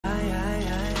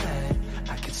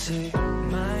see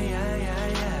my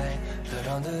eye put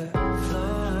on the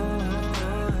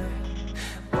floor,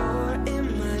 or it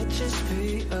might just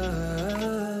be a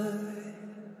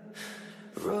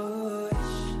rush.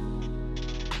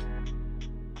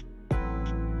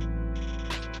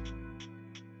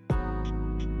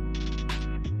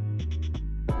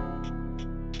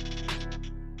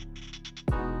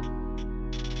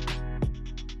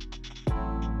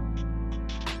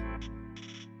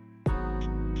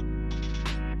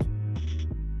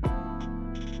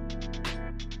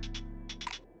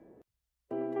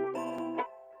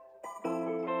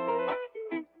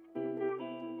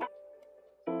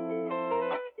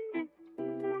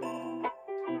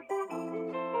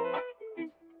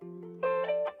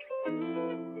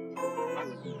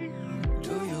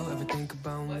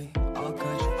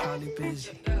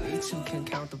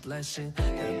 Blessing.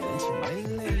 Haven't been too many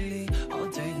lately. All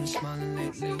day been smiling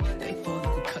lately. Thankful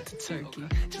that we cut the turkey.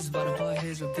 Just about to butt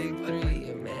heads with big three.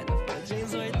 And man, I feel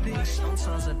James worth it.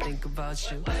 Sometimes I think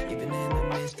about you, even in the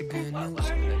midst of good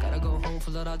news. I gotta go home,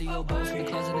 pull out all the old balls from the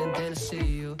closet and then I see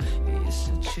you. Yeah, you're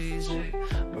so cheesy.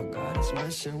 My God, it's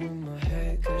messing with my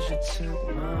head, cause you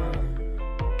took mine.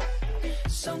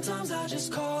 Sometimes I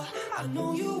just call, I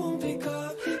know you won't pick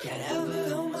up. Can't ever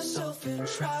help myself and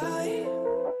try.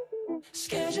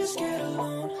 Scared, just get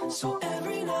alone. So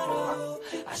every night I hope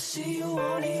I see you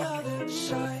on the other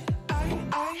side.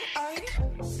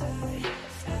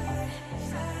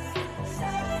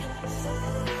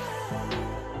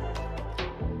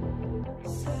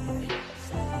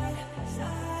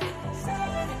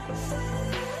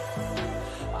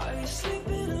 Are you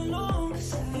sleeping alone?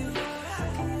 'Cause if you are, I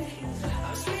agree.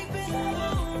 I'm sleeping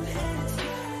alone and it's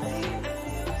killing me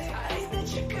anyway. I hate that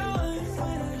you're gone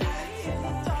when I lie in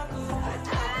the dark.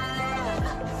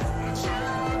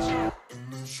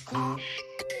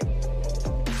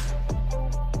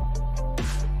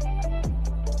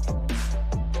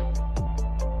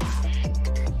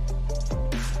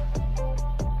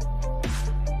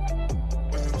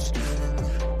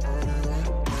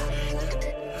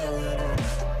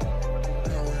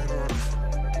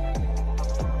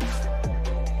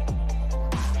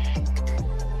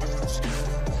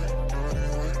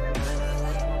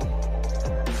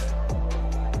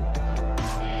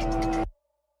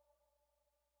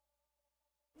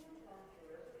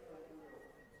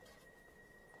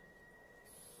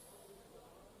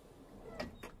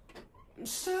 I'm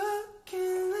stuck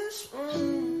in this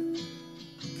room,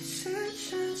 'cause it's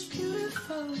just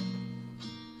beautiful.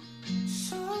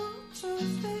 So do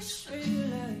they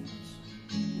realize,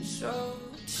 so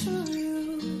do you.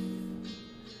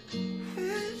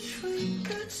 Wish we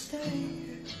could stay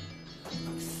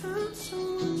without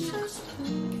someone just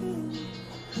looking.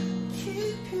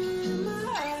 Keep you in my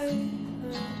eyes,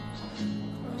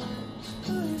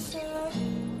 cross my side.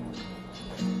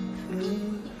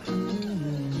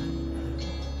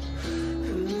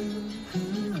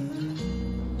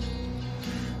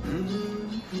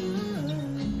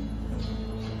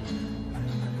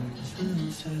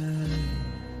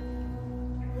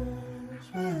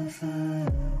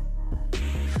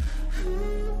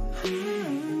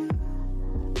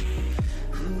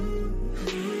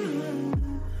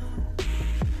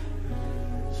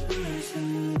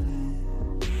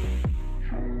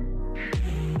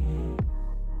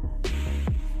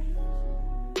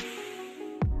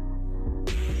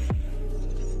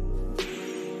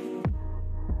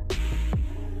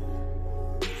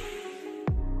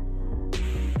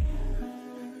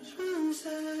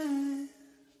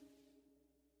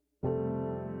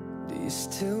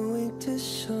 Still wait till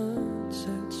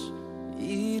sunsets,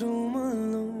 eat home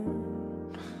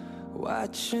alone,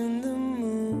 watching the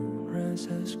moon rise,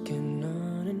 asking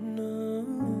on and on.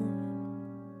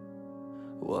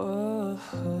 What's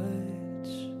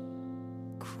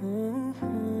going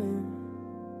on?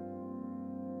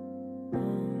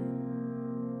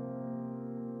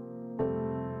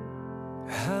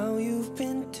 How you've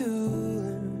been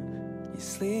doing? You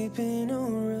sleeping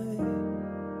alright?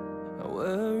 I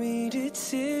worried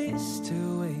it's easy to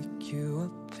wake you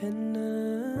up at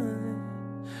night.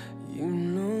 You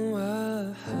know why,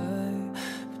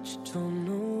 but you don't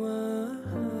know why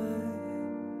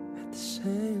at the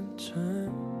same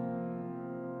time.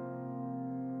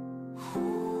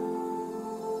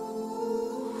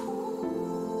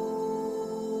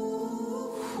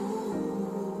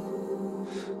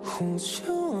 Hold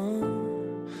you on,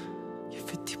 you're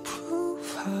 50 proof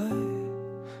high.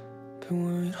 Been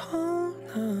worried all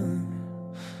night,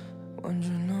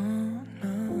 wondering all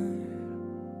night,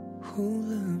 who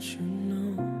loves you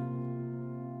now?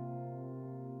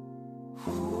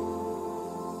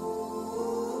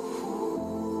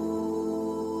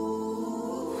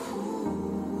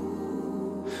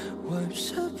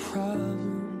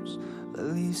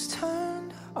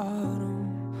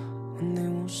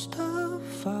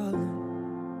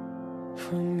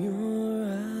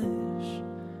 mirage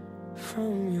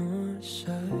from your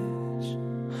sides.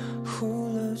 Who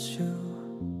loves you?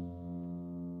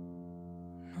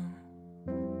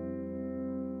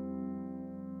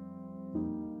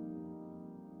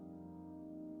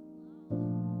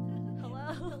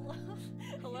 Hello?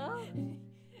 Hello? Is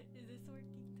this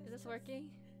working? Is this working?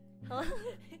 Hello? Let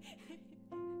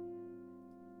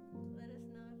us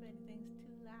know if anything's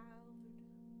too loud.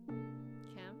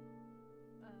 Cam?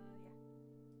 Yeah.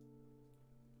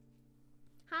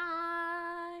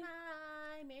 Hi!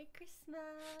 Hi, Merry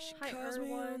Christmas. Hi Calls me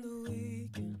on everyone. the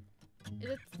weekend.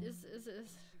 Is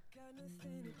Got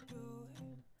nothing to do.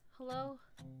 hello?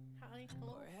 Hi,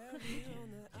 hello. Or heavy on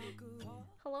the alcohol.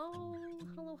 Hello?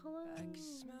 Hello, hello. I can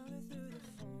smell it through the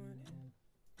phone.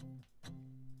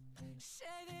 Say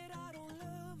that I don't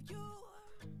love you.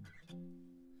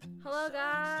 Hello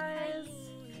guys!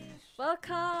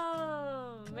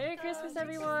 Welcome! Merry Christmas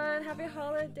everyone! Happy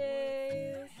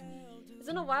holidays! It's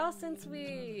been a while since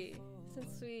we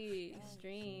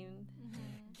streamed.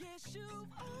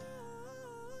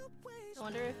 I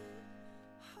wonder if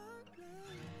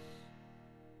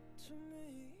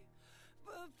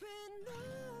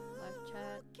live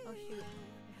chat. Oh shoot, I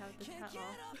have the chat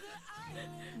off.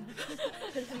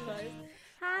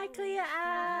 Hi Clea!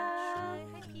 Hi,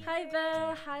 Peter. Hi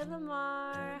Belle! Hi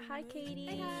Lamar! Hi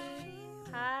Katie!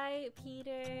 Hi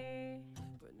Peter!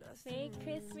 Merry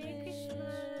Christmas! Merry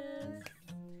Christmas!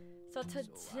 So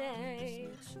today,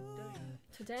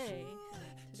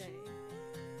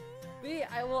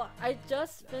 I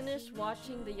just finished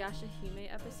watching the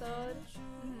YashaHime episode,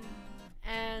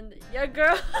 and your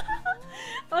girl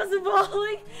was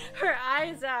bawling her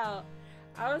eyes out.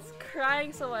 I was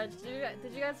crying so much.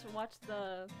 Did you guys watch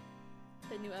the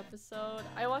new episode?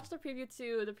 I watched the preview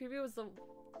too. The preview was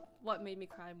what made me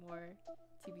cry more,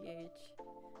 TBH.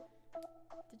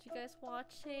 Did you guys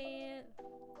watch it?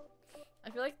 I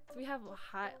feel like we have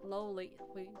high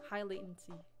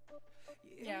latency.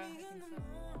 Yeah, I think so.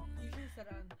 Usually set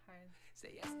it on high.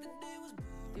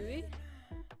 Do we?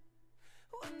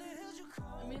 I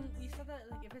mean, you said that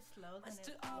like if it's slow, then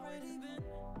it lowers the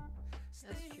volume.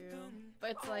 That's true. But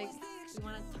it's like we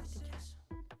want to talk to chat.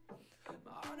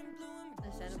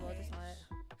 Understandable, just saw it.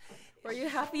 Were you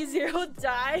happy Zero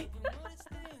died?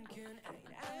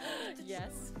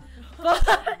 Yes.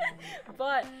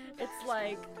 But it's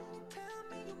like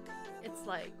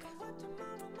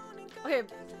okay,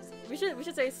 we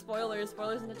should say spoilers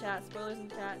in the chat,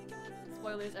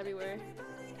 spoilers everywhere.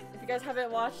 If you guys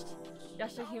haven't watched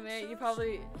YashaHime, you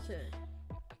probably should.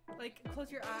 Like,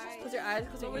 close your eyes. Close your eyes,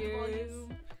 close your Lower the ears.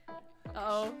 volume.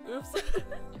 Uh-oh, oops.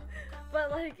 But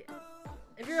like,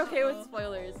 if you're okay with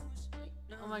spoilers,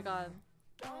 oh my god.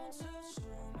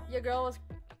 Your girl was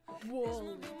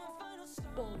bawling.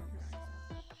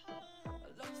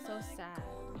 So sad.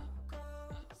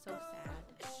 So sad.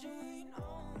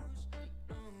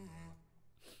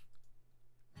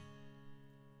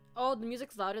 Oh, the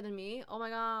music's louder than me? Oh my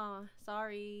god.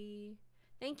 Sorry.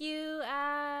 Thank you,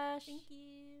 Ash. Thank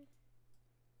you.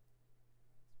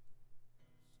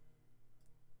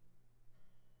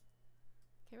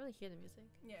 Can't really hear the music.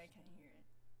 Yeah, I can't hear it.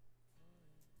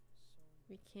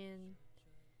 We can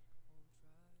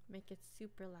make it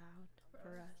super loud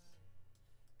for us.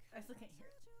 I still can't hear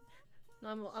it. No,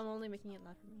 I'm only making it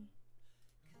loud for me.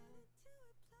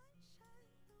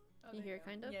 Oh, Can you hear it,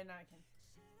 kind of? Yeah, now I can.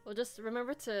 Well, just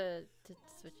remember to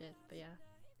switch it, but yeah.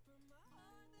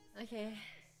 Okay.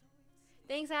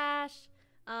 Thanks, Ash.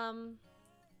 I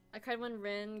cried when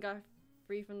Rin got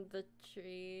free from the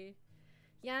tree.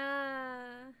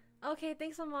 Yeah. Okay,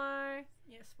 thanks, Amar.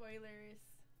 Yeah, spoilers.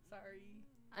 Sorry.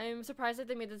 I'm surprised that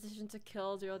they made the decision to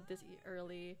kill Zero this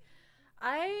early.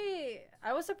 I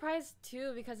was surprised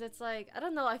too because it's like, I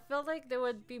don't know, I felt like there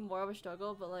would be more of a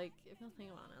struggle, but like, if you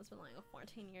think about it, it's been like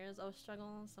 14 years of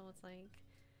struggle, so it's like,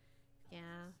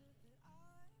 yeah.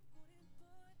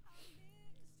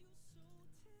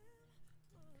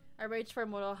 I raged for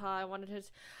Motoha. I wanted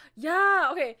his. Yeah,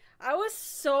 okay. I was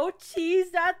so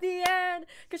cheesed at the end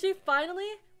because she finally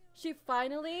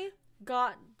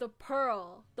got the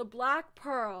pearl, the black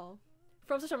pearl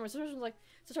from Satomu.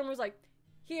 Satomu was like,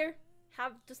 here,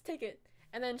 just take it.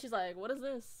 And then she's like, what is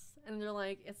this? And they're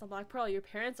like, it's the black pearl. Your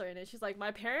parents are in it. She's like,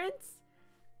 my parents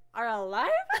are alive?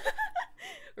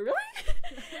 Really?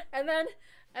 and then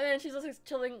she's just like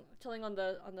chilling on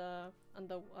the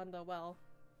well.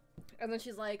 And then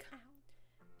she's like,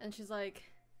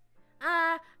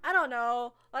 I don't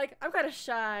know, like, I'm kind of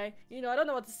shy, you know, I don't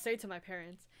know what to say to my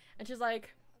parents. And she's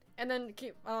like, and then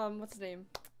what's his name?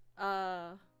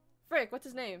 Frick, what's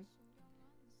his name?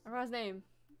 I forgot his name.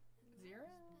 Zero?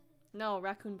 No,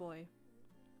 Raccoon Boy.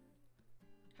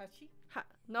 Hachi?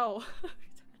 No.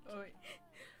 Oh wait.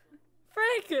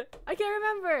 Frick! I can't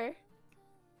remember.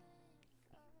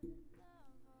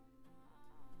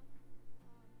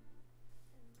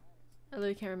 I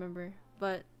literally can't remember.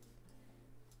 But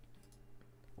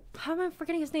how am I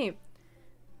forgetting his name?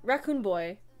 Raccoon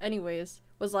Boy, anyways,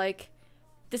 was like,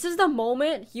 this is the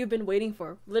moment you've been waiting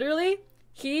for. Literally,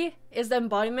 he is the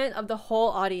embodiment of the whole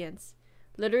audience.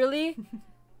 Literally.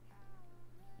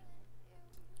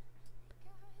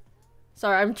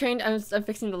 Sorry, I'm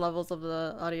fixing the levels of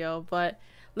the audio, but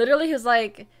literally he was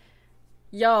like,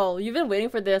 yo, you've been waiting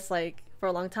for this, like, for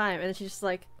a long time. And then she's just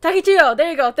like, Takechiyo,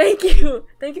 there you go, thank you.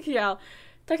 Thank you, Kiao.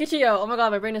 Takechiyo, oh my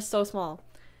god, my brain is so small.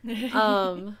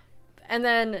 And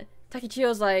then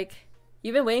Takechiyo's like,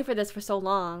 you've been waiting for this for so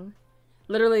long.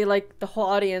 Literally, like, the whole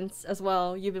audience as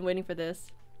well, you've been waiting for this.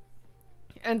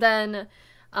 And then,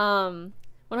 when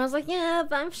I was like, yeah,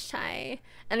 but I'm shy.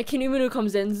 And Kinemuru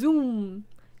comes in, zoom.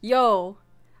 Yo,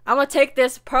 I'm gonna take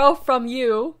this pearl from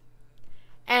you.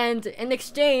 And in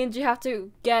exchange, you have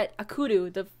to get a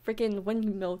kudu, the freaking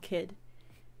windmill kid,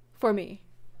 for me.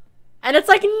 And it's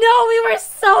like, no, we were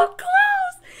so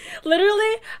close!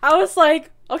 Literally, I was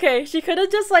like, okay, she could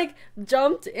have just, like,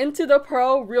 jumped into the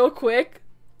pearl real quick.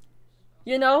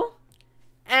 You know?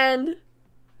 And,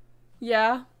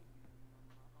 yeah.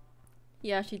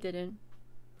 Yeah, she didn't.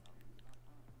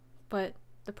 But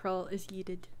the pearl is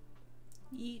yeeted.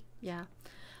 Yeet. Yeah.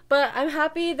 But I'm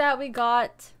happy that we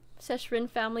got Seshrin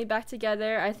family back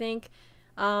together. I think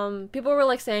people were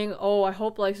like saying, oh, I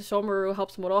hope like Sesshomaru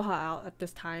helps Moroha out at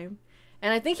this time.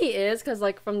 And I think he is, because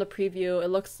like from the preview, it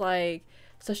looks like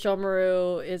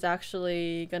Sesshomaru is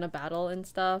actually gonna battle and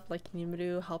stuff. Like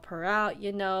Kinemuru help her out,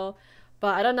 you know.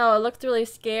 But I don't know, it looked really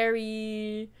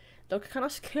scary. It looked kind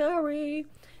of scary.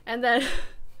 And then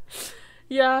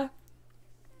yeah.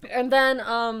 And then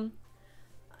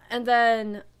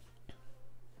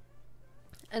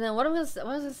what was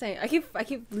I saying? I keep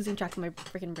losing track of my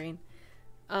freaking brain.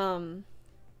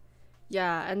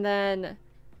 Yeah, and then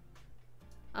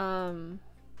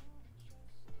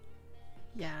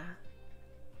yeah.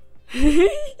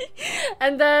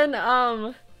 And then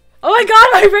oh my god,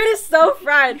 my brain is so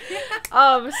fried.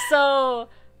 So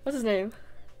what's his name?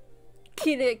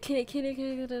 Kinemuru.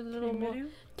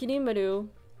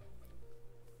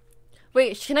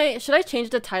 Wait, should I change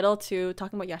the title to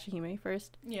talking about YashaHime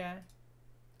first? Yeah.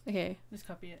 Okay. Just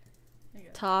copy it.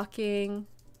 Talking.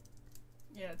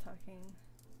 Yeah, talking.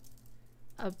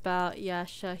 About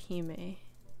YashaHime.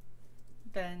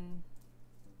 Then.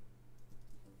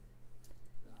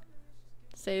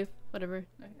 Save. Whatever.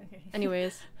 Okay.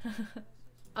 Anyways.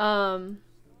 But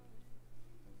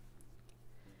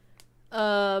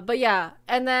yeah.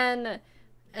 And then.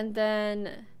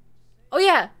 Oh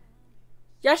yeah!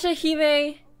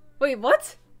 YashaHime. Wait,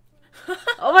 what?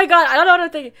 Oh my god, I don't know what I'm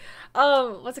thinking.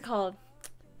 What's it called?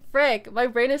 Frick, my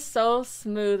brain is so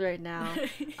smooth right now.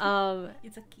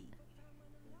 It's a key.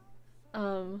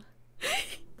 What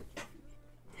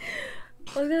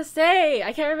was I gonna say?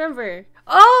 I can't remember.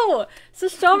 Oh!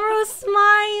 Sesshomaru's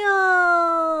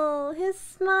smile! His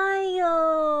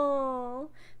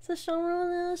smile!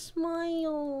 Sesshomaru's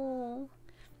smile.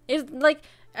 It's like,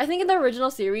 I think in the original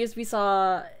series we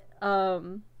saw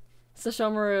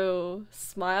Sesshomaru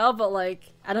smile, but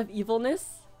like out of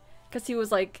evilness, because he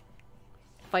was like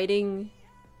fighting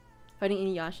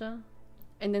Inuyasha,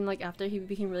 and then like after he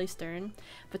became really stern.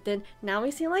 But then now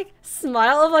we see like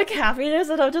smile of like happiness,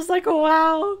 and I'm just like,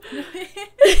 wow.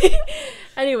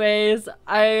 Anyways,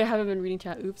 I haven't been reading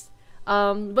chat. Oops.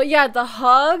 But yeah, the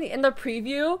hug in the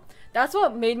preview, that's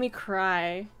what made me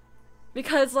cry,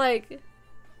 because like,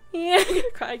 yeah, I'm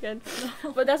gonna cry again.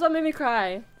 No. But that's what made me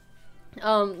cry.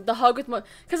 The hug with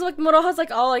because like Moroha's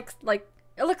like all like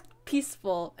it looked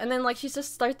peaceful, and then like she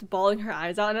just starts bawling her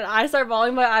eyes out, and then I start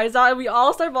bawling my eyes out, and we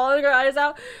all start bawling our eyes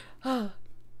out.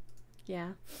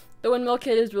 Yeah, the windmill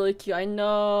kid is really cute. I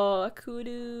know,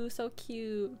 Akudu, so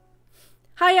cute.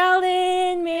 Hi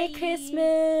Alan, Merry Christmas.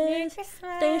 Merry Christmas.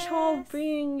 Thanks for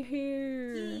being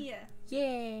here.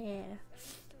 Yeah.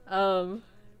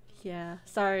 Yeah.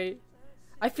 Sorry,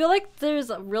 I feel like there's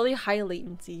a really high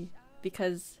latency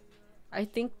because I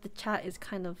think the chat is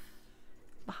kind of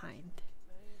behind.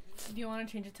 Do you want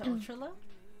to change it to ultra low?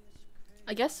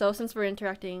 I guess so, since we're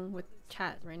interacting with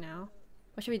chat right now.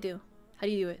 What should we do? How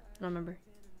do you do it? I don't remember.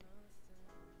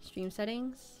 Stream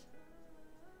settings?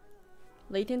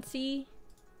 Latency?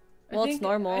 Well, it's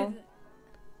normal.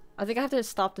 I think I have to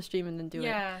stop the stream and then do it.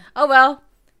 Yeah. Oh well.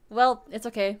 Well, it's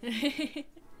okay.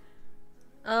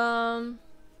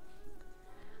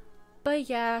 But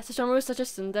yeah, Sesshomaru is such a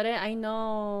tsundere. I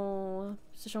know.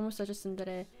 Sesshomaru is such a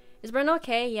tsundere. Is Brenda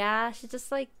okay? Yeah, she's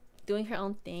just like doing her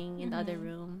own thing in the other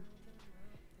room.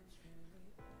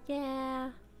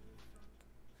 Yeah.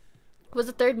 Was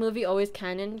the third movie always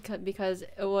canon? Because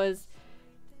it was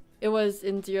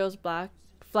in Zero's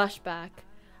flashback.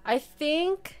 I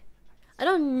think, I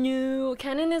don't know.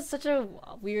 Canon is such a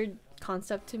weird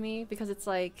concept to me because it's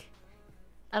like,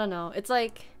 I don't know. It's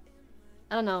like,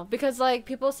 I don't know, because like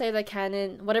people say that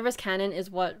canon, whatever's canon is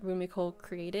what Rumiko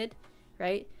created,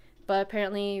 right? But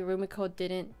apparently Rumiko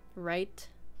didn't write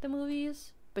the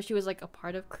movies, but she was like a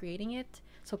part of creating it.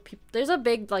 So there's a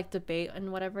big like debate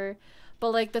and whatever.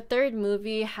 But like the third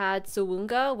movie had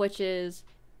Suwunga, which is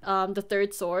the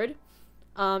third sword.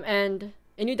 And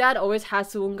your dad always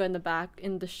has Suwunga in the back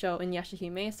in the show in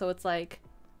YashaHime, so it's like,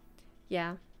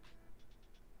 yeah.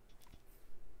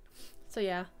 So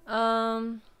yeah.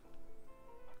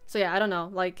 So yeah, I don't know.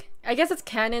 Like, I guess it's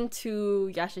canon to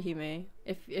YashaHime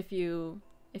if you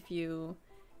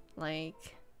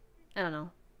like, I don't know.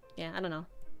 Yeah, I don't know.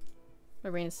 My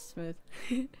brain is smooth.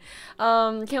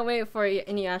 Can't wait for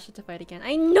Inuyasha to fight again.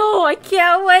 I know, I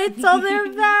can't wait till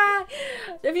they're back.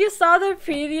 If you saw the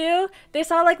preview, they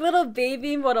saw like little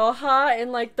baby Moroha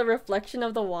in like the reflection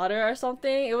of the water or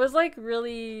something. It was like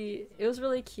really, it was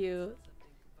really cute.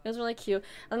 It was really cute.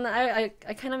 And I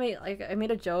kind of made like, I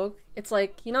made a joke. It's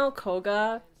like, you know,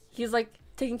 Koga, he's like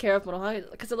taking care of Moroha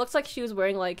because it looks like she was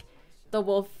wearing like the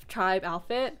wolf tribe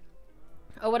outfit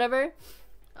or whatever.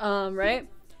 Right?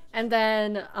 And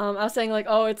then I was saying like,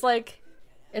 oh, it's like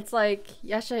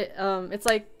Yasha, it's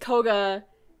like Koga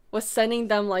was sending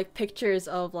them like pictures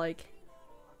of like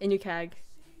Inukag.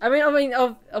 I mean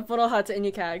of Moroha to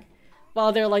Inukag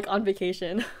while they're like on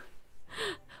vacation.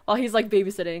 While he's like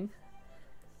babysitting.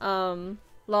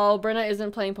 Lol, Brenna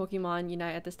isn't playing Pokemon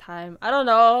Unite at this time. I don't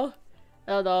know,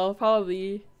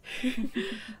 probably.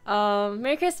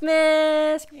 Merry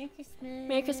Christmas! Merry Christmas!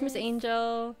 Merry Christmas,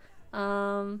 Angel.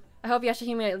 I hope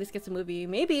YashaHime at least gets a movie.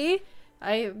 Maybe,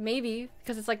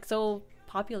 because it's like so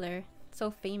popular, so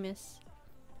famous.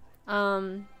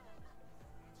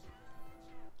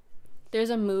 There's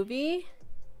a movie.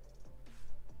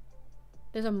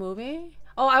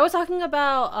 Oh, I was talking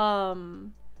about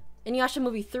Inuyasha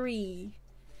movie 3.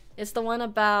 It's the one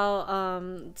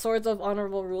about Swords of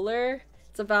Honorable Ruler.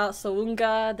 It's about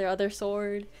Sounga, their other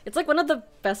sword. It's like one of the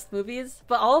best movies,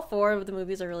 but all 4 of the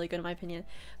movies are really good in my opinion.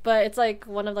 But it's like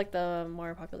one of like the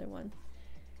more popular one.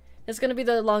 It's gonna be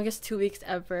the longest 2 weeks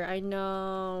ever. I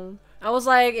know. I was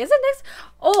like, is it next?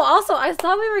 Oh, also, I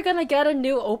thought we were gonna get a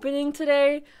new opening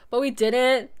today, but we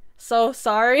didn't. So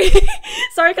sorry.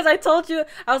 Sorry, because I told you,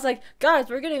 I was like, guys,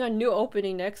 we're getting a new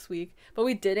opening next week, but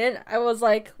we didn't. I was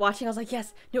like watching, I was like,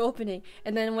 yes, new opening.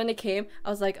 And then when it came,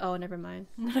 I was like, oh, never mind.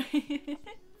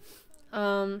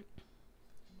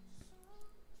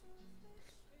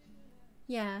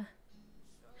 Yeah.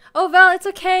 Oh, Val, it's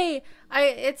okay.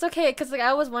 It's okay, because like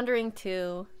I was wondering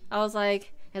too. I was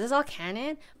like, is this all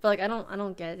canon? But like I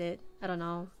don't get it. I don't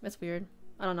know. It's weird.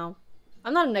 I don't know.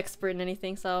 I'm not an expert in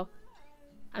anything, so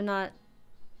I'm not.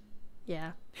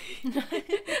 Yeah.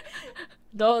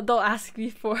 Don't ask me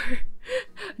for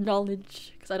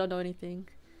knowledge because I don't know anything.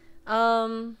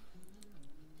 I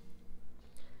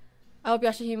hope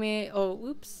YashaHime. Oh,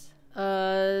 oops.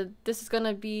 This is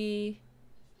gonna be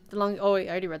the long. Oh wait,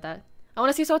 I already read that. I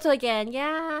want to see Sota again.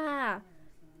 Yeah.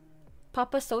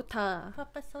 Papa Sota.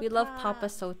 We love Papa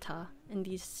Sota in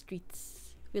these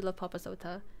streets. We love Papa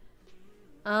Sota.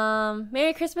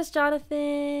 Merry Christmas, Jonathan.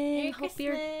 Merry Hope Christmas.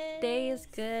 Your day is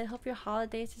good. Hope your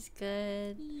holidays is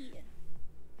good.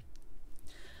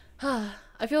 Yeah.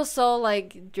 I feel so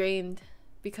like drained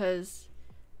because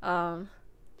there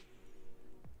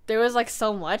was like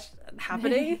so much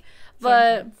happening.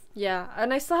 But yeah,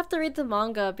 and I still have to read the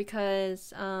manga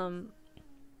because I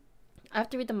have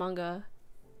to read the manga.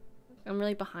 I'm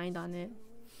really behind on it.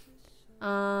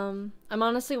 I'm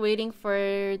honestly waiting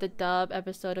for the dub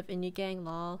episode of Inuyang,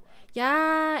 lol.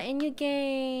 Yeah,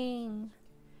 Inuyang.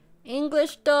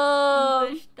 English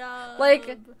dub.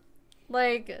 Like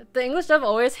the English dub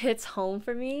always hits home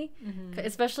for me,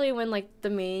 especially when like the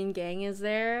main gang is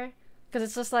there, because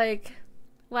it's just like,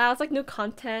 wow, it's like new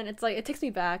content. It's like it takes me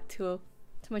back to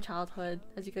my childhood,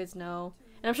 as you guys know,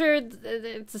 and I'm sure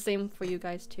it's the same for you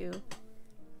guys too.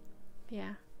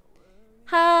 Yeah.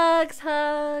 Hugs.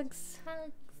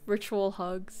 Virtual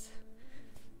hugs.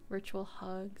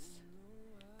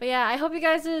 But yeah, I hope you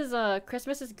guys'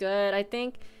 Christmas is good. I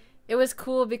think it was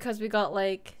cool because we got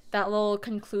like that little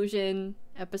conclusion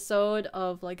episode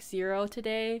of like Zero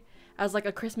today as like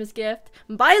a Christmas gift.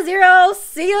 Bye, Zero!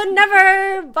 See you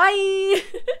never! Bye!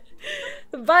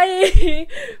 Bye!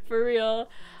 For real.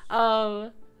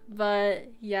 But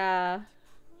yeah.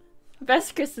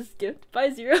 Best Christmas gift by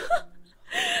Zero.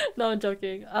 No, I'm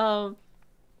joking.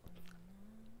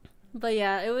 But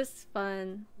yeah, it was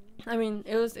fun. I mean,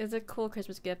 it's a cool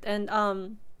Christmas gift, and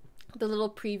the little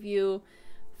preview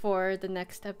for the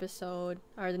next episode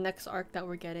or the next arc that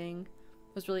we're getting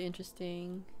was really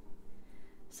interesting.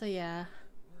 So yeah.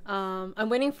 I'm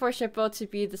waiting for Shippo to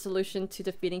be the solution to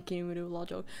defeating Kinemuru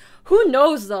Lojo. Who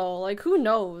knows though? Like, who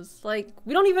knows? Like,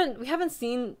 we haven't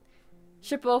seen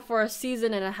Shippo for a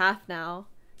season and a half now.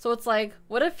 So it's like,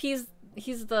 what if he's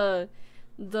the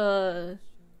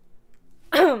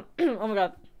oh my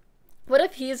god. What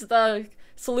if he's the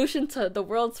solution to the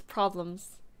world's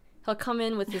problems? He'll come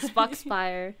in with his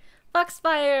Foxfire,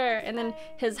 and then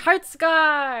his Heart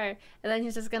Scar, and then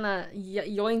he's just gonna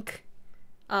yoink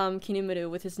Kinemuru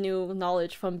with his new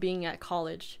knowledge from being at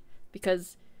college,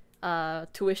 because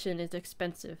tuition is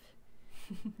expensive.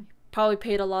 Probably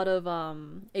paid a lot of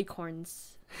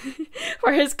acorns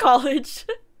for his college.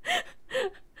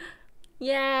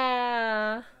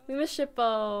 Yeah, we miss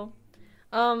Shippo.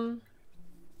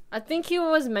 I think he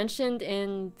was mentioned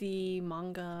in the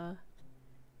manga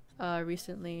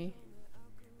recently.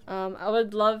 I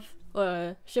would love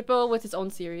Shippo with his own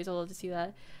series. I'd love to see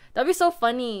that. That'd be so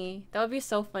funny. That would be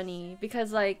so funny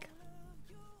because like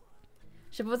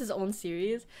Shippo with his own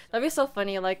series. That'd be so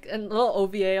funny. Like a little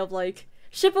OVA of like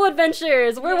Shippo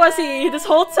Adventures. Where was he this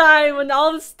whole time when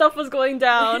all this stuff was going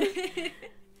down?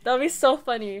 That'd be so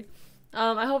funny.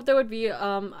 I hope there would be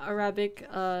Arabic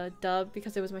dub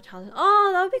because it was my childhood.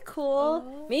 Oh, that would be cool.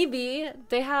 Oh. Maybe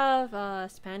they have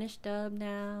Spanish dub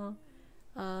now,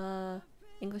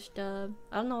 English dub.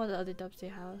 I don't know what the other dubs they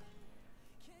have,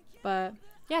 but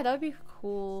yeah, that would be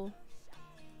cool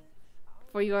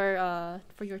for your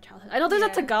childhood. I know there's a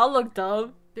Tagalog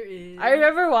dub. There is. I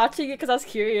remember watching it because I was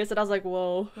curious and I was like,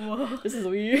 whoa. This is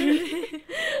weird.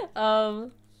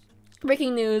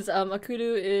 Breaking news,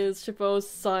 Akudu is Shippo's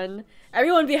son.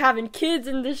 Everyone be having kids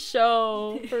in this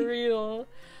show, for real.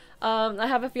 I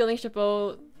have a feeling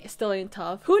Shippo still ain't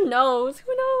tough. Who knows?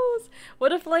 Who knows?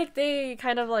 What if like they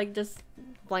kind of like just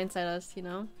blindside us, you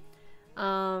know?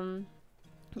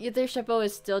 Either Shippo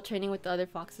is still training with the other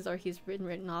foxes or he's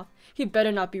written off. He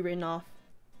better not be written off.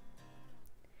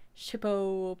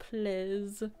 Shippo,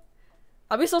 please.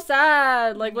 I'll be so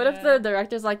sad. Like, what if the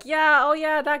director's like, yeah, oh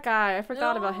yeah, that guy. I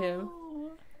forgot about him.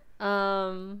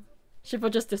 Shippo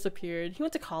just disappeared. He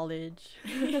went to college.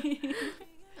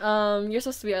 You're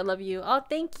so sweet. I love you. Oh,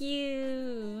 thank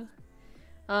you.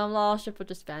 Lol, Shippo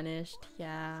just vanished.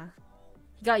 Yeah.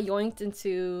 He got yoinked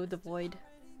into the void.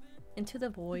 Into the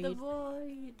void. The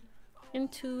void.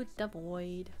 Into the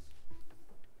void.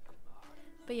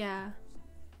 But yeah.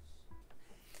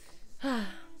 I'm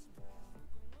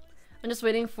just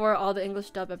waiting for all the English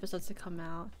dub episodes to come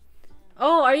out.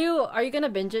 Oh, are you gonna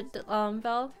binge it,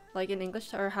 Val? Like in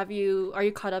English, or are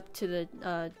you caught up to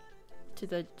the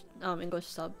English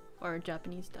sub or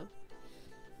Japanese dub?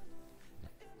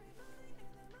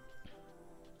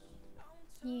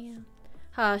 Yeah.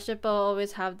 Shippo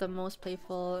always have the most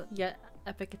playful yet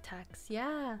epic attacks.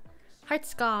 Yeah. Heart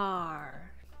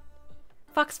Scar.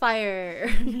 Foxfire.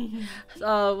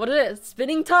 What is it?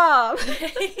 Spinning top.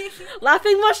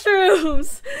 Laughing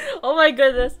mushrooms. Oh my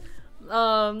goodness.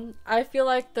 I feel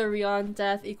like the Rion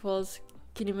death equals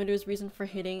Kinemuru's reason for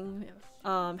hitting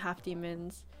half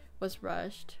demons was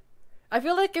rushed. I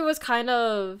feel like it was kind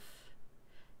of,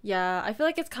 yeah, I feel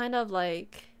like it's kind of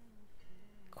like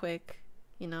quick,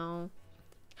 you know,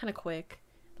 kind of quick.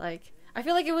 Like I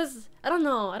feel like it was, I don't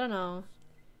know.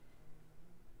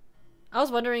 I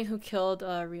was wondering who killed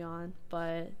Rion,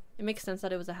 but it makes sense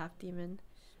that it was a half demon.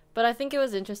 But I think it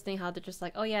was interesting how they're just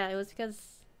like, oh yeah, it was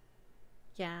because,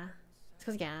 yeah, it's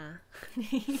because yeah.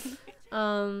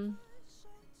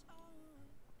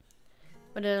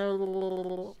 But I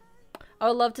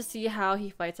would love to see how he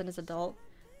fights as an adult.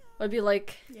 It would be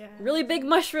like really big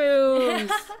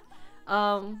mushrooms.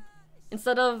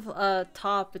 Instead of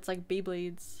top, it's like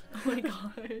Beyblades. Oh my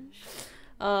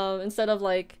gosh. Instead of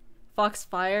like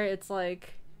Foxfire, it's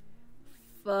like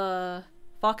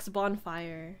Fox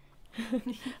Bonfire.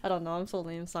 I don't know, I'm so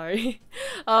lame, sorry.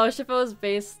 Shippo's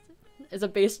base is a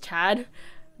base Chad.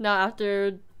 Now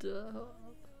after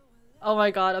oh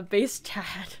my god, a base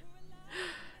Chad.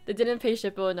 They didn't pay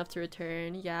Shippo enough to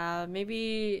return. Yeah,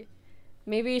 maybe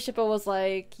Shippo was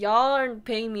like, y'all aren't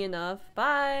paying me enough.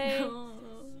 Bye.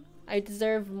 I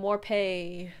deserve more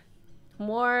pay.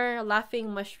 More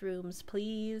laughing mushrooms,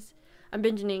 please. I'm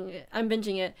binging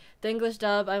it. The English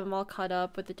dub, I'm all caught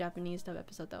up with the Japanese dub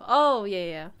episode though. Oh,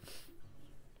 yeah.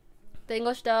 The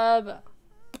English dub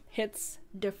hits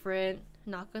different.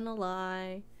 Not gonna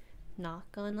lie.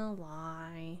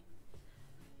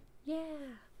 Yeah.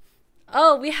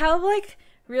 Oh, we have like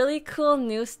really cool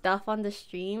new stuff on the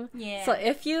stream. Yeah. So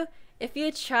if you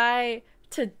try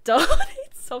to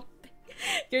donate something,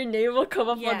 your name will come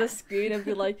up on the screen and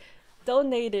be like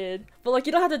donated. But like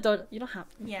you don't have to donate. You don't have.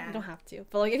 Yeah. You don't have to.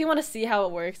 But like if you want to see how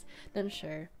it works, then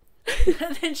sure.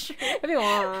 Then sure. If you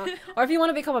want, or if you want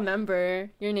to become a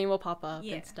member, your name will pop up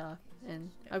and stuff.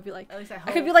 And I'd be like, at least I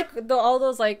could be like all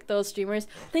those like those streamers.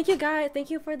 Thank you guys.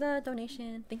 Thank you for the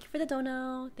donation. Thank you for the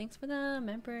dono. Thanks for the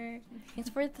member.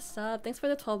 Thanks for the sub. Thanks for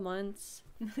the 12 months.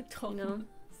 12 months.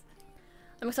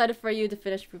 I'm excited for you to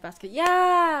finish Fruit Basket.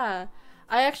 Yeah,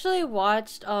 I actually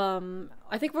watched.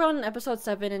 I think we're on episode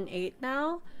 7 and 8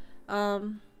 now.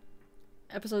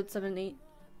 Episode 7 and 8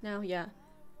 now. Yeah.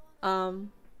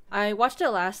 I watched it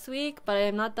last week, but I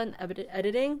am not done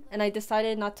editing, and I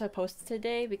decided not to post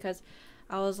today because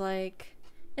I was like,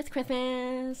 it's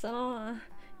Christmas.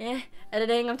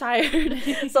 Editing. I'm tired.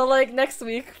 So like next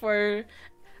week it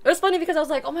was funny because I was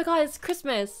like, oh my god, it's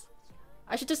Christmas.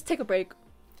 I should just take a break.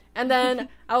 And then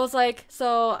I was like,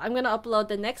 so I'm gonna upload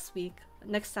the next week,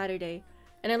 next Saturday.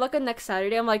 And I look at next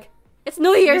Saturday, I'm like, it's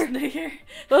New Year. It's New Year.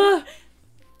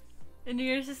 And New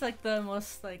Year's is like the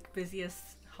most like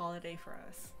busiest holiday for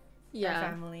us. Yeah. Our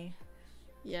family.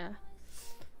 Yeah.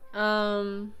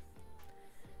 I'm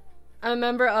a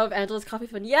member of Angela's Coffee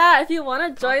Fund. Yeah, if you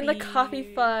want to join the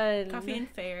Coffee Fund. Coffee and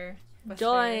Fair.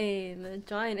 Join.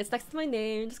 It's next to my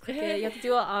name. Just click it. You have to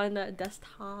do it on the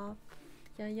desktop.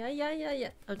 Yeah.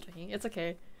 I'm joking. It's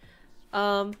okay.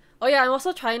 Oh yeah, I'm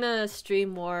also trying to stream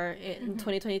more in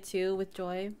 2022 with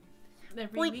Joy.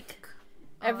 Every week.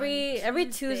 Every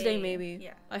Tuesday maybe.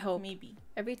 Yeah. I hope. Maybe.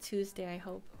 Every Tuesday I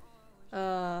hope.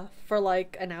 For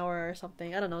like an hour or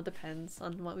something. I don't know, depends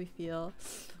on what we feel.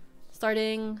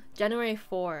 Starting January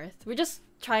 4th. We're just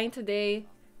trying today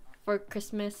for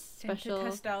Christmas special. And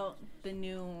to test out the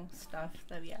new stuff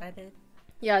that we added.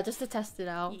 Yeah, just to test it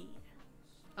out.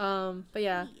 But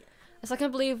yeah. I still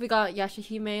can't believe we got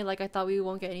YashaHime. Like I thought we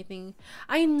won't get anything.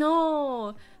 I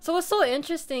know. So it's so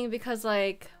interesting because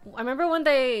like I remember one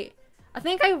day I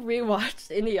think I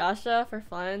rewatched Inuyasha for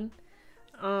fun.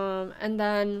 And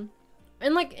then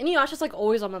and like Inuyasha's like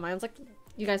always on my mind. It's like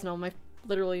you guys know my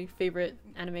literally favorite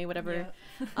anime, whatever.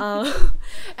 Yeah.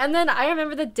 And then I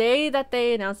remember the day that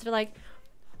they announced it. Like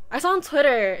I saw on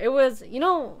Twitter, it was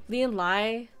Lian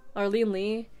Lee,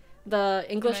 the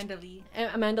English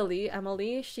Amanda Lee,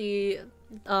 Emily. She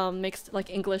makes like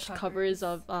English covers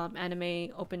of anime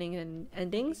opening and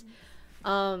endings.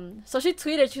 So she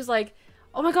tweeted, she was like,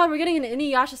 "Oh my god, we're getting an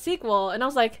Inuyasha sequel," and I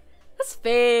was like, That's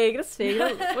fake.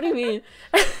 What do you mean?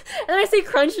 And then I see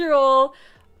Crunchyroll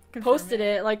posted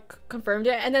it, like confirmed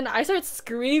it, and then I started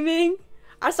screaming.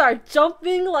 I started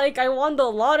jumping like I won the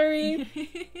lottery.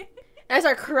 And I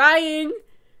started crying.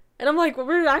 And I'm like, well,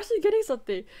 we're actually getting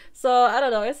something. So I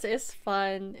don't know. It's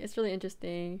fun. It's really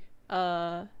interesting.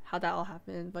 How that all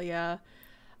happened. But yeah.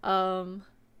 I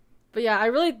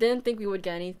really didn't think we would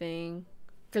get anything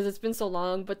because it's been so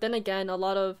long. But then again, a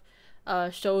lot of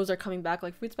shows are coming back,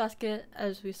 like Fruits Basket,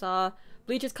 as we saw.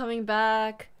 Bleach is coming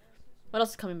back. What else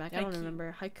is coming back? I don't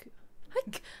remember.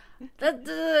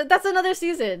 That's another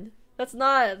season. That's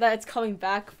not that it's coming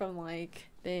back from like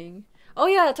thing. Oh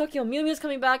yeah, Tokyo Mew Mew is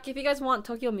coming back. If you guys want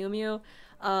Tokyo Mew Mew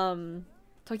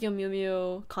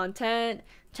content,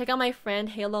 check out my friend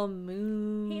Halo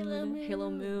Moon.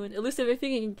 Elusive,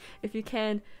 if you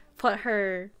can put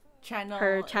her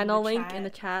channel link in the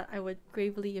chat, I would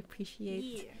gravely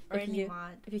appreciate if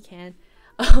you can.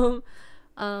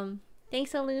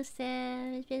 Thanks,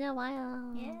 Elusive. It's been a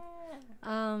while. Yeah.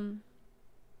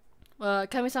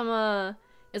 Kami-sama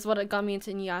is what got me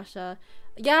into Inuyasha.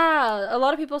 Yeah, a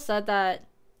lot of people said that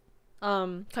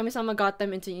Kami-sama got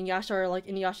them into Inuyasha, or like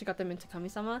Inuyasha got them into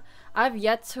Kami-sama. I've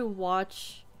yet to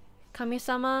watch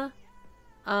Kami-sama.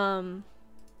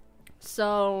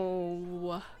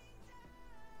 So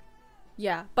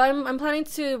yeah, but I'm planning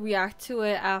to react to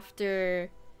it after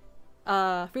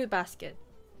Fruit Basket.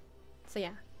 So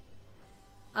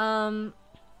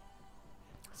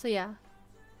yeah.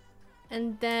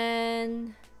 And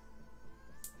then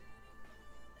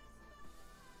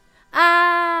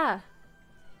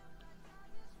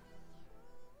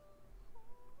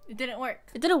it didn't work.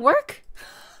 It didn't work?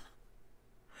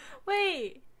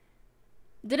 Wait.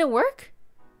 Did it work?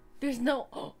 There's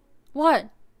no What?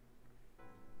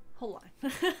 Hold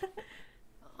on.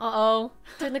 Uh-oh.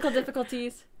 Technical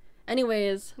difficulties.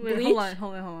 Anyways, wait, Bleach.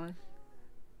 Hold on.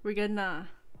 We're gonna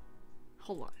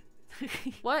hold on.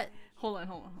 What? Hold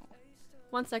on.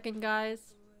 1 second,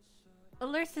 guys.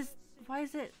 Alerts is why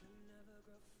is it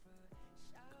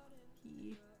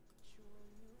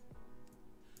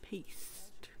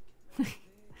paste?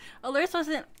 Alerts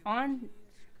wasn't on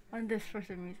this for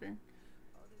some reason.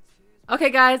 Okay,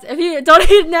 guys, if you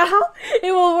donate now,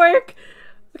 it will work.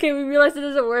 Okay, we realized it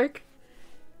doesn't work.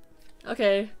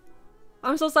 Okay.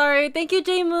 I'm so sorry. Thank you,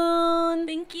 J Moon.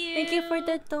 Thank you. Thank you for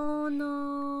the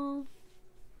dono.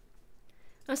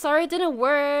 I'm sorry it didn't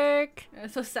work.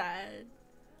 It's so sad.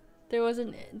 There was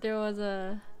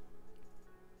a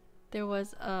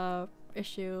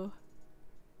issue.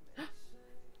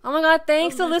 Oh my god,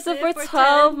 thanks Alyssa for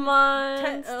 12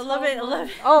 months. 11.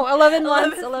 Oh, 11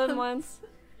 months. 11 months.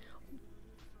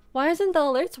 Why isn't the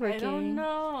alerts working? I don't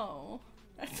know.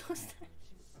 That's so sad.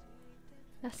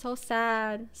 That's so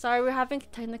sad. Sorry, we're having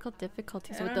technical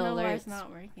difficulties with the I don't know why alerts. it's not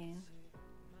working.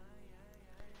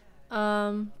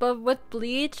 But with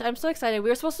Bleach, I'm so excited. We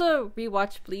were supposed to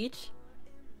rewatch Bleach.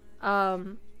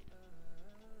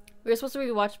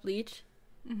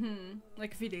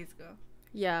 Like a few days ago.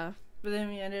 Yeah. But then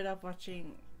we ended up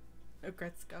watching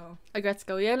Agretzko.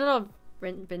 Agretzko. We ended up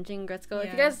binging Agretzko. Yeah,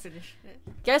 If you guys finished it.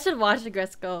 You guys should watch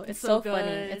Agretzko. It's so funny.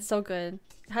 good. It's so good.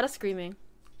 It had us screaming.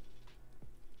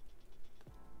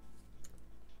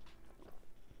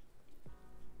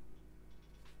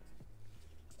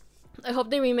 I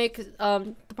hope they remake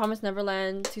The Promised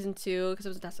Neverland season 2 because it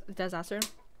was a disaster.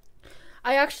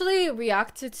 I actually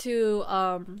reacted to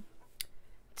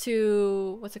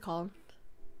what's it called?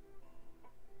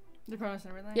 The Promised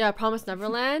Neverland? Yeah, Promised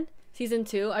Neverland season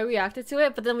 2. I reacted to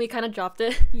it, but then we kind of dropped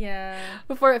it. Yeah.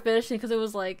 Before it finished because it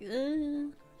was like,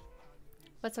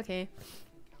 but it's okay.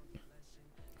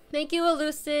 Thank you,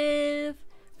 Elusive,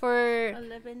 for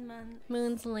 11 months.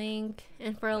 Moon's link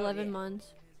and for 11 yeah.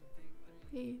 months.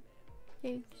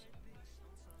 Thanks.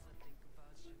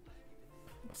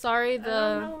 Sorry, I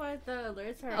don't know why the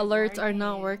alerts are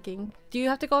not working. Do you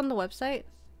have to go on the website?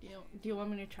 Do you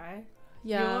want me to try?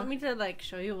 Yeah. Do you want me to like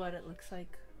show you what it looks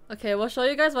like? Okay, we'll show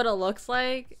you guys what it looks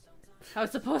like. How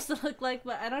it's supposed to look like,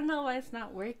 but I don't know why it's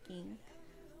not working.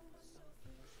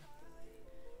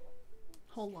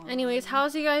 Hold on. Anyways,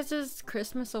 how's you guys'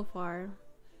 Christmas so far?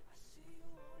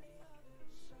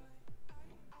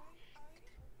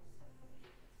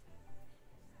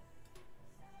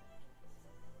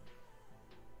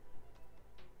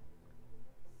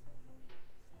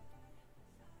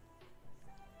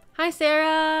 Hi,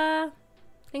 Sarah.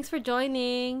 Thanks for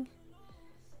joining.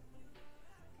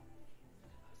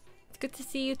 It's good to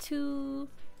see you too.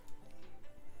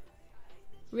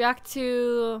 React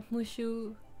to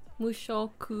Mushoku's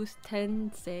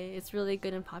Tensei. It's really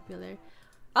good and popular.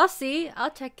 I'll see.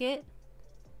 I'll check it.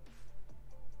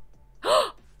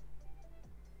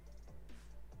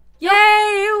 Yay!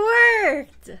 It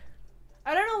worked!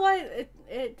 I don't know why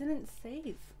it didn't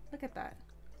save. Look at that.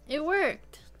 It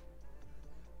worked.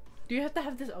 Do you have to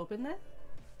have this open then?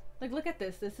 Like, look at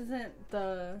this. This isn't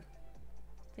the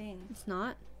thing. It's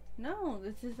not? No,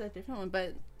 this is a different one.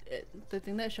 But the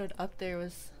thing that showed up there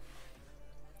was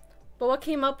But what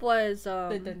came up was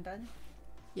the dun dun.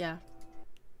 yeah.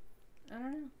 I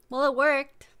don't know. Well, it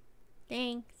worked.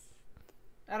 Thanks.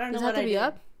 I don't Does know it what have to I be did.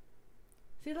 up?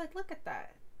 See, like, look at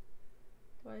that.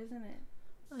 Why isn't it?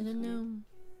 I don't know.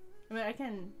 I mean, I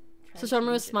can. Try So to Sharma's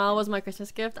change it. smile was my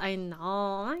Christmas gift. I know.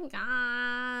 Oh my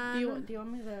god. Do you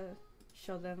want me to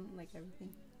show them like everything?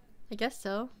 I guess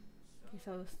so. Okay,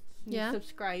 so new Yeah.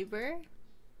 subscriber.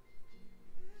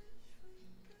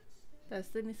 That's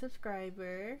the new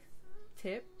subscriber.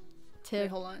 Tip. Wait, Tip.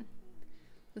 hold on.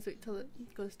 Let's wait till it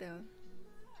goes down.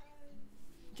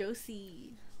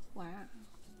 Josie. Wow.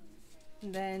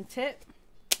 And then tip.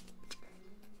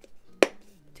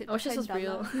 Tip I wish this was $10.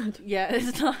 real. Yeah,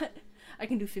 it's not. I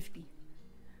can do 50.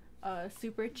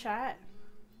 Super chat.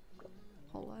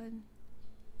 Hold on.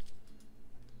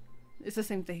 It's the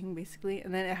same thing basically,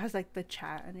 and then it has like the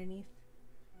chat underneath,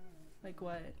 like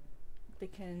what they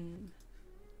can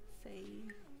say.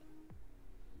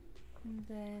 And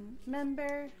then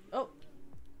member. Oh.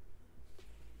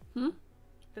 Hmm?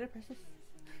 Did I press this?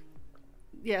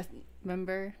 Yes,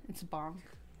 member. It's bonk.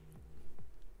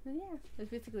 And yeah, that's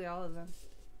basically all of them.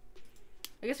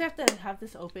 I guess we have to have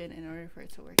this open in order for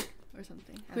it to work or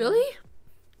something. I don't Really?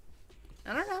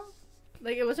 know. I don't know.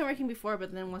 Like, it wasn't working before,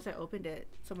 but then once I opened it,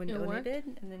 someone It worked?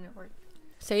 donated, and then it worked.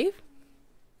 Save?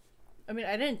 I mean,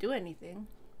 I didn't do anything.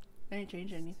 I didn't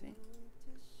change anything.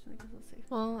 So I guess I'll save.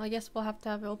 Well, I guess we'll have to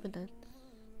have it open then.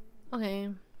 Okay.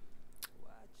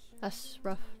 That's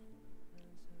rough.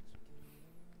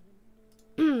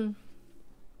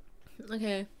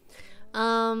 Okay.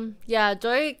 Yeah,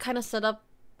 Joy kind of set up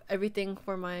everything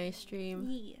for my stream.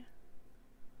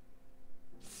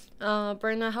 Yeah.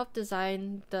 Berna helped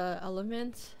design the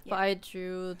elements, but Yeah. I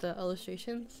drew the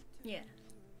illustrations. Yeah.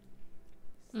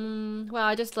 Wow,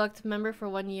 I just looked. Member for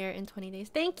 1 year and 20 days.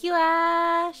 Thank you,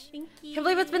 Ash. Thank you. Can't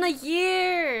believe it's been a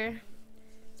year.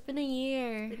 It's been a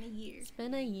year. It's been a year. It's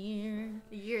been a year.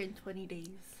 A year and 20 days.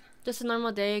 Just a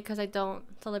normal day because I don't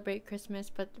celebrate Christmas,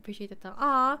 but appreciate it though.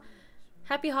 Aw,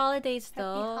 happy holidays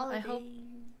though. Happy I hope. holidays.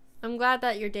 I'm glad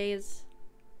that your day is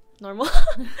normal.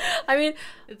 I mean,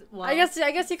 Well, I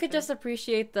guess you could just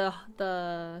appreciate the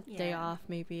day Yeah. off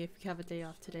maybe if you have a day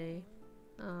off today.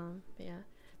 But yeah,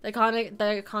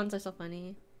 the cons are so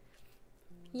funny.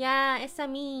 Yeah, it's a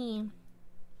me.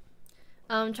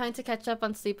 Trying to catch up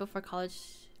on sleep before college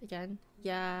again.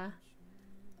 Yeah.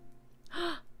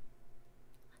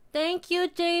 Thank you,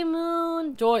 J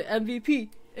Moon. Joy MVP.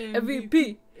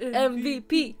 MVP.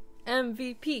 MVP.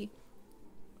 MVP.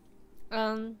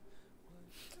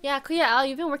 Yeah, Kuya Al,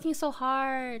 you've been working so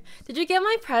hard. Did you get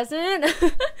my present?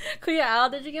 Kuya Al,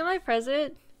 did you get my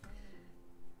present?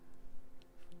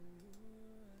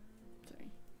 Sorry.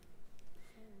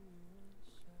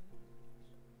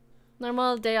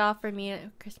 Normal day off for me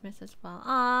at Christmas as well.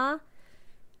 Ah.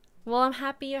 Well, I'm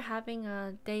happy you're having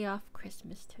a day off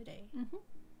Christmas today. Mm-hmm.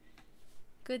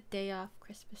 Good day off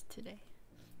Christmas today.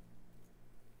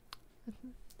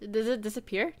 Does it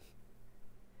disappear?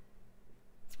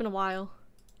 It's been a while.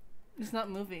 It's not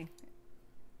moving.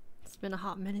 It's been a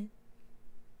hot minute.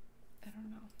 I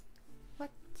don't know. What?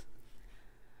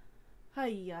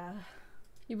 Hiya.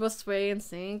 You both sway and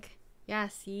sync. Yeah,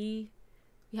 see?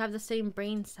 You have the same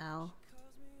brain cell.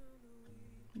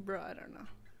 Bro, I don't know.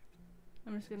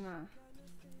 I'm just gonna...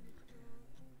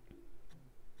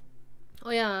 Oh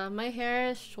yeah, my hair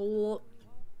is short.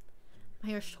 My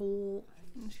hair is short.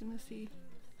 I'm just gonna see.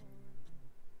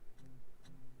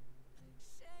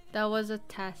 That was a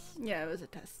test. Yeah, it was a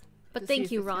test. But To see thank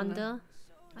if you, it's gonna- Rhonda.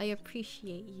 I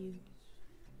appreciate you.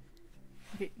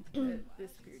 Okay, it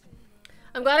disappeared.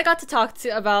 I'm glad I got to talk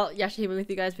about YashaHime with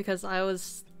you guys because I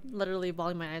was literally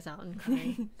bawling my eyes out and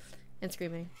crying and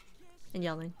screaming and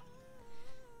yelling.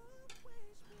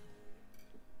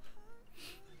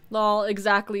 Lol,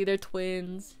 exactly, they're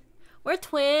twins. We're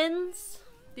twins.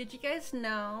 Did you guys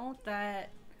know that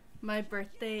my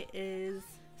birthday is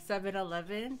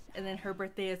 7/11 and then her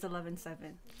birthday is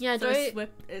 11/7? Yeah, So Joy.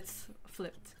 it's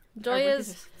flipped. Joy Our birthdays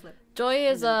is are flipped. Joy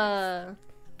is And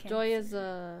Joy is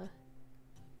a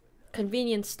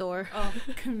convenience store. Oh,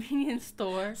 convenience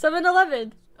store.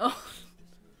 7-Eleven. Oh,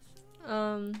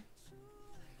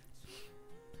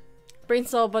 Brain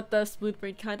cell, but the smooth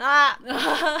brain kind.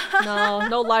 Ah!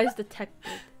 No lies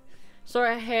detected.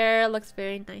 Short hair looks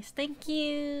very nice. Thank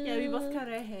you. yeah, we both cut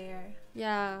our hair.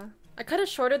 Yeah. I cut it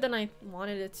shorter than I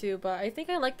wanted it to, but I think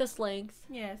I like this length.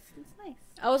 Yes, it's nice.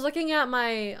 I was looking at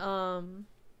my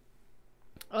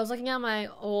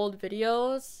old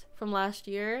videos from last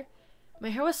year. My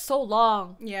hair was so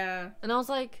long. Yeah. And I was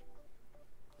like,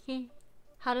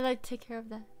 how did I take care of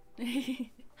that?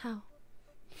 How?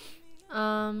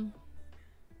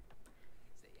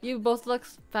 You both look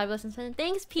fabulous and stunning.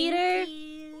 Thanks, Peter. Thank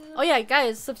you. Oh yeah,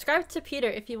 guys, subscribe to Peter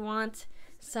if you want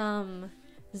some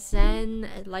Zen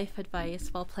life advice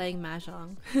while playing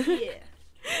Mahjong. Yeah.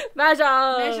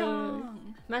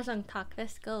 Mahjong. Mahjong talk.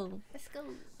 Let's go. Let's go.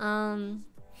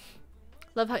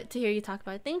 Love to hear you talk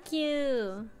about it. Thank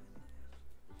you.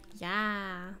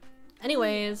 Yeah.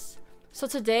 Anyways, so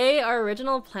today our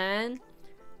original plan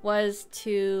was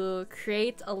to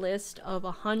create a list of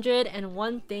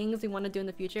 101 things we want to do in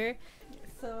the future.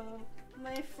 So,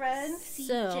 my friend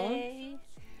CJ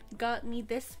got me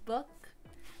this book.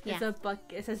 It's a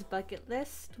it says bucket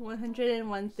list.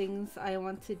 101 things I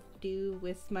want to do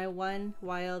with my one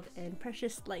wild and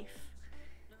precious life.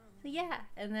 So yeah,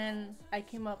 and then I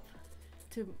came up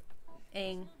to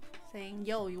Aang saying,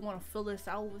 "Yo, you want to fill this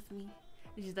out with me?"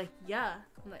 And she's like, "Yeah."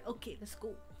 I'm like, "Okay, let's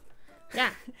go."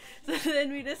 Yeah. So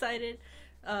then we decided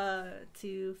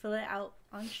to fill it out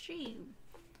on stream.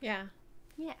 Yeah.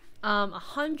 Yeah.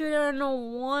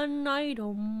 101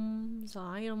 items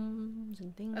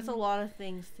and things. That's a lot of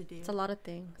things to do. It's a lot of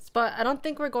things, but I don't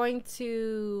think we're going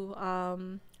to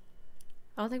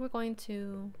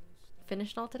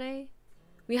finish it all today.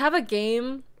 We have a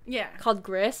game called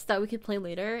Grist that we could play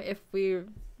later if we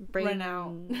Run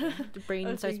out. the brain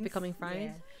Of starts things. becoming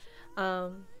fries. Yeah.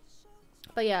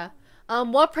 But yeah.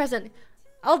 What present?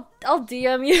 I'll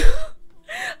DM you.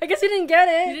 I guess you didn't get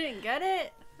You it. didn't get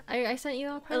it? I sent you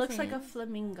a It present. looks like a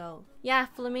flamingo. yeah,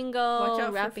 flamingo Watch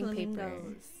out wrapping for paper.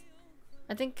 flamingos.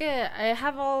 I think I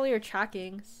have all your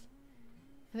trackings.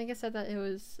 I think I said that it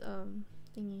was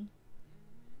thingy.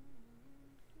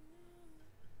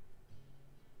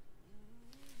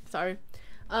 Sorry.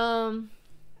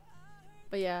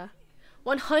 But yeah.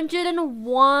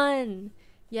 101.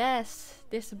 Yes,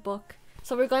 this book.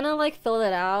 So we're gonna like fill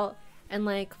it out and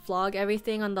like vlog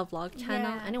everything on the vlog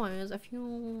channel. Yeah. Anyways, if you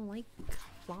like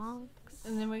vlogs,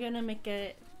 And then we're gonna make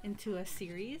it into a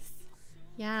series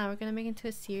yeah, we're gonna make it into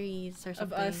a series or of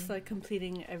something. us like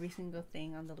completing every single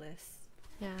thing on the list.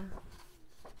 Yeah.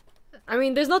 I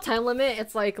mean, there's no time limit.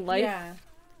 It's like Yeah,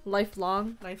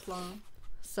 lifelong. lifelong.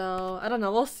 So I don't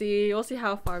know. We'll see. We'll see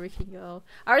how far we can go.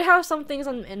 I already have some things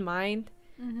in mind.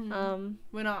 Mm-hmm.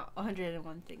 We're not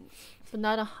 101 things. But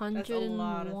not That's a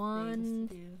lot of 101 things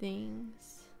to do.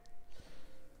 things.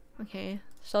 Okay.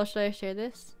 So should I share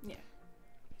this? Yeah.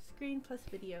 Screen plus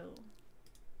video.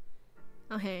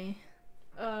 Okay.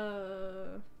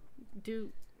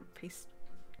 Do paste.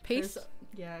 Paste.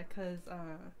 Yeah, cause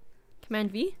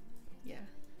Command V. yeah,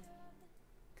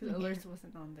 cause Okay. alerts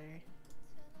wasn't on there.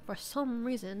 For some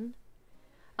reason.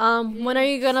 When are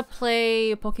you gonna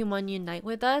play Pokemon Unite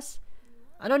with us?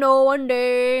 I don't know. One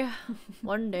day.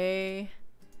 One day.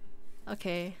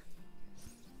 Okay.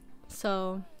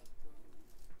 So,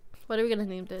 what are we gonna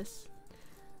name this?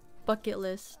 Bucket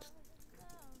list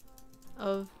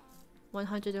of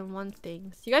 101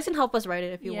 things. You guys can help us write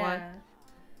it if you want.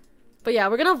 But yeah,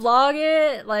 we're gonna vlog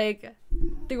it like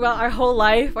throughout our whole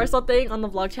life or something on the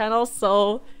vlog channel.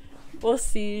 So we'll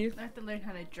see. I have to learn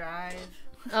how to drive.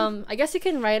 I guess you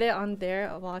can write it on there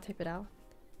while I type it out.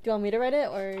 Do you want me to write it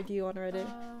or do you want to write it?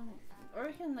 Or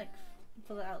we can like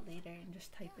fill it out later and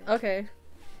just type it. Okay.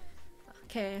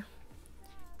 Okay.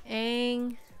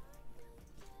 Aang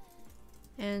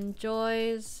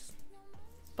enjoys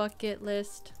bucket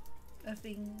list Of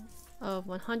things. of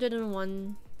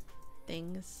 101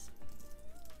 things.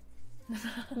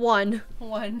 1.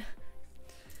 One.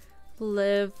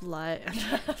 Live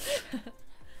life.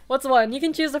 What's 1? You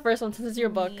can choose the first one since it's your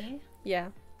book. Me? Yeah.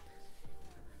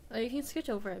 Oh, you can switch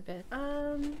over a bit.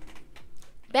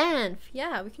 Banff.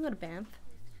 Yeah, we can go to Banff.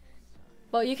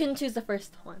 But you can choose the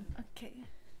first one. Okay.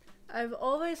 I've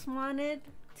always wanted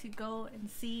to go and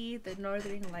see the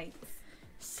Northern Lights.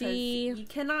 'Cause See you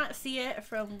cannot see it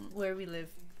from where we live.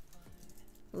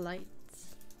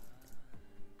 lights.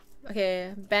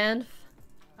 Okay, Banff,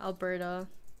 Alberta.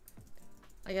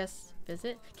 I guess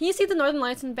visit. Can you see the Northern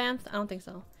Lights in Banff? I don't think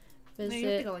so. No, Visit you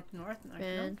have to go like north, no?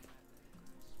 Banff,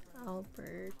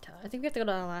 Alberta. I think we have to go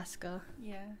to Alaska.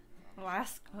 Yeah.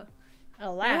 Alaska.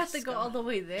 Alaska. You have to go all the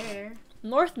way there.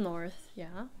 North,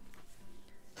 yeah.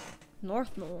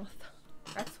 North.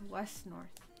 That's west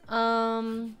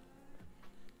north.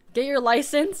 Get your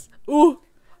license. Ooh.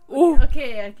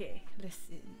 Okay.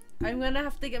 Listen. I'm gonna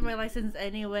have to get my license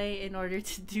anyway in order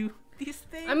to do these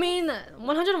things. I mean,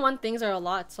 101 things are a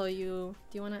lot, so do you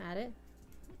want to add it?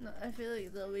 No, I feel like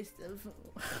it's a waste of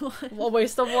A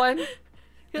waste of one?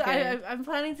 'Cause Okay. I'm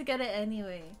planning to get it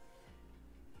anyway.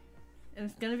 And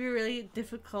it's gonna be really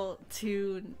difficult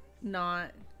to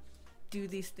not do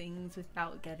these things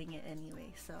without getting it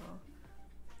anyway, so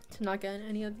To not get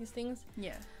any of these things?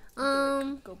 yeah.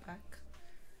 Go back.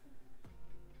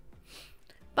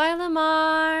 Bye,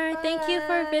 Lamar. Thank you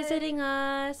for Bye. visiting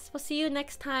us. We'll see you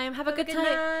next time. Have a good time.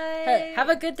 night. Have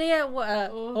a good day at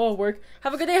work.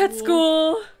 Have a good day at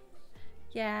school.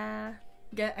 Yeah.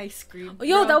 Get ice cream. Oh,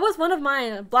 yo, Bro. that was one of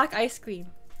mine. Black ice cream.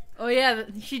 Oh yeah,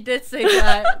 she did say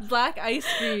that. Black ice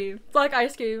cream. Black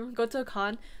ice cream. Go to a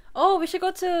con. Oh, we should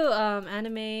go to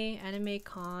anime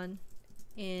con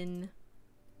in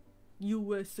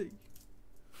USA.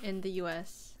 the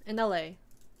US. In LA.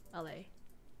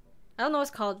 I don't know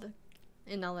what's called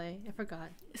in LA. I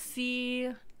forgot.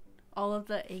 See all of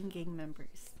the Aang gang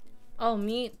members. Oh,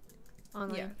 meet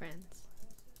online Yeah. friends.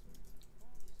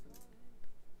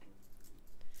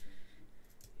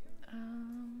 Do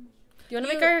you want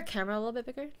to make our camera a little bit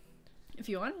bigger? If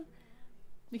you want,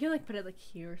 we can like put it like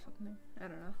here or something. I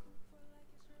don't know.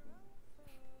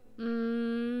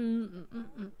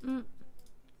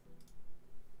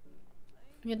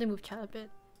 You have to move chat a bit.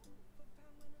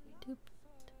 Doop.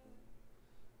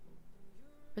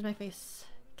 Where's my face?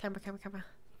 Camera.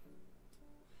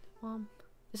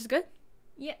 This is good?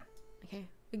 Yeah. Okay.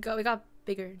 We got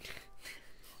bigger.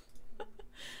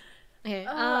 Okay.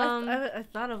 I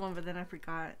thought of one, but then I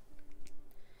forgot.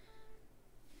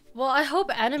 Well, I hope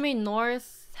Anime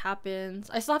North happens.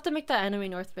 I still have to make that Anime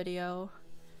North video.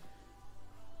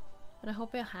 But I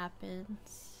hope it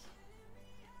happens.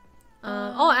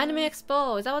 Anime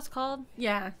Expo. Is that what it's called?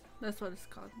 Yeah, that's what it's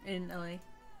called in LA.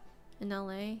 In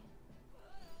LA?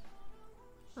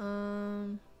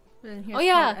 Then here's Oh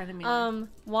yeah. called Anime.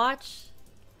 Watch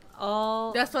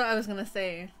all That's what I was gonna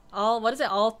say. what is it?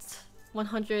 Alt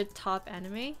 100 top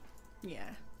anime? Yeah.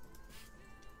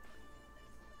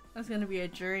 That's gonna be a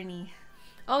journey.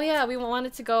 Oh yeah, we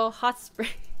wanted to go hot spring.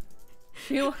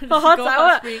 She wanted to hot, go I hot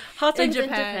want- spring hot springs in in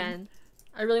Japan. Japan.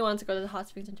 I really wanted to go to the hot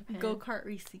springs in Japan. Go-kart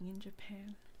racing in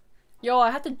Japan. Yo,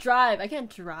 I have to drive. I can't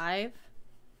drive.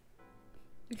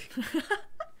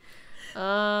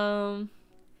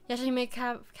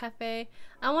 YashaHime Cafe.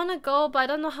 I want to go, but I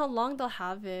don't know how long they'll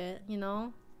have it, you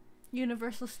know?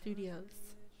 Universal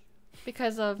Studios.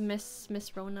 Because of Miss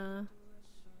Rona.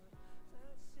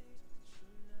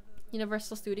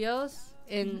 Universal Studios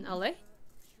in LA?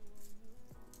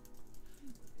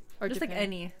 Or Just Japan? like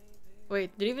any.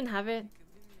 Wait, did you even have it?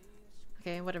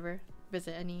 Okay, whatever.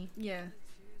 Visit any. Yeah.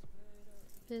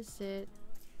 Visit.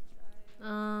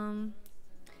 Can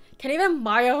even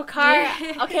Mario Kart?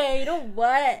 Yeah. Okay, you know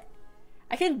what?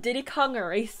 I can Diddy Kong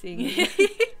Racing.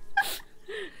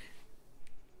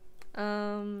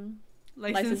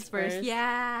 License first. first.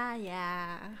 Yeah.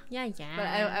 Yeah. But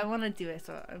I want to do it,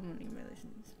 so I'm gonna need my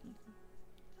license.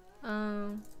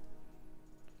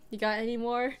 You got any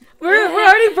more? We're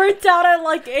already burnt out at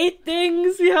like 8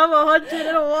 things. We have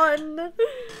 101.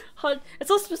 It's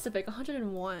so specific.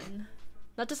 101,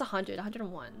 not just 100.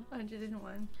 101.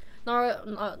 101.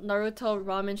 Naruto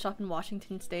ramen shop in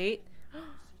Washington State.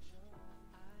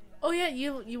 Oh yeah,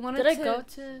 you wanted Did to... I go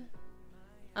to?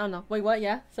 I don't know. Wait, what?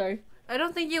 Yeah, sorry. I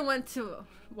don't think you went to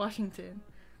Washington.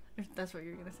 If that's what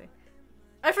you were gonna say.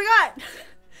 I forgot.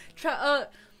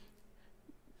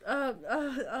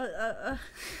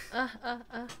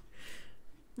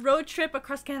 Road trip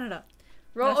across Canada.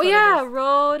 That's what it is.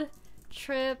 Road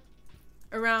trip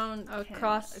Around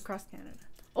across Canada.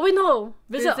 Oh wait, no.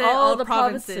 Visit all the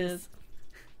provinces.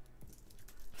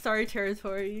 Sorry,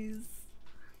 territories.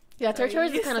 Yeah,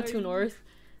 territories is kind of Sorry. too north.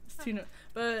 It's too north.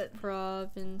 But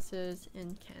Provinces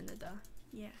in Canada.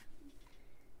 yeah.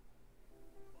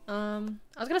 I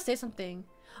was gonna say something.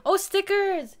 Oh,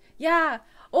 stickers. Yeah.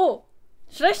 Oh,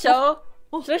 should I show?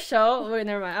 Should I show? Wait,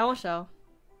 never mind. I won't show.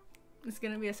 It's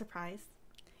gonna be a surprise.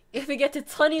 If we get to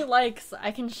 20 likes,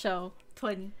 I can show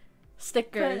 20.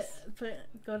 stickers.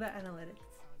 Go to analytics.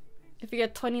 If we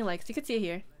get 20 likes, you can see it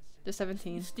here. There's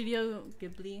 17. Studio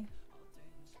Ghibli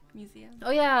Museum.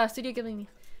 Oh yeah, Studio Ghibli.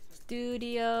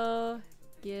 Studio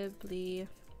Ghibli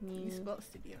You spelled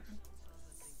studio.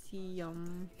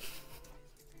 Museum.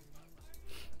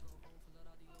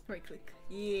 Right click.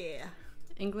 Yeah.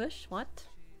 English? What?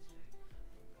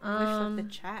 English of the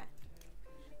chat.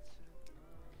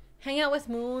 Hang out with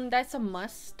Moon. That's a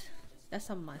must. That's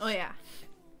a must. Oh yeah.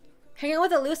 Hang out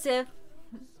with Elusive.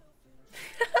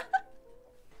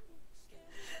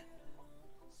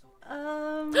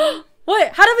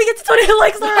 What? How did we get to 20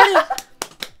 likes already?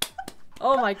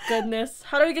 Oh my goodness.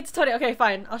 How do we get to 20? Okay,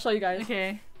 fine. I'll show you guys.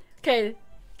 Okay. Okay.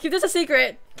 Keep this a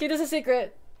secret. Keep this a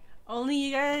secret. Only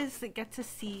you guys get to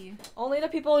see. Only the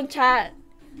people in chat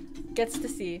gets to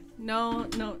see. No,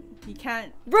 you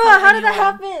can't. Bruh, tell how did that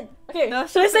anyone. happen? Okay, No,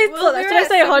 should I say well, should we're I at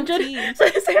say 100? 17.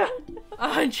 Should I say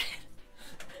 100.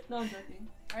 No, I'm joking.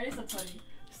 I already said 20.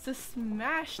 So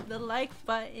smash the like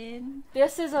button.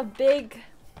 This is a big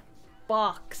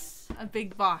box. A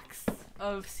big box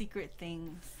of secret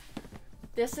things.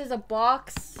 This is a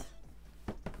box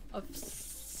of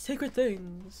secret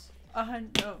things.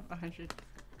 100.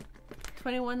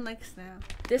 21 likes now.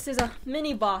 This is a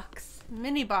mini box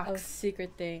Mini of box.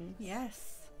 secret things.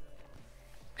 Yes.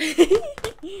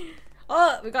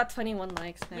 Oh, we got 21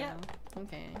 likes now. Yeah.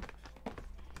 Okay.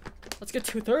 Let's get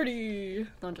to 30.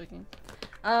 No, I'm joking.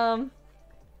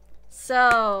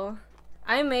 So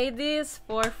I made these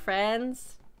for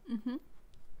friends. Mhm.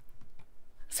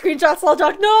 Screenshots, all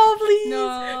talk. No, please.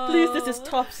 No. Please, this is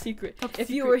top secret. Top if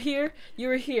you secret. were here, you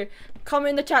were here.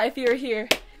 Comment in the chat if you were here.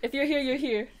 If you're here, you're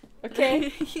here. Okay?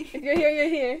 If you're here, you're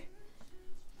here.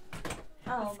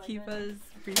 Let's keep us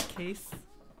briefcase.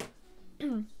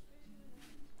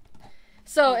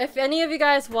 So, if any of you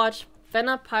guys watch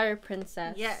Fena Pirate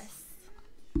Princess. Yes.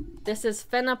 This is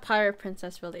Fena Pirate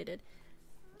Princess related.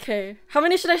 Okay, how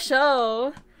many should I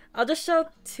show? I'll just show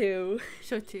 2.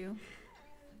 Show 2.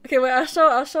 Okay, wait, I'll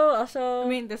show. I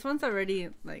mean, this one's already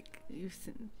like we've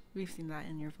seen that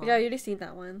in your vlog. yeah, you already seen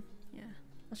that one. Yeah.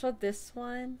 I'll show this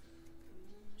one.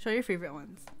 Show your favorite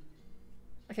ones.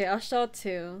 Okay, I'll show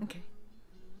 2. Okay.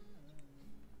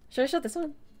 Should I show this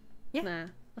one? Yeah. Nah.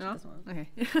 I'll show No? this one. Okay.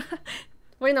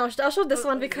 Wait, no, I'll show this Oh,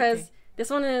 one okay, because okay. this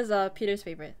one is Peter's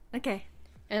favorite. Okay.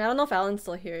 And I don't know if Alan's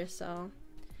still here, so.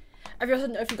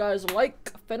 If you guys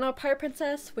like Fena Pirate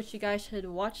Princess, which you guys should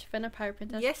watch Fena Pirate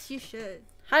Princess. Yes, you should.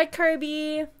 Hi,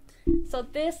 Kirby! So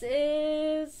this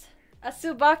is a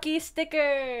Tsubaki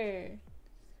sticker.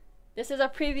 This is a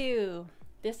preview.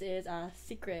 This is a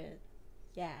secret.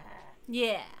 Yeah.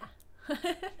 Yeah.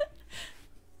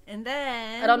 And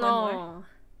then I don't one know. more.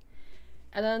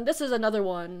 And then this is another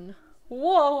one.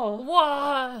 Whoa.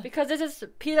 Whoa. Because this is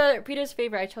Peter's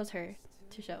favorite. I chose her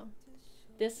to show.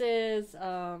 This is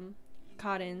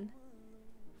Cotton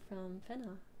from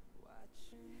Fena.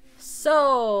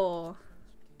 So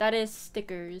that is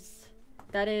stickers.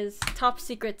 That is top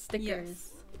secret stickers.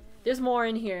 Yes. There's more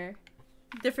in here.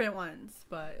 Different ones,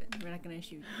 but we're not gonna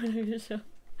shoot.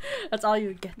 That's all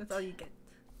you get. That's all you get.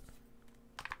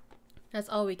 That's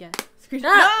all we get.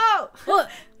 No! What?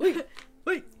 Wait.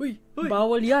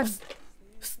 Bawal yan.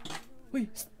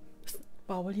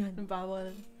 Bawal yan.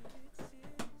 Bawal.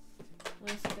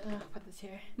 Let's put this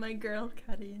here. My girl,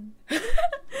 Karin.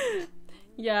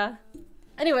 Yeah.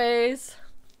 Anyways,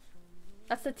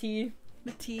 that's the tea.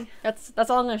 The tea. That's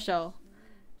all I'm gonna show.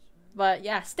 But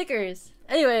yeah, stickers.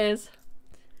 Anyways,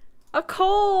 of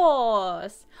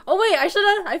course. Oh wait, I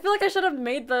feel like I should have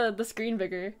made the screen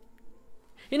bigger.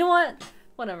 You know what?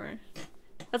 Whatever.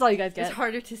 That's all you guys get. It's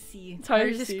harder to see. It's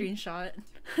harder to screenshot.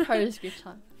 Harder to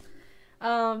screenshot.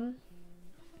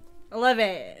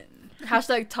 11.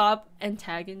 Hashtag top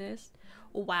antagonist.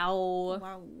 Wow.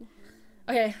 Wow.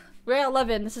 Okay, we're at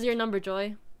 11. This is your number,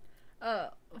 Joy.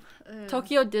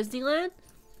 Tokyo Disneyland?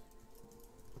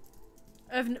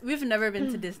 We've never been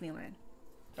to Disneyland.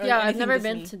 Or Yeah, I've anything never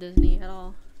Disney. been to Disney at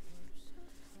all.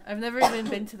 I've never even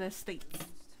been to the States.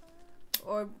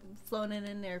 Or flown in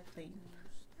an airplane.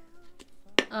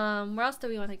 Where else do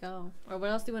we want to go? Or what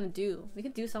else do we want to do? We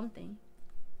could do something.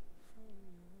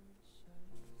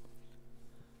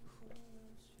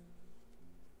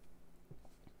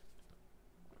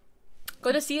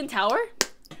 Go to CN Tower?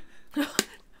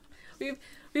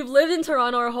 We've lived in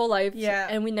Toronto our whole life, Yeah.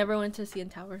 and we never went to CN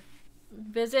Tower.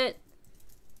 Visit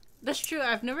That's true.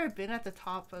 I've never been at the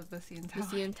top of the CN the Tower.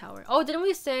 CN Tower. Oh, didn't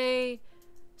we say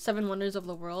Seven Wonders of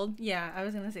the World? Yeah, I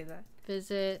was gonna say that.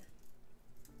 Visit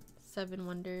Seven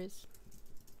Wonders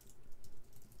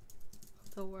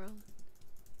of the World.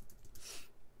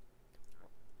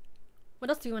 What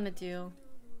else do we want to do?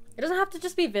 It doesn't have to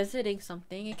just be visiting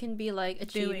something. It can be like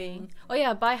achieving. Doing. Oh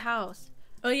yeah, buy a house.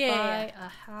 Oh yeah, Buy a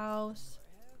house.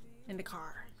 in the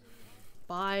car.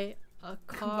 Buy a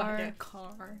car. Buy a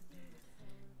car.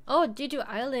 Oh, Jeju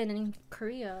Island in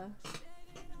Korea.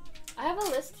 I have a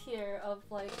list here of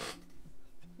like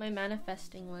my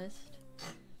manifesting list.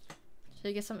 Should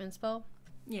I get some inspo?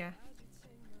 Yeah.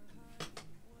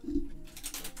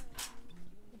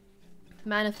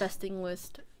 Manifesting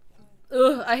list.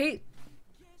 Ugh, I hate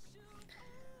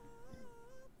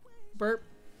burp.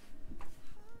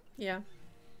 Yeah.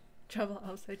 Travel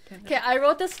outside Canada. Okay, I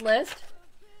wrote this list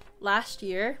last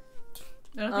year.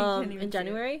 I don't think you can even In see it.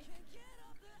 January.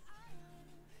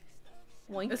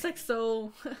 Woink. It's like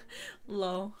so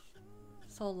low.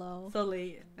 So low. So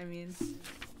late. I mean.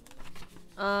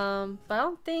 But I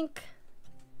don't think.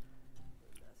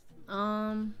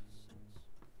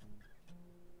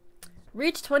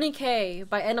 Reach 20K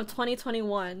by end of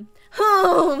 2021.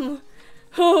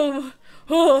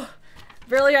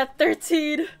 Barely at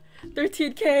 13K.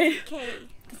 Okay.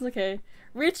 That's okay.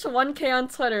 Reach 1K on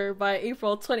Twitter by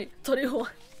April 2021.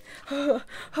 We're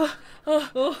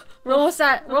almost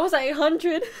at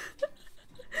 800.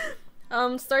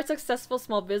 Start successful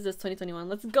small business 2021.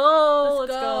 Let's go.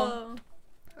 Let's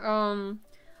go.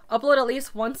 Upload at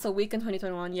least once a week in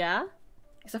 2021. Yeah,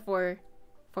 except for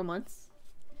 4 months.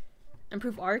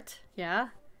 Improve art. Yeah.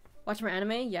 Watch more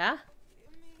anime. Yeah.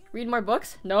 Read more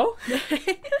books. No.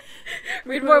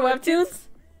 Read more webtoons.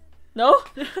 No.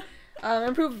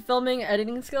 Improve filming,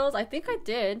 editing skills. I think I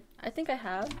did. I think I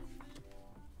have.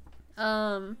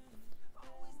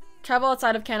 Travel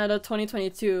outside of Canada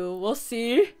 2022. We'll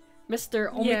see.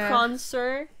 Mr. Omicron,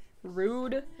 sir.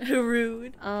 Rude.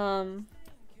 Rude.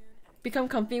 Become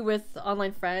comfy with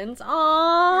online friends.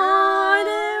 Aww.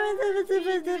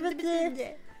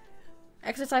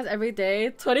 Exercise every day.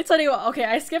 2021. Okay,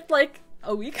 I skipped like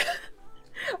a week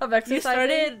of exercising. You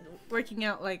started working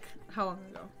out like how long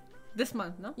ago? This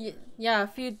month, no? Yeah, a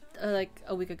few like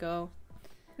a week ago.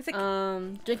 It's like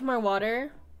Drink more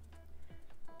water.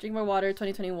 Drink more water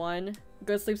 2021.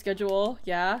 Good sleep schedule.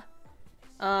 Yeah.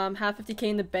 Have 50K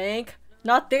in the bank.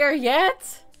 Not there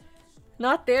yet.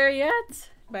 Not there yet.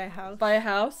 buy a house. Buy a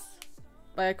house.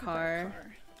 Buy a car.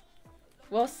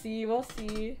 We'll see. We'll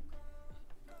see.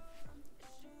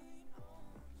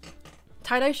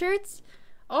 Tie-dye shirts?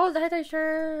 Oh, the tie-dye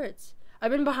shirts.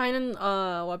 I've been behind in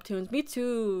webtoons. Me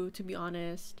too, to be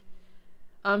honest.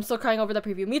 I'm still crying over the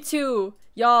preview. Me too.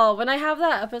 Y'all, when I have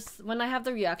that episode, when I have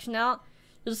the reaction out,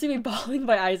 you'll see me bawling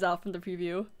my eyes out from the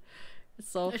preview. It's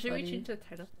so Should funny. we change the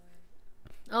title?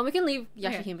 We can leave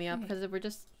YashaHime Okay. up because we're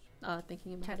just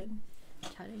thinking about Chatting.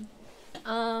 it. Chatting.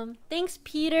 Thanks,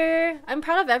 Peter. I'm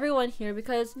proud of everyone here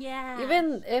because Yeah.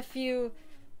 even if you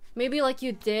maybe like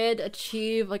you did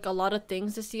achieve like a lot of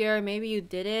things this year, maybe you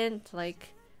didn't, like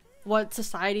what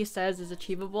society says is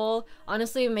achievable.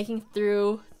 Honestly, making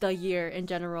through the year in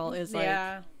general is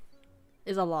like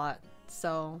is a lot.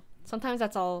 So sometimes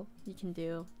that's all you can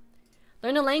do.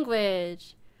 Learn a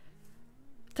language.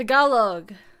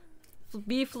 Tagalog.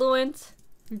 Be fluent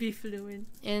Be fluent.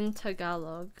 in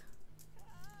Tagalog.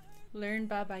 Learn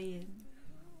babayin.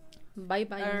 Bye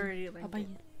bye. I already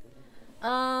learned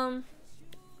it.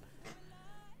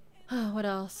 What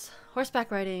else?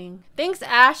 Horseback riding. Thanks,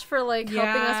 Ash, for like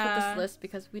helping us with Yeah. this list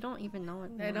because we don't even know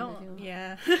what we I want to don't. do.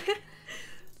 Yeah.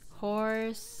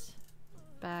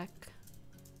 Horseback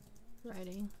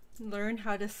riding. Learn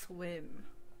how to swim.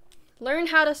 Learn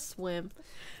how to swim.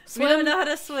 We don't know how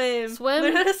to swim. Swim?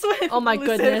 Learn how to swim. Oh my Listen.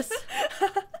 goodness.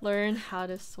 Learn how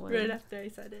to swim. Right after I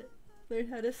said it. Learn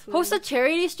how to swim. Host a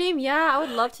charity stream? Yeah, I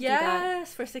would love to do that.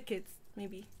 Yes, for sick kids,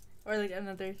 maybe. Or like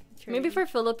another charity. Maybe for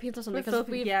Philippines or something. For Because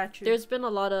Philippines, yeah, true. there's been a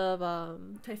lot of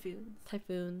typhoons.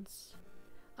 typhoons.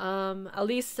 At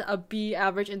least a B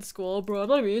average in school. Bro, I'm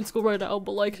not even in school right now,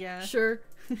 but like, Yeah. sure.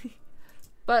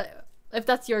 But if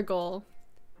that's your goal,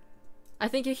 I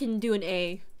think you can do an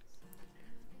A.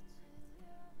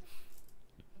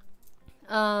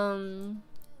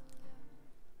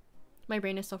 My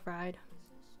brain is so fried.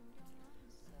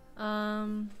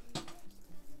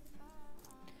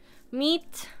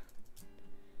 Meet.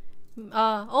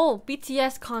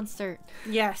 BTS concert.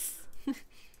 Yes.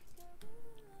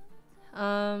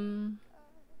 Um.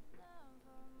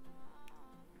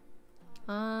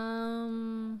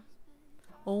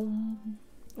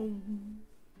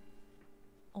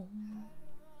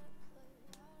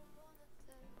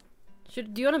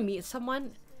 Do you want to meet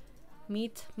someone?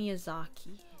 Meet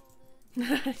Miyazaki.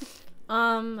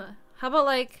 How about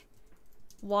like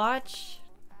watch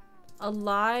a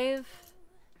live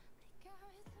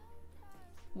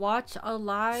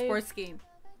Sports game.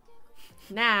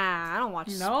 Nah, I don't watch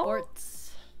No?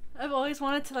 sports. I've always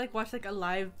wanted to like watch like a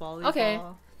live volleyball. Okay.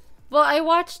 Well, I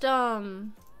watched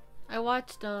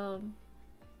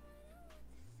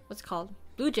what's it called?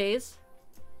 Blue Jays.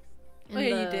 In Oh, yeah,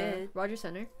 you the did. Rogers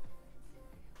Center.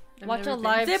 I've Watch never a been.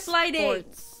 live Zip lining.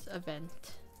 sports event.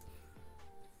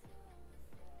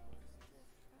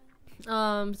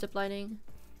 Ziplining.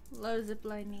 Love zip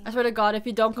lining. I swear to God, if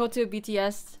you don't go to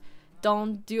BTS,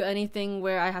 don't do anything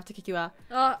where I have to kick you out.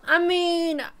 I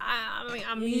mean,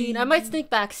 I might sneak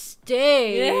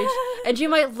backstage, Yeah. and you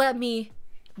might let me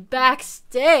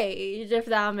backstage if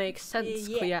that makes sense.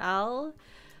 Yeah. Kuya Al.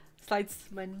 Slides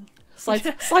money. Slides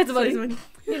of money.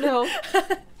 You know.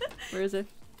 Where is it?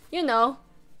 You know.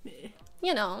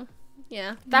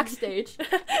 Yeah. Backstage.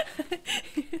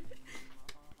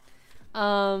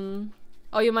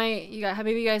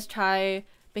 Maybe you guys try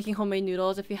making homemade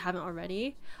noodles if you haven't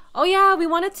already. Oh yeah, we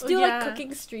wanted to do like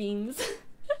cooking streams.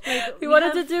 Like, we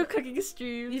wanted to do cooking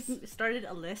streams We started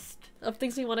a list. of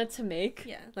things we wanted to make.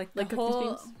 Yeah, like Like the cooking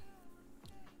whole. streams.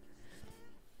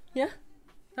 Yeah?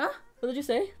 Huh? What did you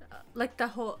say? Like the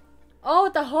whole. Oh,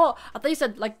 the whole. I thought you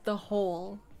said like the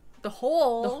whole. The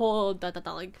whole. The whole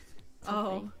like Oh,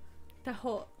 something. the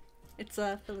whole. It's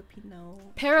a Filipino.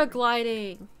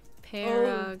 Paragliding.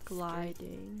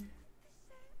 Paragliding.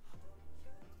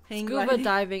 Hang Scuba gliding.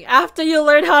 diving. After you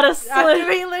learn how to swim. After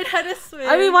we learn how to swim.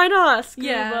 I mean, why not? Scuba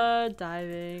Yeah.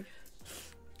 diving.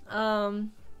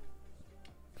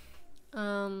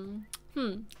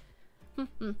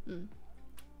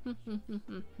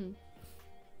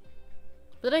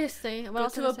 What did I say? What Go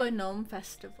else to did I a say? Bonom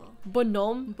festival.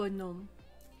 Bonom? Bonom.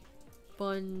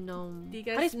 Bonom. Do you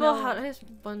How guys do you spell know- how do you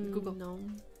Bonom? Google.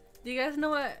 Do you guys know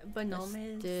what Bonom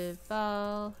is?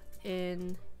 Festival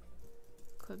in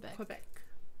Quebec. Quebec.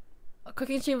 A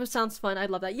cooking stream sounds fun. I'd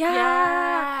love that. Yeah.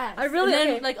 Yes. I really and then,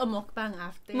 okay. like a mukbang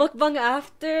after. Mukbang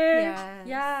after. Yes.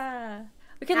 Yeah.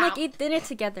 We can like Ow. eat dinner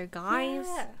together, guys.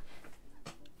 Yeah.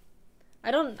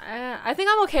 I think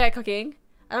I'm okay at cooking.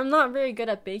 I'm not very good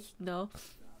at baking though.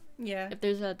 Yeah. If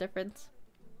there's a difference.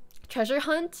 Treasure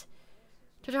hunt?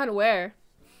 Treasure hunt where?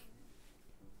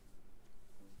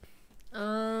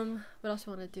 What else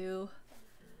do I want to do?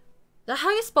 Is that how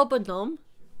you spell Bonom?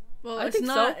 Well, I it's think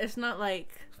not. so. It's not like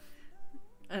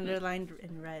underlined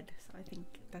in red, so I think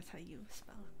that's how you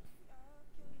spell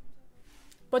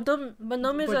it.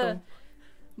 Bonom is a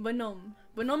Bonom.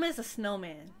 Bonom is a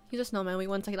snowman. he's a snowman. Wait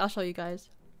 1 second, I'll show you guys.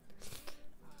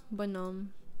 Bonom.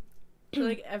 So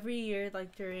like every year,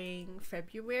 like during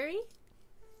February.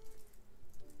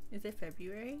 Is it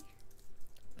February?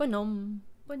 Bonom.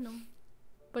 Bonom.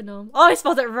 Bonom. Oh, I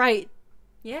spelled it right.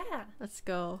 Yeah. Let's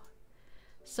go.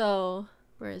 So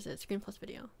where is it? Screen plus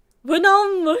video.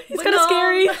 Venom. It's kind of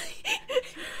scary.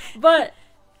 But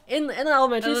in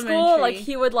elementary school, like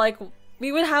he would like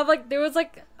we would have like there was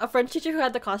like a French teacher who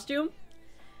had the costume,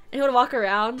 and he would walk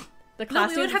around the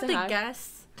classroom. No, we would have to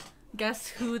guess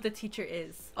who the teacher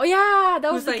is. Oh yeah,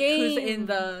 that was the like, game. Who's in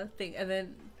the thing, and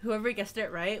then whoever guessed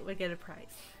it right would get a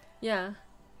prize. Yeah,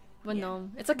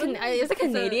 Venom. It's a it's a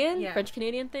Canadian, French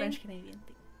Canadian thing. French Canadian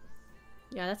thing.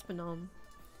 Yeah, that's Venom.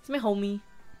 It's my homie.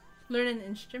 Learn an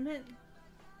instrument.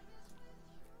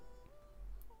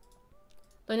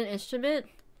 Learn an instrument.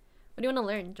 What do you want to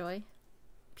learn, Joy?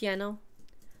 Piano.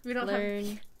 We don't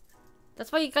learn.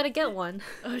 That's why you gotta get one.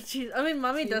 Oh jeez. I mean,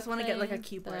 mommy does want to get like a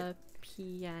keyboard. The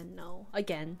piano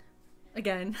again.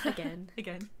 Again. Again.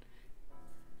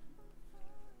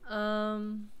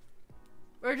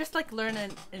 Or just like learn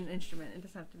an instrument. It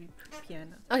doesn't have to be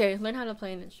piano. Okay, learn how to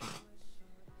play an instrument.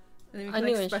 And then we can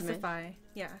new like instrument. specify.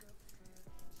 Yeah.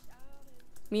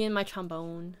 Me and my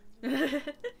trombone.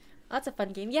 That's a fun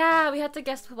game. Yeah, we had to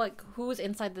guess like who's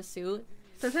inside the suit.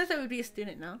 Sometimes it would be a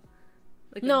student, no?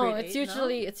 Like no, it's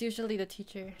usually the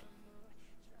teacher.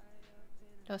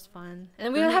 That was fun,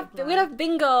 and we'd have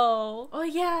bingo. Oh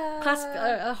yeah, class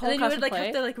a whole and then class you would like play.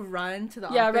 have to like run to the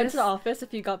office. Yeah, run to the office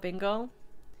if you got bingo.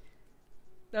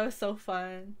 That was so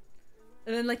fun,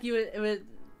 and then like it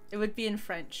would be in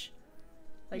French.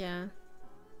 Like, yeah.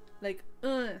 Like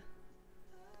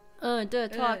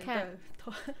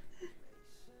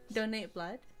donate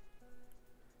blood.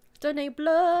 Donate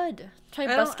blood. Try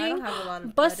busking. I don't have a lot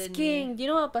of busking. Do you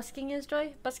know what busking is,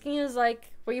 Joy? Busking is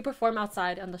like where you perform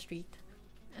outside on the street,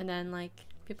 and then like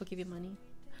people give you money.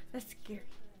 That's scary.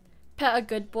 Pet a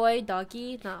good boy,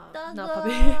 doggy. No, Doggo. not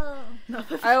puppy. Not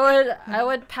puppy. I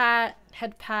would pat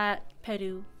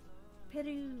Peru.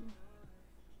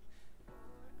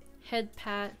 Head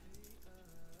pat.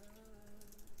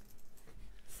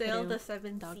 Sail Peru. the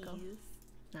seven Doggo. seas.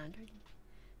 Nah, I'm joking.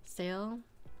 Sail.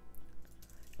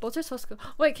 Boats are so cool.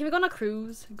 Wait, can we go on a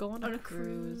cruise? Go on a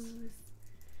cruise.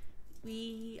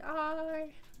 We are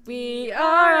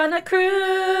on a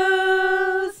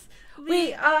cruise.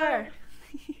 We are.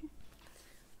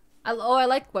 I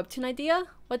like webtoon idea.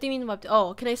 What do you mean webtoon?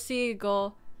 Oh, can I see you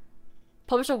go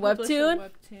publish a webtoon?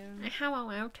 I have a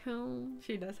webtoon.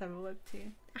 She does have a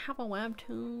webtoon. I have a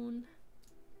webtoon.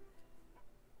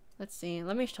 Let's see.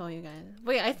 Let me show you guys.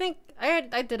 Wait, I think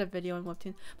I did a video on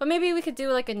webtoon, but maybe we could do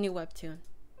like a new webtoon,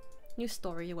 new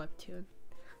story webtoon.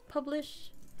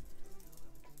 Publish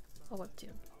a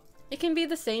webtoon. It can be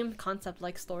the same concept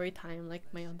like story time, like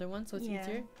my other one, so it's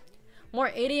easier. More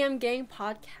 8am gang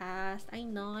podcast. I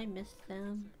know, I miss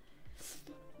them.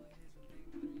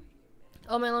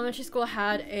 Oh, my elementary school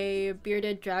had a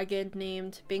bearded dragon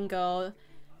named Bingo,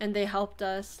 and they helped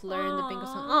us learn the Bingo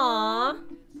song. Aww,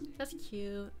 that's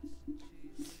cute.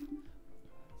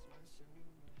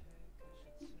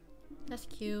 That's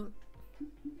cute.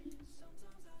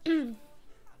 I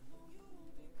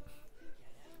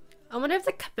wonder if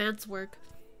the commands work.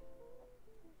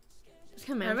 Does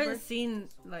commands I haven't work? seen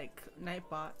like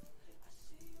Nightbot.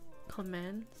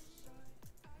 Commands?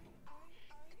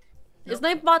 Nope. Is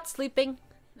Nightbot sleeping?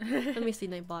 Let me see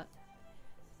Nightbot.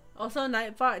 Also,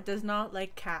 Nightbot does not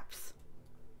like caps.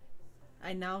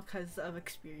 I know because of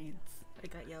experience. I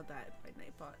got yelled at by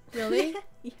Nightbot. Really?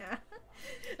 Yeah.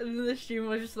 And then the streamer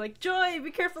was just like, Joy,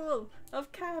 be careful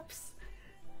of caps.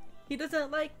 He doesn't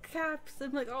like caps.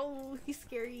 I'm like, oh, he's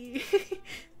scary.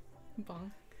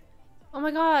 Bonk. Oh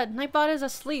my god, Nightbot is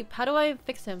asleep. How do I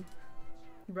fix him?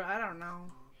 Bro, I don't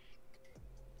know.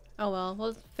 Oh well,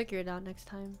 we'll figure it out next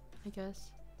time, I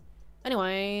guess.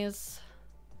 Anyways.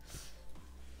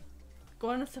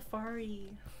 Go on a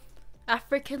safari.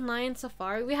 African lion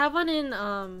safari. We have one in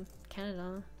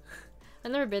Canada.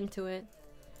 I've never been to it.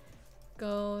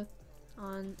 Go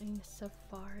on a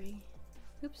safari.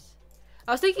 Oops.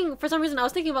 I was thinking, for some reason, I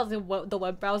was thinking about the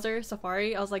web browser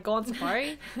Safari. I was like, go on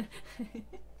Safari.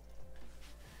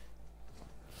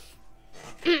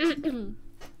 Read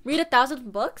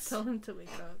 1,000 books? Tell him to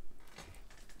wake up.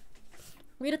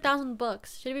 Read 1,000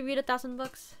 books. Should we read 1,000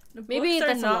 books? The Maybe books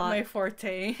that's are not a lot. my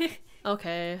forte.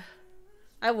 Okay.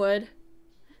 I would.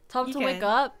 Tell him You to can. wake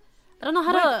up. I don't know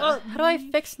how Wake to. up, How do I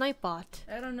bitch. fix Nightbot?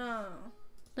 I don't know.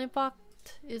 Nightbot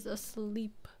is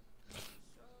asleep.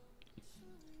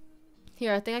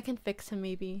 Here, I think I can fix him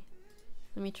maybe.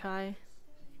 Let me try.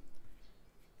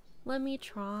 Let me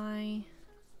try.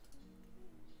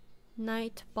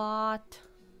 Nightbot.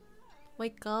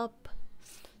 Wake up.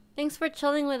 Thanks for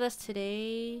chilling with us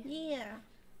today. Yeah.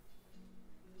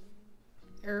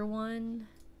 Erwan.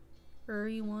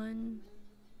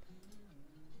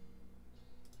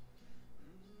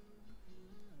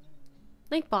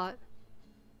 Nightbot, Nightbot.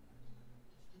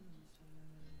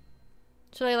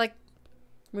 Should I like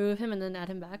remove him and then add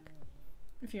him back?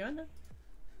 If you wanna.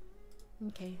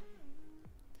 Okay.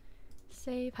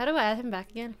 Save. How do I add him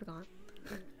back again? I forgot.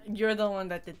 You're the one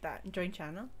that did that. Join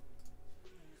channel.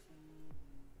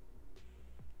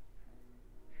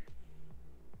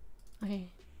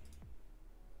 Okay.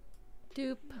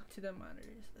 Dupe. To the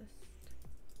monitors list.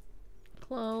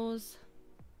 Close.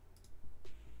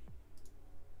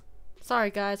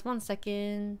 Sorry guys, 1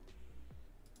 second.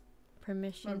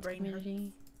 Permissions, brain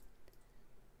community.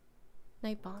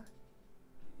 Nightbot.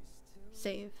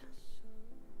 Save.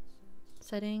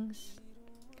 Settings.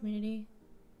 Community.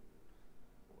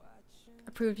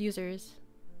 Approved users.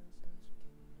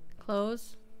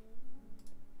 Close.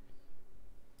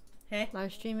 Hey.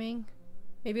 Live streaming.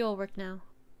 Maybe it'll work now.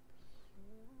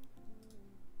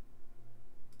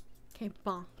 Okay,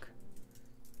 bonk.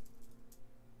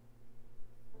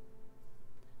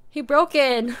 He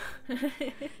broken.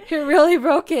 He really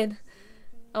broken.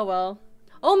 Oh well.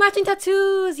 Oh, matching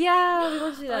tattoos. Yeah, we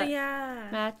want to do that. Oh yeah.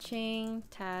 Matching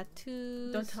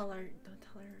tattoos. Don't tell her.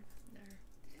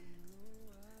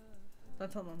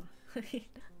 Don't tell Mama.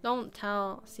 Don't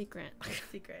tell. Secret.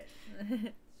 Secret.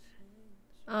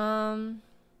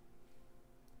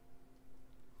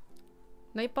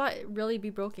 Nightbot really be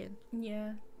broken.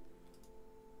 Yeah.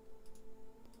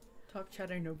 Talk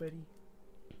chatter nobody.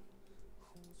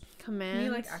 Commands. Can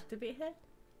you like activate him?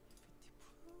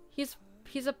 He's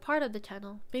a part of the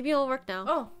channel. Maybe it'll work now.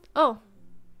 Oh. Oh.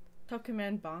 Talk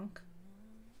command bonk.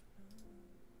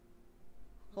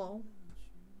 Hello.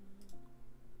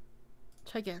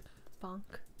 Try again. Bonk.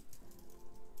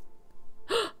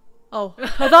 Oh.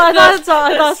 I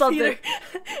thought something.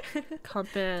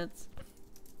 Comments.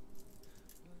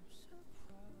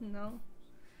 No.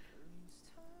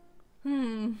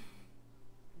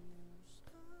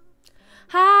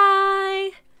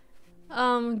 Hi.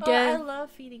 I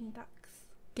love feeding ducks.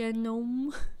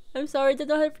 Genome. I'm sorry, I didn't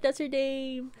know how to pronounce your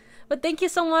name. But thank you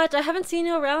so much. I haven't seen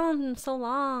you around in so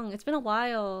long. It's been a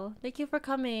while. Thank you for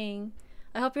coming.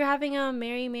 I hope you're having a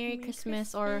Merry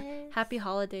Christmas or Happy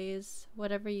Holidays,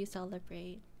 whatever you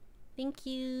celebrate. Thank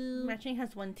you. Matching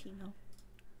has 1 T now.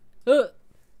 Ugh.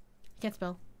 Can't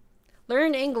spell.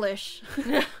 Learn English.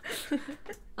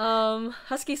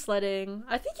 Husky sledding.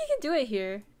 I think you can do it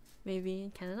here. Maybe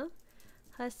in Canada.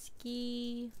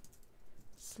 Husky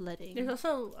sledding. There's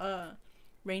also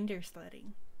reindeer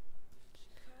sledding.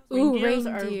 Ooh, Reindeers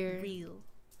reindeer. are real.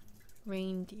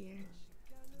 Reindeer.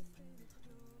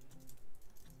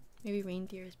 Maybe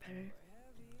reindeer is better.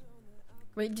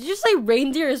 Wait, did you say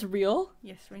reindeer is real?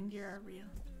 Yes, reindeer are real.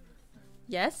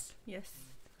 Yes? Yes.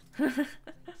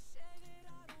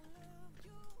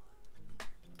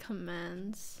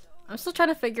 Commands. I'm still trying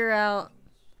to figure out.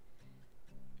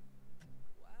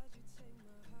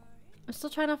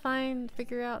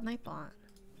 Figure out Nightbot.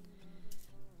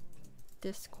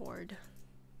 Discord.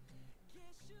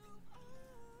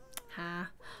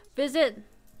 Visit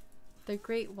the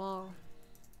Great Wall.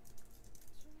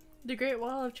 The Great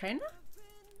Wall of China?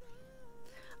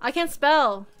 I can't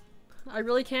spell. I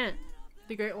really can't.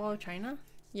 The Great Wall of China?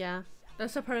 Yeah.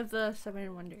 That's a part of the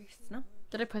 7 Wonders, no?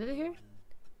 Did I put it here?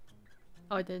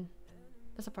 Oh, I did.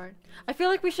 That's a part. I feel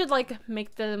like we should like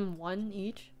make them 1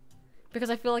 each. Because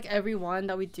I feel like every one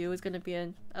that we do is going to be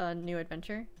a new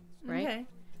adventure. Right? Okay.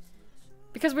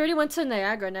 Because we already went to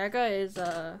Niagara. Niagara is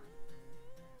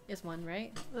 1,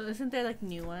 right? Well, isn't there like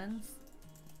new ones?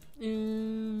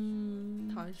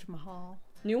 Taj Mahal.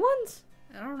 New ones?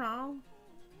 I don't know.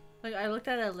 Like I looked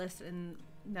at a list and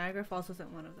Niagara Falls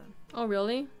wasn't one of them. Oh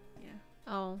really? Yeah.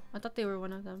 Oh, I thought they were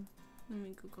one of them. Let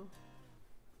me Google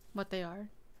what they are.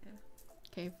 Yeah.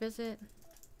 Okay, visit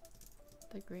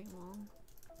the Great Wall.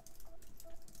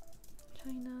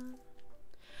 China.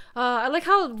 I like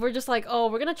how we're just like, oh,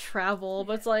 we're gonna travel,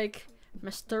 but it's like,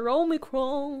 Mr.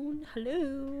 Omicron,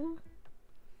 hello.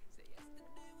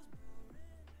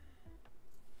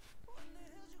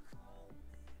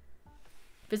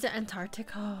 Visit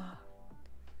Antarctica.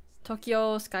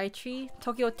 Tokyo Skytree.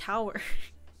 Tokyo Tower.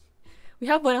 We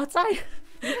have one outside.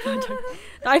 The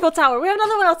Eiffel Tower. We have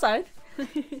another one outside.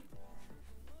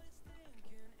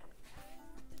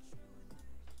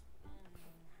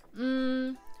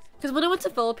 Because when I went to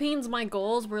Philippines, my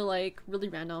goals were like really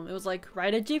random. It was like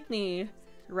ride a jeepney,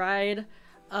 ride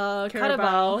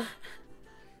Carabao,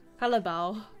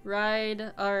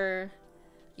 ride or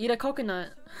eat a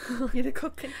coconut. Eat a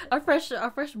coconut. Our fresh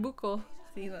buko.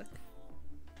 See, look.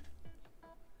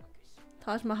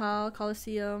 Taj Mahal,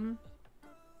 Colosseum,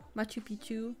 Machu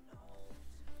Picchu,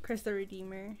 Christ the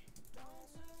Redeemer,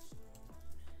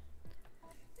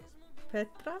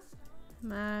 Petra.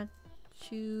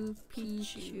 Machu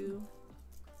Picchu.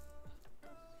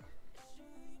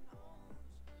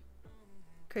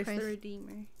 Christ the Christ.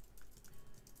 Redeemer.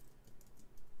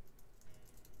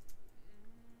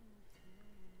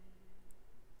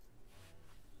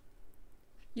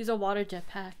 Use a water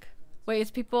jetpack. Wait,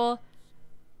 it's people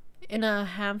in a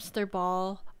hamster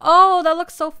ball. Oh, that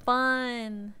looks so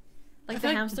fun. Like I the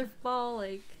think- hamster ball,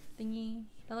 like thingy.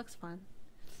 That looks fun.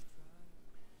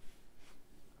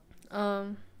 I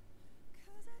was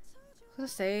gonna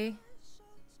say.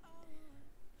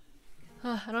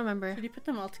 I don't remember. Should you put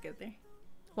them all together?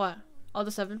 What? All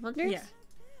the 7 wonders? Yeah.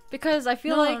 Because I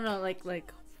feel No, like. no,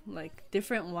 like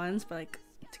different ones, but like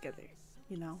together.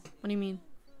 You know, What do you mean?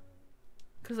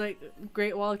 because like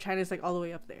Great Wall of China is like all the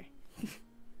way up there,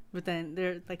 but then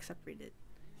they're like separated.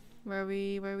 Where are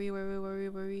we? Where are we? Where are we? Where are we?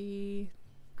 Where are we?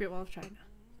 Great Wall of China,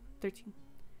 13.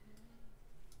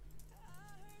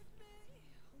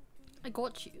 I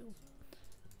got you.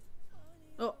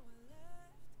 Oh,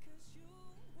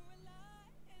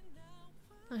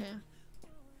 Okay.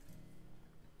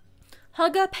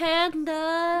 Hug a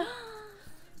panda.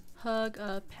 Hug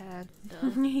a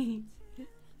panda.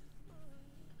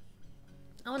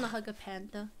 I wanna hug a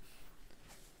panda.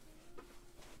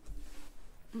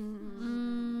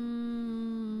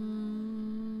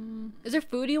 Is there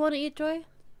food you wanna eat, Joy?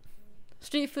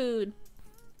 Street food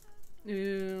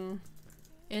ew.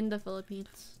 in the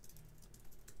Philippines.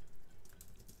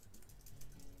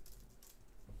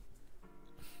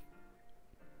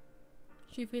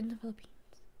 Street food in the Philippines.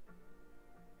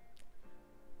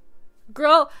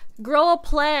 Grow a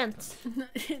plant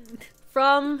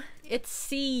from its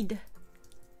seed.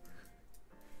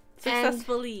 And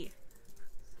Successfully.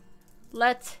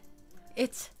 let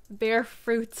it bear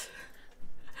fruit.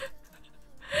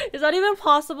 Is that even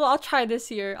possible? I'll try this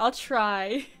year. I'll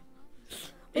try.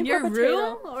 In Maybe your a potato.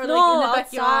 room? Or No,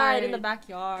 like in the outside, backyard? in the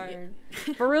backyard.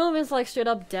 My room is like straight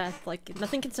up death. Like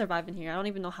nothing can survive in here. I don't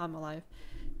even know how I'm alive.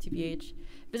 TBH.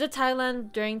 Visit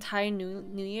Thailand during Thai New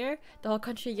Year. The whole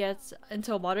country gets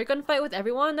into a water gun fight with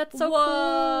everyone. That's so cool.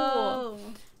 Whoa.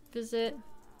 Visit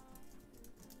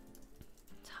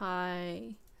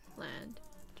Thailand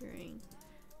during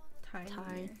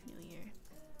Thai New Year.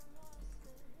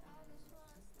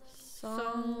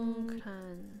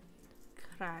 Songkran.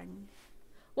 Kran.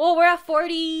 Whoa, we're at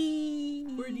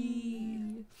 40.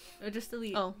 40. Oh, just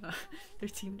delete. Oh.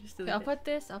 13, just Okay, delete. I'll put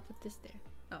this there.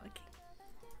 Oh, okay.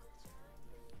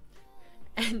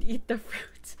 And eat the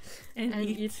fruit. And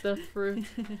eat the fruit.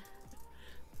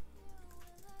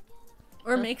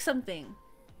 Or make something.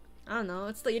 I don't know.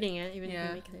 It's still eating it, even if Yeah.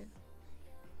 you make it.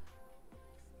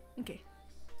 Okay.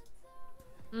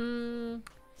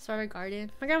 Start a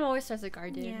garden. My grandma always starts a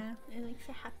garden. Yeah, it makes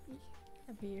her happy.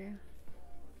 Every year.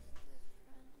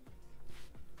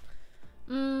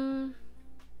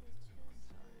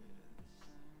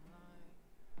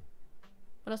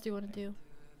 What else do you want to do?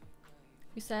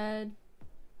 You said.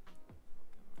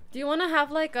 Do you want to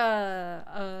have like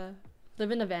a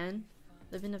live in a van?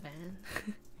 Live in a van.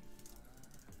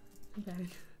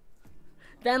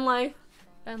 Van life.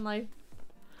 Van life.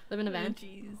 Live in a van.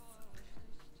 Jeez.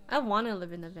 I want to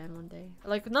live in a van one day.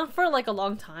 Like not for like a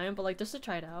long time, but like just to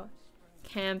try it out.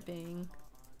 Camping.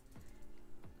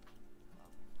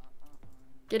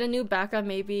 Get a new background,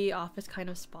 maybe office kind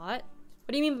of spot.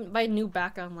 What do you mean by new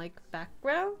background? Like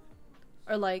background?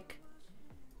 Or like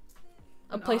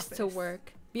a An place to office.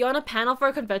 work? Be on a panel for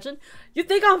a convention? You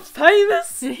think I'm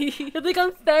famous? You think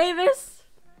I'm famous?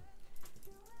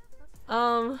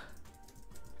 Do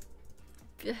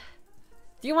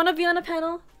you want to be on a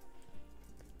panel?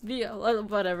 Be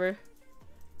whatever.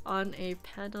 On a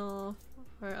panel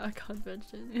for a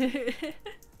convention.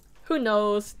 Who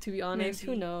knows, to be honest?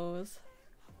 Who Maybe. knows?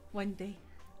 One day.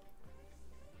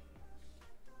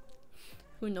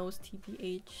 Who knows,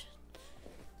 TBH?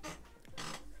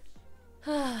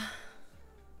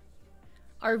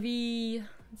 RV.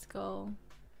 Let's go.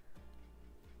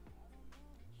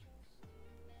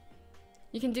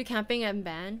 You can do camping at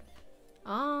Banff.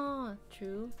 Oh,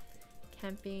 true.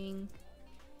 Camping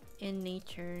in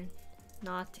nature,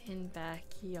 not in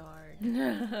backyard.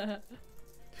 Yard.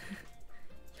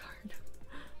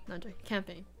 Not joking.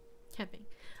 Camping. Camping.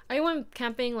 I went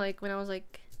camping like when I was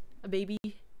like a baby,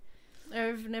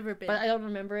 I've never been. but I don't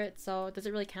remember it, so does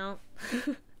it really count?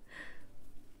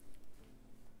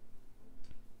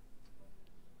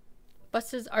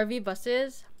 Buses, RV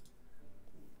buses.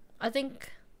 I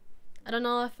think, I don't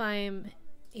know if I'm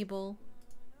able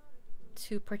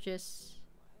to purchase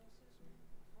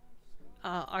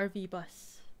a RV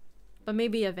bus, but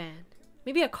maybe a van,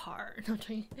 maybe a car. No, I'm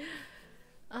joking.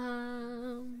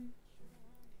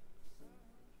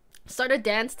 Start a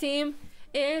dance team.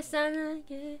 It's not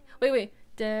like it. Wait.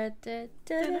 Da, da,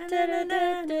 da, da, da,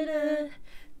 da, da, da.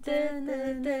 Da,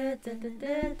 da, da, da,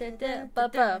 da, da, da. Ba,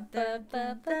 ba, ba,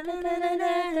 ba, ba, da, da, da,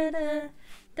 da, da.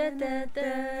 Da, da,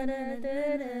 da, da,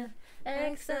 da, da.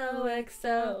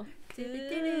 XOXO.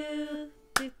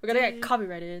 We're gonna get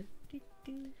copyrighted.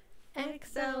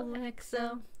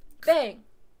 XOXO. Bang.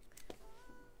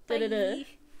 Da, da, da.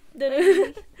 Da,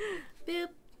 da. Boop.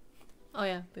 Oh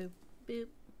yeah, boop. Boop.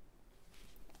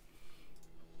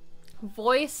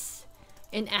 Voice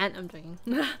in I'm joking.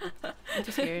 I'm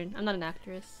too scared. I'm not an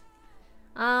actress.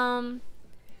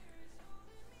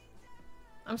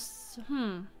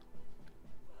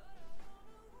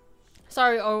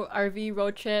 Sorry, RV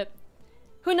road trip.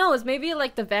 Who knows? Maybe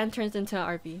like the van turns into an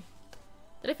RV.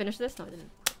 Did I finish this? No, I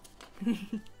didn't.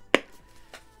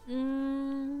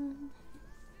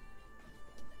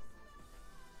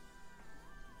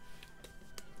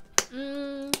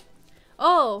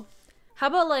 Oh, how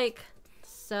about like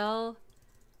sell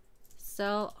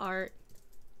art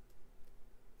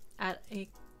at a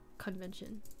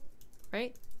convention,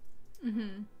 right?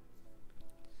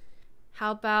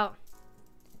 How about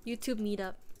YouTube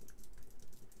meetup?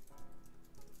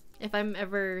 If I'm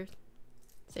ever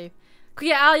safe.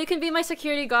 Kuya Al, you can be my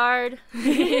security guard.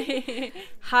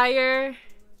 Hire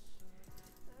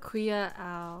Kuya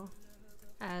Al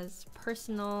as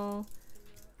personal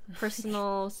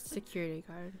security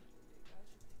guard.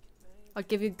 I'll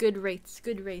give you good rates.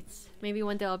 Maybe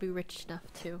one day I'll be rich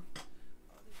enough too.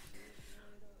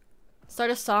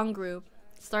 Start a song group.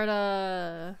 Start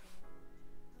a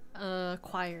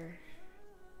choir.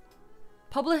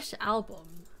 Publish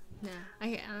album. Nah,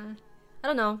 I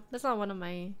don't know. That's not one of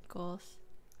my goals.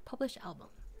 Publish album.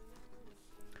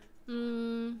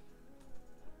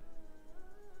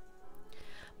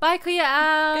 Bye, Kuya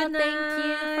Al. Good Thank you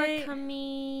night. for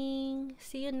coming.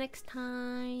 See you next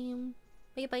time.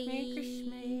 Bye bye. Merry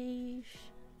Christmas.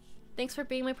 Thanks for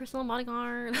being my personal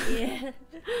bodyguard. Yeah.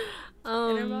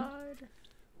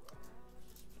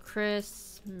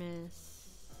 Christmas.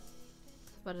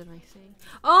 What am I saying?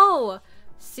 Oh,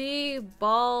 see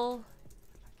ball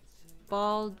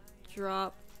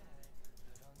drop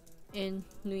in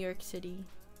New York City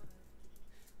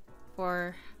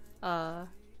for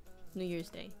New Year's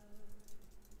Day.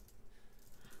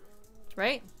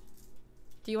 Right?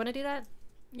 Do you want to do that?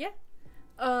 Yeah.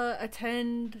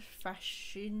 Attend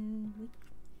fashion week.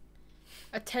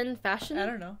 Attend fashion? I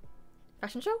don't know.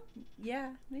 Fashion show?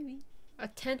 Yeah, maybe.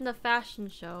 Attend the fashion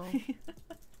show.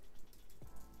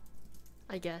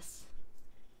 I guess.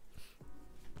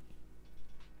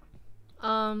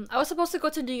 I was supposed to go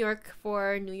to New York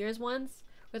for New Year's once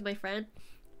with my friend,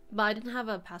 but I didn't have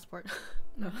a passport.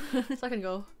 No. So I can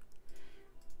go.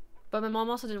 But my mom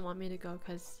also didn't want me to go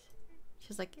because she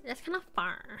was like, that's kind of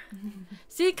far.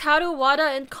 See Karu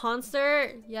Wada in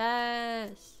concert?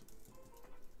 Yes.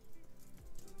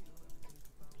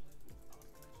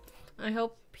 I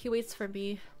hope he waits for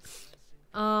me.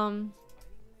 I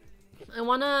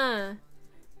wanna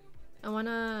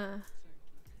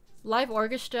live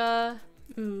orchestra.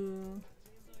 Ooh.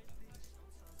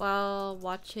 While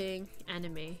watching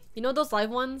anime. You know those live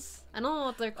ones? I don't know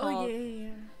what they're called. Oh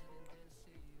yeah.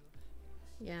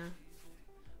 Yeah.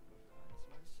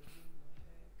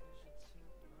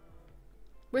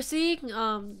 We're seeing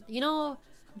you know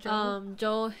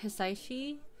Joe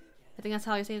Hisaishi? I think that's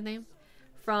how you say his name.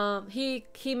 From he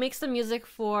makes the music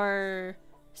for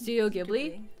Studio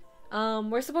Ghibli.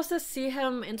 We're supposed to see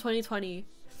him in 2020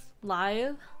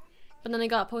 live, but then it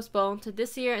got postponed to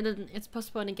this year, and then it's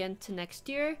postponed again to next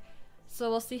year. So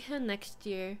we'll see him next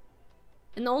year.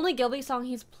 And the only Ghibli song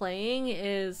he's playing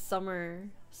is Summer.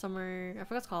 I forgot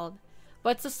what it's called,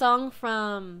 but it's a song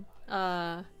from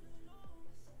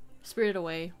Spirited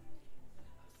Away.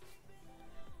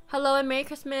 Hello and Merry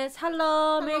Christmas.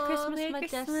 Hello, Merry Christmas, Merry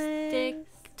Majestic Christmas.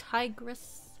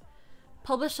 Tigress.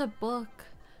 Publish a book.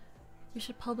 We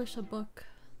should publish a book.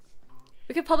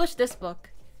 We could publish this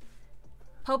book.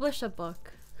 Publish a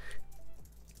book.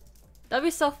 That'd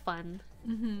be so fun.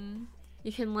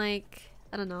 You can like,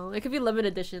 I don't know, it could be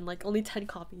limited edition, like only 10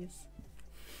 copies.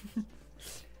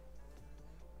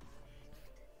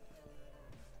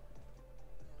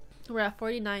 We're at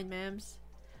 49, ma'ams.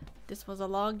 This was a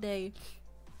long day.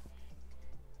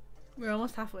 We're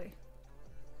almost halfway.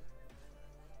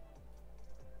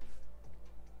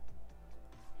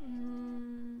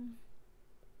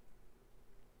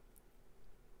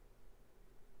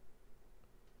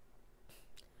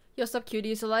 Yo, sup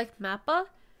cuties? You like Mappa?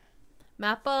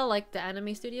 Mappa, like the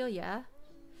anime studio? Yeah.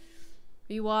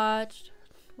 We watched...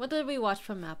 What did we watch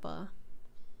from Mappa?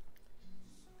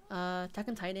 Attack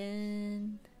on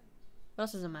Titan. What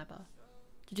else is in Mappa?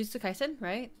 Jujutsu Kaisen,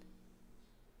 right?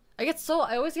 I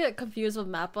always get confused with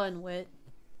Mappa and Wit.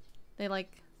 They're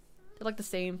like the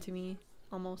same to me,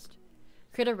 almost.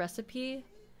 Create a recipe.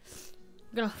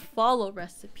 I'm gonna follow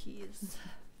recipes.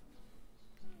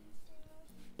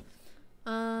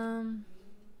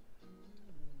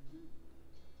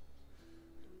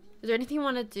 Is there anything you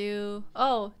want to do?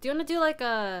 Oh, do you want to do like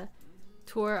a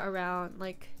tour around,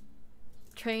 like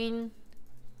train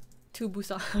to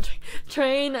Busan,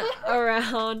 train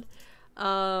around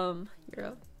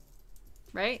Europe,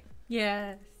 right?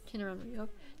 Yes. Train around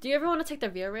Europe. Do you ever want to take the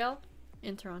Via Rail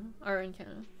in Toronto or in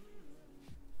Canada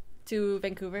to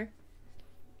Vancouver?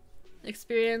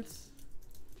 Experience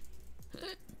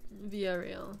Via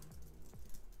Rail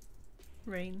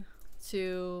Rain.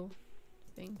 to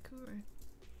Vancouver.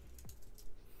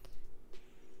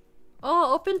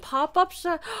 Oh, open pop-up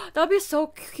shop. That'd be so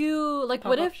cute. Like,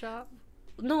 what if shop?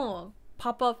 no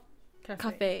pop-up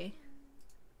cafe?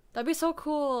 That'd be so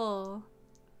cool.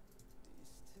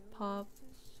 That'd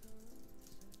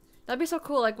be so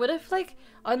cool. Like, what if like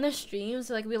on the streams,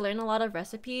 like we learn a lot of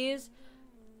recipes,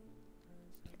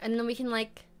 and then we can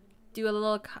like do a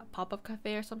little pop-up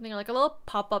cafe or something, or like a little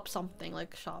pop-up something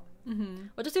like shop.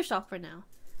 We'll just do shop for now.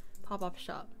 Pop-up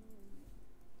shop.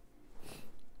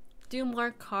 Do more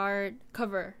cover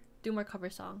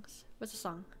songs. What's the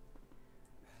song?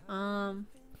 I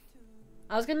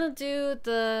was gonna do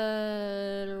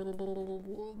the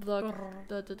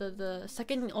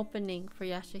second opening for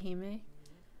YashaHime,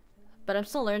 but I'm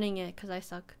still learning it because I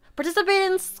suck.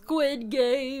 Participate in Squid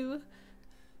Game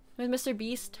with Mr.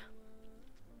 Beast.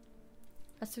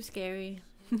 That's too scary.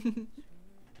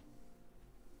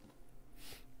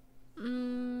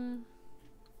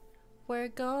 We're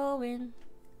going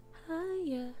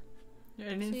higher. I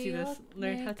didn't see this.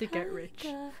 Learn how to get rich.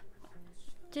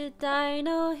 時代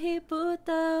の日々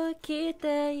来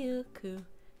てゆく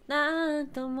なん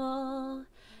とも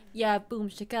Yeah, boom,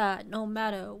 shaka, no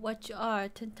matter what you are,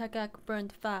 Tentaka can burn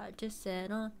the fire, just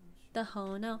set on the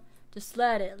hono, just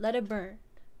let it burn.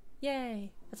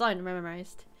 Yay. That's all I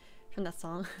memorized from that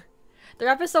song. The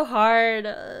rap is so hard.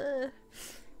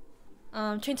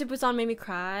 Train to Busan made me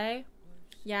cry.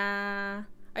 Yeah.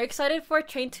 Are you excited for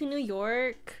Train to New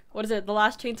York? What is it? The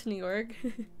last Train to New York?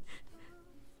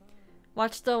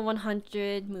 Watch the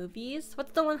 100 movies.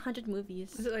 What's the 100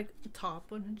 movies? Is it like the top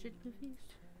 100 movies?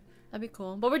 That'd be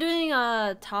cool. But we're doing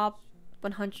top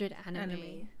 100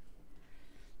 anime.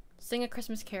 Sing a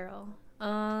Christmas Carol.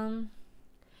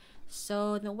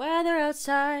 So the weather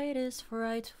outside is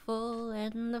frightful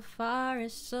and the fire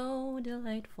is so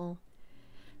delightful.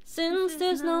 Since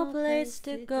there's no place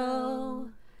to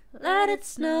go, let it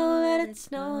snow, let it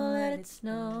snow, let it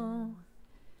snow.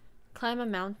 Climb a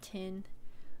mountain.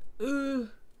 Ooh.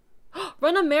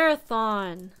 Run a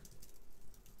marathon.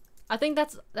 I think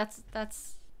that's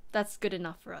good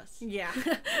enough for us. Yeah.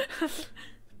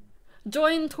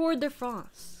 Join Tour de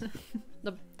France.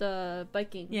 the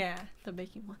biking. Yeah. The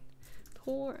biking one.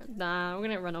 Tour. Nah, we're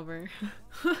gonna run over.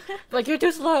 Like, you're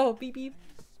too slow. Beep beep.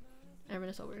 I run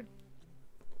us over.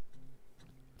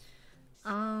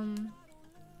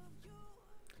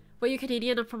 Wait, you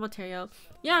Canadian? I'm from Ontario.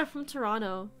 Yeah, I'm from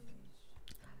Toronto.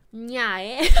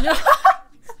 Yeah.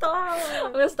 Stop.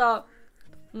 I'm gonna stop.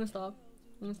 I'm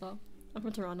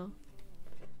from Toronto.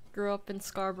 Grew up in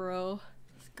Scarborough.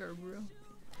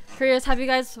 Curious, have you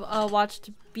guys watched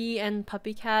Bee and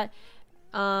Puppy Cat?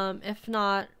 If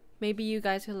not, maybe you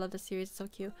guys would love the series. It's so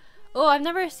cute. Oh, I've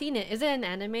never seen it. Is it an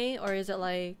anime or is it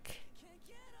like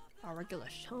a regular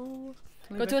show?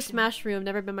 Go to a Smash room.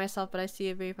 Never been myself, but I see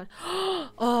it very fun.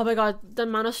 Oh my god, the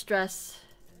amount of stress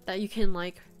that you can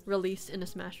like release in a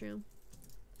Smash room.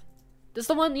 This is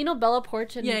the one, you know, Bella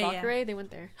Porch and Valkyrie? Yeah. They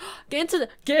went there. Get into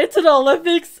the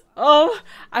Olympics. Oh,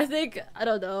 I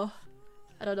don't know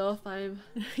if I'm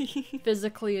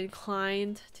physically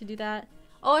inclined to do that.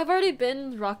 Oh, I've already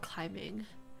been rock climbing.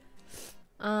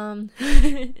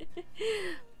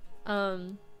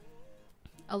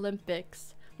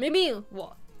 Olympics. Maybe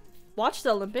watch the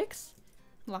Olympics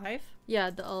live.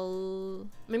 Yeah,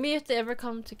 maybe if they ever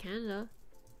come to Canada.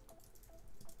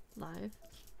 Live.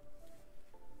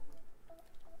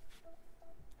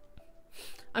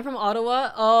 I'm from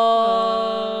Ottawa.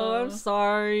 Oh, I'm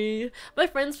sorry. My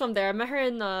friend's from there. I met her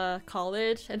in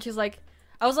college, and she's like,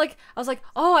 I was like,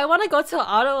 oh, I want to go to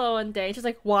Ottawa one day. And she's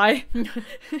like, why?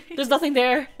 There's nothing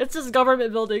there. It's just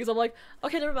government buildings. I'm like,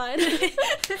 okay, never mind.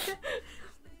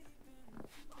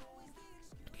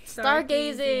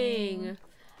 Stargazing.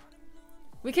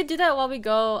 We could do that while we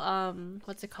go.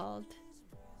 What's it called?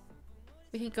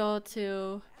 We could go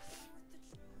to.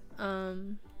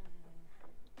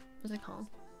 What's it called?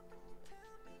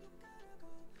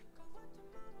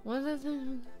 What is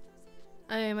it?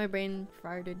 My brain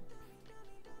farted.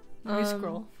 You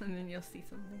scroll and then you'll see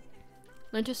something.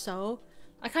 Learn to sew.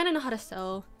 I kind of know how to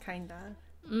sew. Kinda.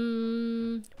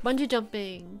 Bungee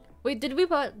jumping. Wait, did we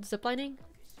put ziplining?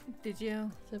 Did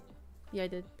you? Yeah, I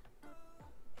did.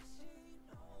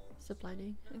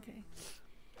 Ziplining. Okay.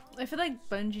 I feel like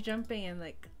bungee jumping and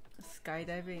like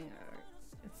skydiving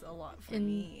it's a lot for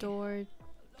me. Indoor.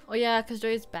 Oh yeah, because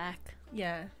Joy's back.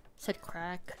 Yeah. Said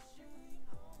crack.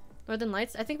 Northern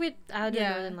Lights? I think we added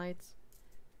Northern Lights.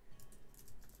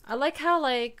 I like how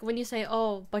like when you say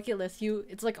oh bucket list,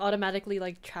 it's like automatically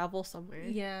like travel somewhere.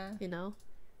 Yeah. You know?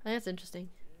 I think that's interesting.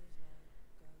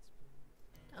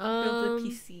 Build a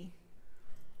PC.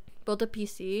 Build a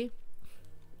PC.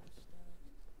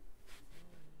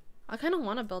 I kind of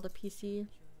want to build a PC.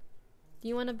 Do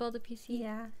you want to build a PC?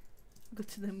 Yeah. Go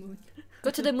to the moon.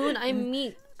 Go to the moon. I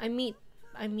meet moon.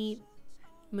 I meet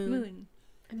moon.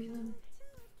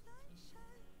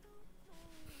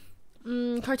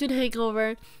 Cartoon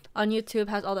Hangover on YouTube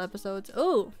has all the episodes.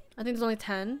 Oh, I think there's only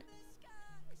 10.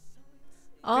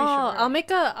 Oh, sure. I'll make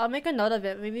a note of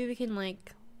it. Maybe we can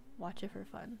like watch it for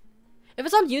fun. If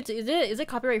it's on YouTube, is it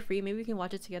copyright free? Maybe we can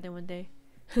watch it together one day.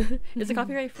 Is it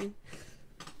copyright free?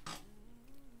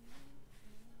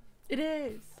 It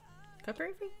is.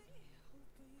 Copyright free?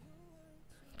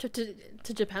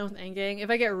 To Japan with Endgang. If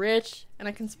I get rich and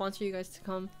I can sponsor you guys to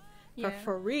come for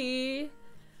free.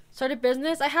 Start a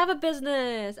business? I have a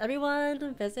business!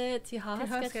 Everyone visit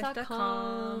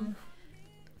tihahasketch.com.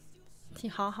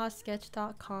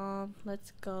 tihahasketch.com.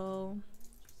 Let's go.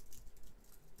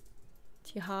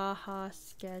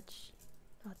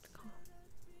 tihahasketch.com.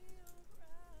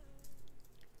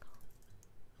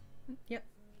 Yep.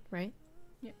 Right?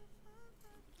 Yep.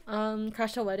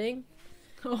 Crash a wedding.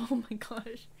 Oh my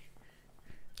gosh.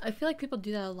 I feel like people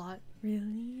do that a lot.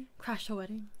 Really? Crash a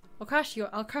wedding. I'll crash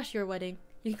your wedding.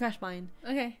 You can crash mine.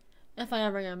 Okay. If I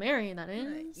ever get married, that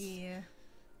is. Yeah.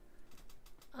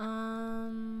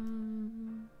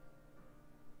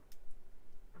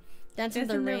 Dance in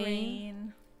the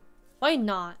rain. Why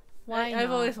not? I've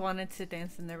always wanted to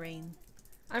dance in the rain.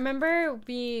 I remember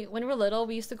when we were little,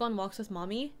 we used to go on walks with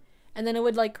mommy, and then it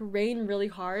would like rain really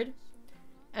hard,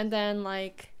 and then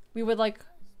like we would like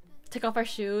take off our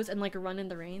shoes and like run in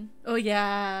the rain. Oh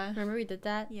yeah. Remember we did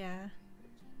that? Yeah.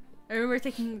 I remember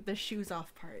taking the shoes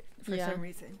off part for some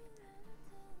reason.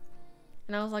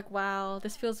 And I was like, wow,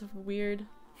 this feels weird.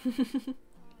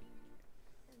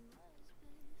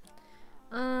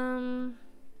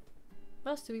 What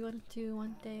else do we want to do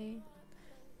one day?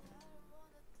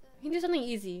 We can do something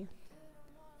easy.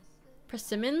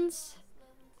 Persimmons?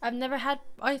 I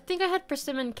think I had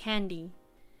persimmon candy,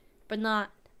 but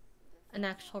not an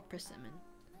actual persimmon.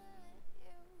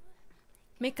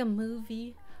 Make a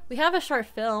movie. We have a short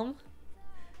film.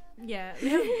 Yeah, we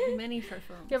have many short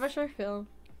films. We have a short film.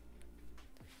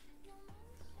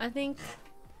 I think.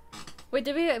 Wait,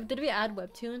 did we add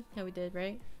webtoon? Yeah, we did,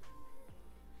 right?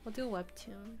 We'll do a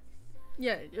webtoon.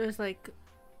 Yeah, it was like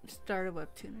start a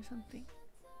webtoon or something.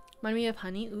 Remind me of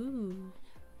Honey. Ooh.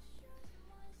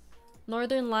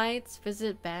 Northern Lights.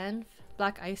 Visit Banff.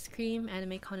 Black Ice Cream.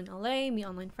 Anime Con in LA. Meet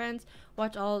online friends.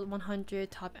 Watch all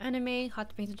 100 top anime. Hot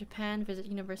Springs in Japan. Visit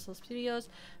Universal Studios.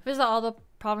 Visit all the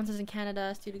provinces in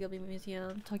Canada. Studio Ghibli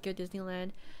Museum. Tokyo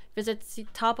Disneyland. Visit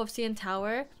top of CN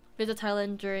Tower. Visit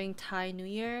Thailand during Thai New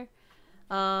Year.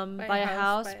 Buy a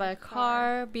house. Buy a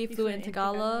car. Be fluent in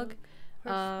Tagalog.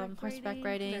 Horseback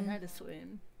riding. Learn how to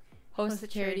swim. Host a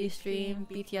charity stream.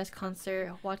 BTS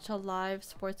concert. Watch a live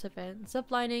sports event.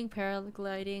 Ziplining.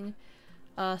 Paragliding.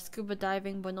 Scuba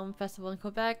diving. Bonhomme Festival in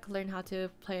Quebec. Learn how to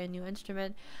play a new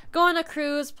instrument. Go on a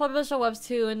cruise. Publish a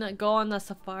webtoon. Go on a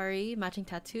safari. Matching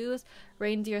tattoos.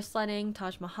 Reindeer sledding.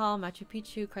 Taj Mahal. Machu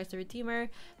Picchu. Christ the Redeemer.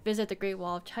 Visit the Great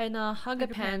Wall of China. Hug a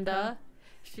panda.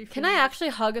 Can I actually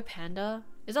hug a panda?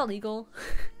 Is that legal?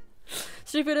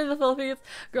 Street food in the Philippines.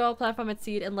 Grow a plant from its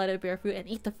seed and let it bear fruit and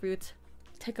eat the fruit.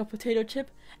 Take a potato chip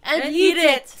and eat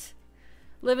it!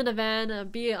 Live in a van.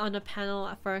 Be on a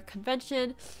panel for a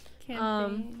convention.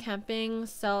 Camping.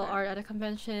 Sell art at a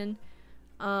convention.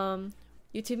 YouTube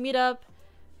meetup.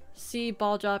 See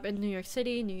ball drop in New York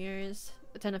City. New Year's.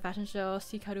 Attend a fashion show.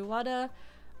 See Karuwada.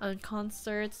 On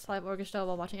concerts. Live orchestra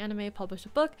while watching anime. Publish a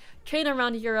book. Train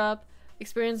around Europe.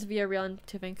 Experience via rail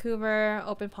to Vancouver.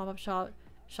 Open pop-up shop.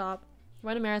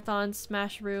 Run a marathon.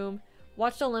 Smash room.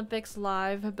 Watch the Olympics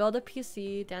live. Build a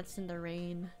PC. Dance in the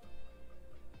rain.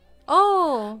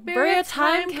 Oh! Bury a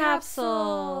time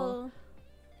capsule!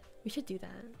 We should do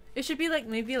that. It should be like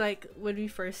maybe like when we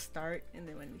first start and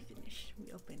then when we finish,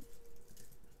 we open.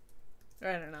 Or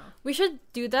I don't know. We should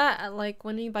do that at like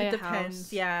when we buy a depends.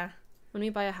 house. Yeah. when we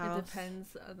buy a It house.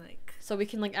 depends on like. So we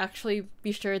can like actually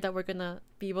be sure that we're gonna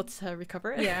be able to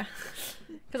recover it. Yeah.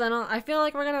 Because I feel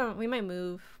like we might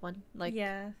move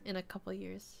yeah. in a couple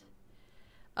years.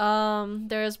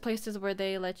 There's places where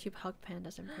they let you hug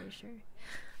pandas. I'm pretty sure.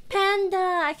 Panda,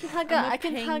 I can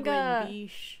hug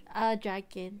a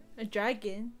dragon. A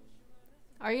dragon.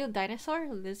 Are you a dinosaur?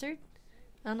 A lizard?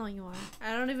 I don't know what you are.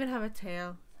 I don't even have a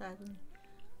tail, sadly.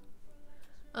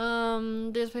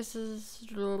 There's places.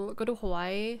 Go to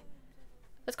Hawaii.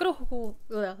 Let's go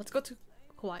to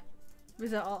Hawaii.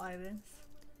 Visit all islands.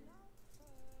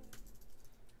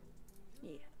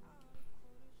 Yeah.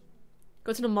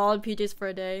 Go to the mall and PJs for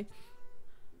a day.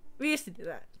 We used to do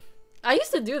that. I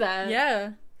used to do that.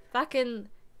 Yeah. Back in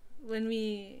When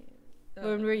we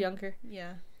were younger.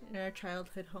 Yeah. In our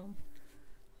childhood home.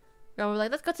 And we're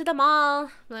like, let's go to the mall.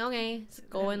 I'm like, okay, let's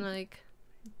go in like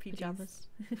PJs. pajamas.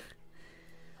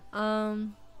 What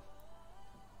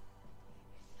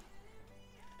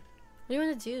do you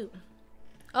want to do?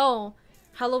 Oh,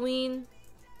 Halloween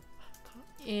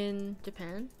in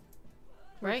Japan,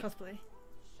 right? Cosplay.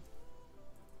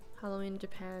 Halloween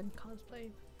Japan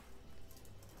cosplay.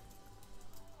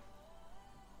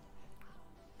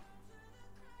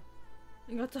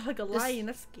 You got to hug a lion.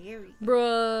 That's scary.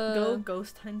 Bruh. Go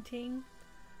ghost hunting.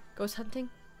 Ghost hunting?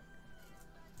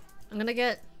 I'm gonna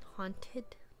get haunted.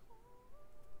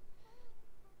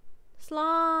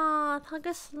 Sloth! Hug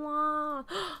a sloth!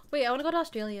 Wait, I wanna go to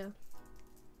Australia.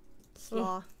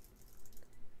 Sloth.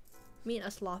 Meet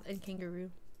a sloth and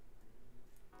kangaroo.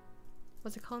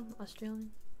 What's it called?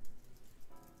 Australian?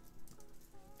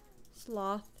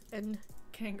 Sloth and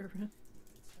Kangaroo.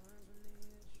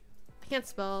 I can't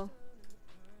spell.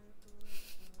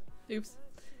 Oops.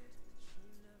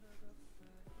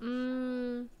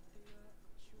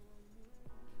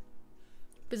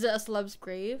 Visit a celeb's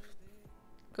grave.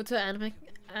 Go to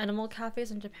animal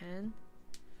cafes in Japan.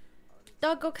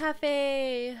 Doggo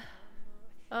cafe.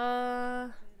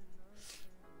 Buy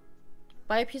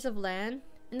a piece of land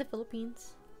in the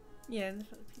Philippines. Yeah, in the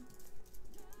Philippines.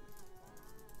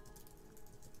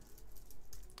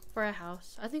 For a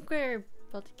house. I think we're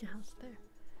building a house there.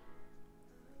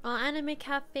 Anime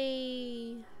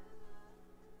cafe.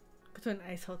 Go to an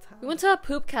ice hotel. We went to a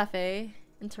poop cafe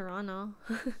in Toronto.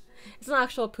 It's not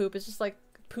actual poop. It's just like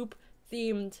poop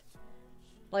themed,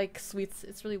 like sweets.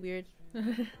 It's really weird.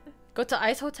 Go to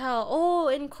Ice Hotel. Oh,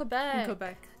 in Quebec. In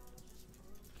Quebec.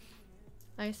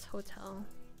 Ice Hotel.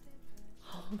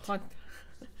 Haunt.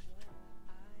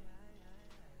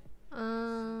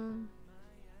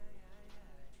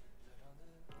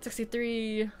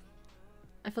 63.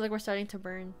 I feel like we're starting to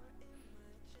burn.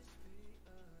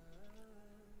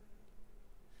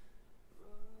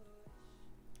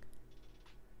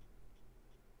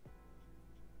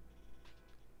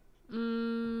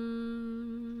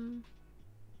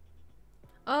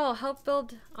 Oh, help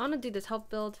build. I want to do this. Help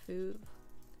build food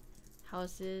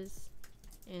houses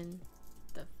in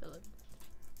the Philippines.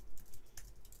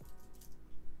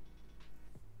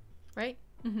 Right?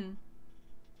 Mm-hmm.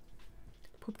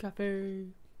 Poop cafe.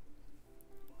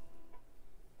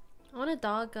 I want a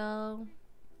doggo.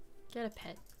 Get a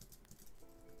pet.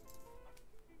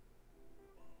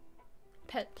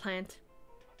 Pet plant.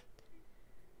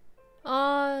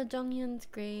 Oh, Jonghyun's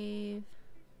grave.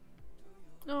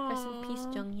 Rest in peace,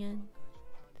 Jonghyun.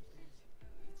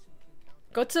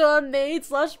 Go to a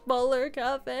maid/butler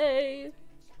cafe.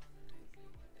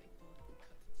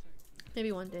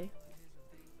 Maybe one day.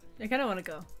 I kind of want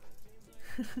to go.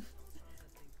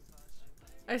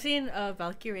 I've seen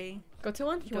Valkyrie. Go to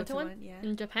one? You went to one? Yeah.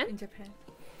 In Japan? In Japan.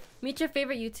 Meet your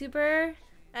favorite YouTuber.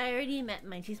 I already met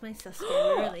mine. She's my sister.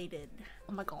 We're related.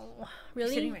 Oh my god. She's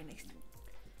Really? sitting right next to me.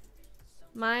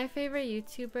 My favorite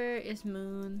YouTuber is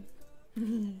Moon.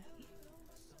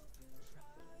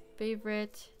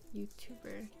 Favorite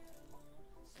YouTuber.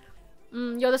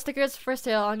 Yo, the stickers for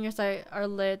sale on your site are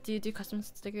lit. Do you do custom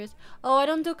stickers? Oh, I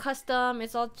don't do custom.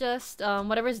 It's all just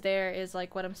whatever's there is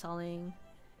like what I'm selling.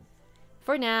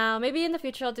 For now, maybe in the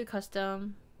future I'll do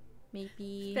custom.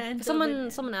 Maybe.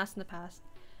 Someone asked in the past.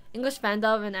 English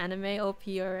fandom and anime OP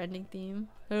or ending theme.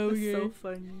 Oh That's yeah. so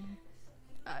funny.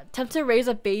 Attempt to raise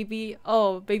a baby.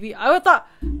 Oh, baby. I would thought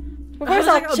before I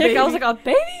saw a chick, I was like, a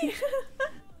baby?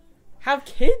 Have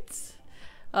kids?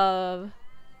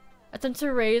 Attempt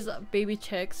to raise baby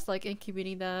chicks, like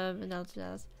incubating them and all that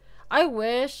jazz. I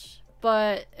wish,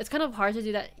 but it's kind of hard to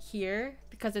do that here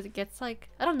because it gets like,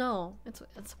 I don't know. It's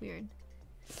weird.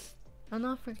 I don't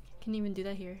know if we can even do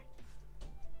that here.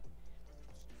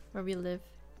 Where we live.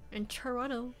 In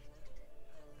Toronto.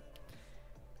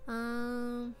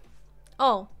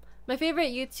 Oh, my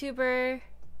favorite YouTuber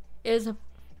is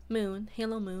Moon,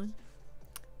 Halo Moon.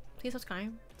 Please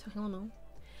subscribe to Halo Moon.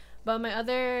 But my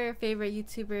other favorite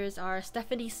YouTubers are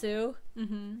Stephanie Sue.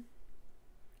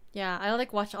 Yeah, I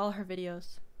like watch all her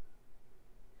videos.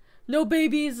 No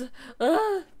babies!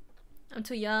 Ugh! I'm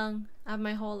too young. I have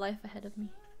my whole life ahead of me.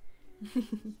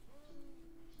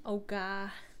 Oh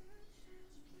god.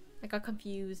 I got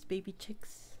confused. Baby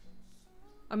chicks.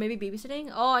 Or maybe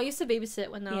babysitting? Oh, I used to babysit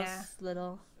when I was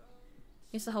little.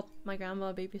 I used to help my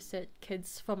grandma babysit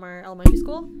kids from our elementary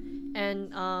school.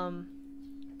 And,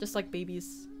 just like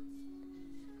babies.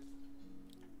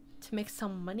 To make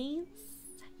some money.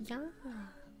 Yeah.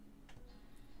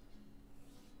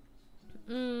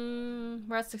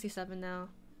 We're at 67 now.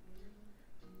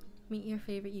 Meet your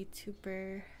favorite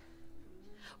YouTuber.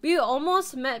 We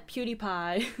almost met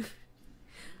PewDiePie.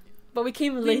 But we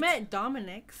came late. We met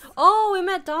Dominic's. Oh, we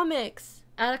met Domix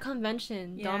at a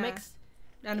convention. Yeah. Domix.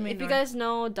 Anime If you North. guys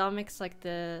know Domix, like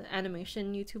the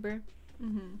animation YouTuber.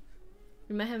 Mm-hmm.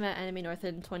 We met him at Anime North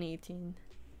in 2018.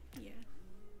 Yeah.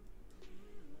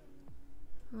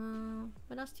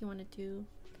 What else do you want to do?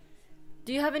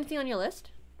 Do you have anything on your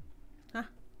list? Huh?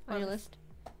 On your list?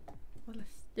 What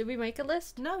list? Did we make a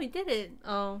list? No, we didn't.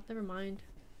 Oh, never mind.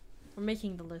 We're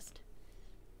making the list.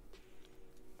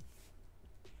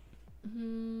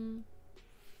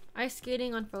 Ice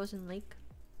skating on frozen lake.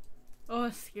 Oh,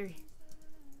 it's scary.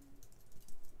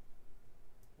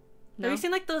 No? Have you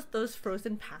seen like those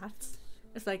frozen paths?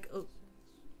 It's like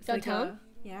it's downtown. Like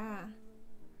yeah.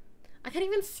 I can't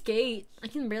even skate. I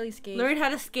can barely skate. Learn how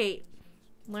to skate.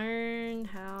 Learn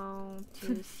how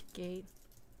to skate.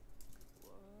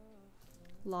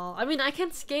 Lol. I mean, I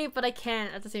can skate, but I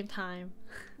can't at the same time.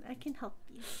 I can help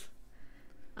you.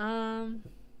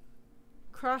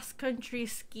 Cross country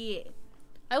skiing.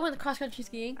 I went cross country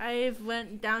skiing. I've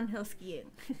went downhill skiing.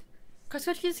 Cross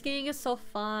country skiing is so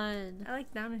fun. I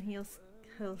like downhill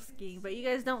skiing, but you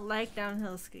guys don't like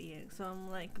downhill skiing, so I'm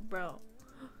like, bro.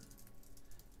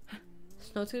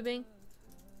 Snow tubing.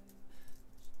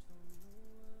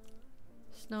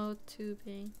 Snow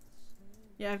tubing.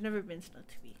 Yeah, I've never been snow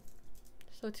tubing.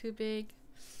 So too big.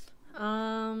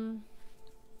 Snow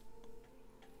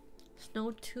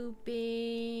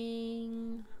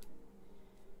tubing.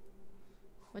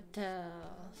 What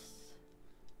else?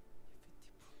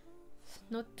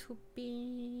 Snow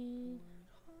tubing.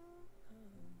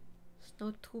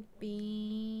 Snow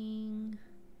tubing.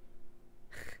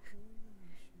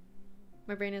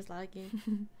 My brain is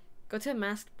lagging. Go to a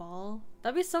masked ball.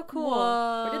 That'd be so cool.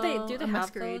 Whoa, Where do they have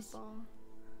masquerade those? ball.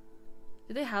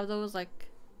 Do they have those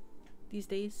like these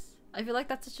days? I feel like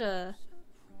that's such a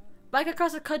bike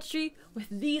across the country with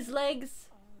these legs.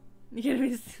 You're gonna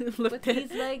be With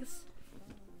these legs.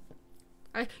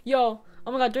 Yo,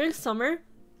 oh my god, during summer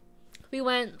we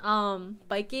went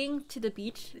biking to the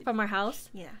beach from our house.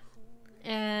 Yeah.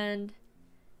 And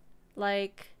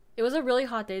like it was a really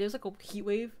hot day. There was like a heat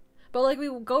wave. But like we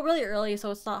go really early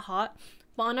so it's not hot.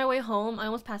 But on our way home I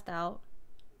almost passed out.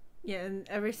 Yeah, and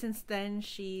ever since then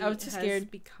I was too scared.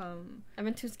 Become I've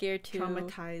been too scared to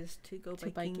traumatized to go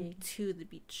biking to the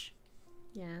beach.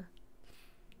 Yeah.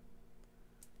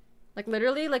 Like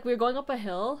literally, like we were going up a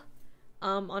hill,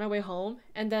 on our way home,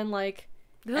 and then like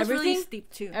This was really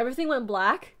steep too. everything went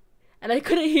black, and I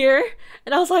couldn't hear,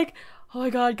 and I was like, oh my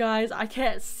god, guys, I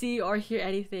can't see or hear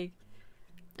anything,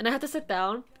 and I had to sit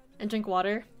down and drink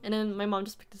water, and then my mom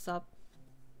just picked us up.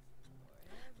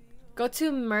 Go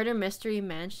to Murder Mystery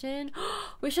Mansion.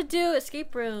 We should do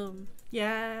escape room.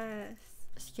 Yes.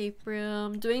 Escape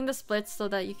room. Doing the splits so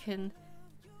that you can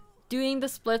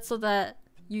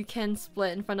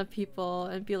split in front of people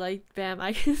and be like, bam,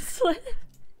 I can split.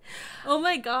 Oh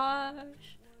my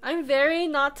gosh. I'm very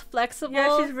not flexible.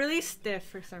 Yeah, she's really stiff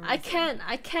for some reason.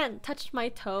 I can't touch my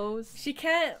toes. She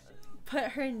can't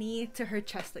put her knee to her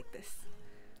chest like this.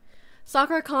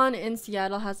 SakuraCon in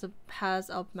Seattle has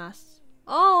a mass.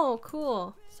 Oh,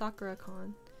 cool.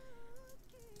 SakuraCon.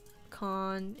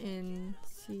 Con in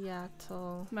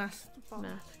Seattle. Masked ball.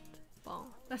 Ball.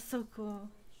 That's so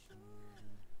cool.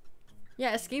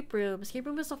 Yeah, escape room. Escape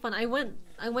room is so fun. I went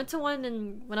to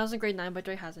one when I was in grade 9, but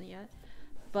Joy hasn't yet.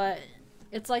 But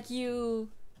it's like you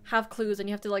have clues and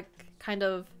you have to like kind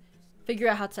of figure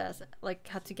out how to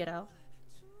get out.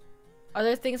 Are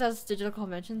there things as digital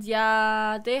conventions?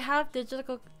 Yeah, they have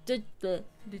digital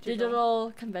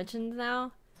conventions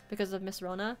now because of Miss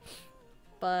Rona.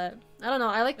 But I don't know.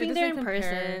 I like being there in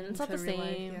person. It's not the same.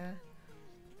 Life, yeah.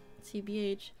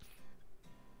 TBH.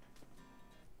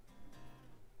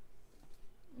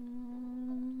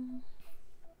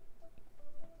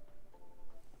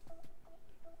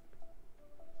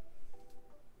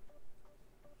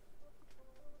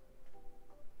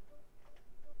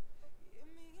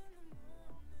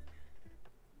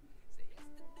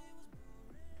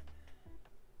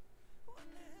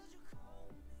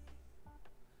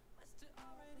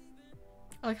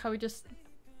 I like how we just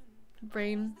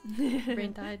brain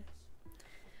died.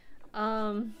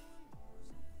 But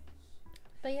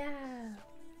yeah.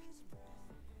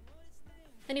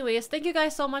 Anyways, thank you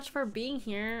guys so much for being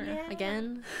here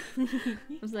again.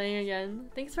 I'm saying again.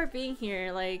 Thanks for being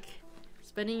here, like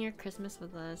spending your Christmas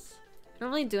with us. I don't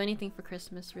really do anything for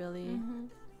Christmas, really.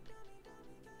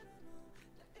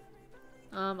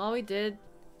 All we did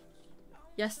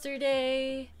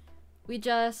yesterday, we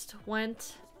just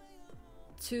went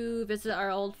to visit our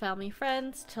old family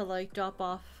friends to like drop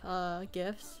off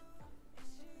gifts.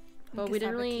 But we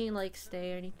didn't really like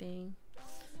stay or anything.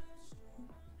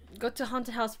 Go to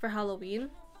haunted house for Halloween.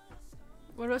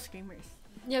 What about Screamers?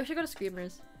 Yeah, we should go to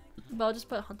Screamers. But I'll just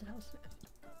put haunted house.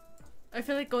 I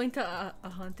feel like going to a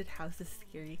haunted house is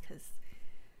scary because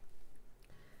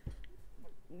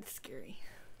it's scary.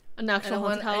 An actual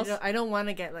haunted house? I don't want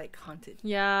to get like haunted.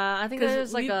 Yeah, I think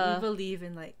there's like we believe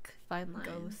in like fine line.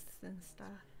 Ghosts and stuff.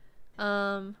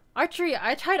 Archery.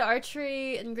 I tried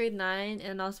archery in grade 9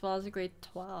 and as well as grade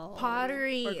 12.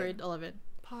 Pottery. Or grade 11.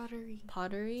 Pottery.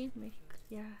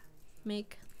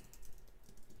 Make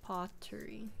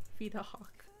pottery. Feed a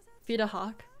hawk. Feed a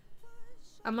hawk.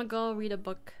 I'm gonna go read a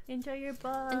book. Enjoy your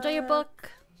book. Enjoy your book.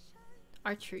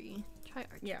 Archery. Try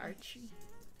archery. Yeah, archery.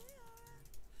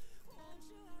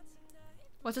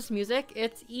 What's this music?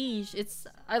 It's Eege.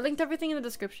 I linked everything in the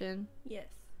description. Yes.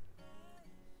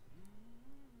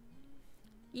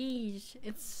 Eege.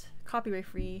 It's copyright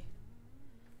free.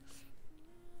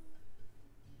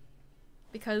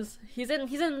 Because he's in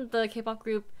the K-pop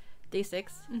group Day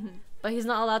 6, but he's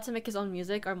not allowed to make his own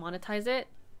music or monetize it,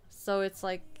 so it's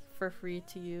like for free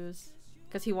to use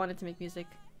because he wanted to make music.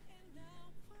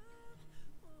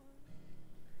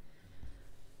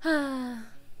 We're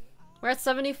at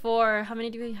 74. How many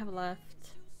do we have left?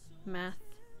 Math.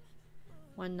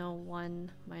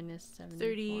 101 minus 74.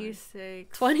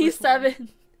 36. 27.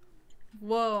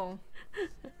 Whoa.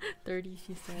 30,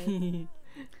 she said.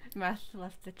 Math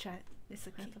left the chat. It's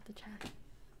okay. Math left the chat.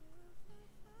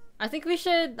 I think we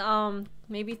should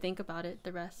maybe think about it,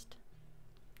 the rest.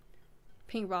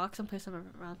 Paint rocks and place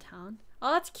them around town.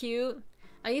 Oh, that's cute.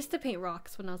 I used to paint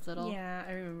rocks when I was little. Yeah,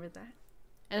 I remember that.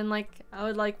 And like I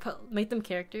would like make them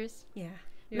characters. Yeah.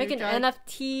 Make an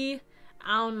NFT.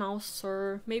 I don't know,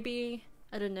 sir. Maybe,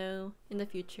 I don't know, in the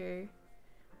future.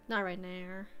 Not right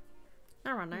now.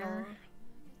 Not right now. No.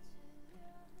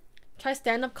 Try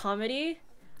stand-up comedy.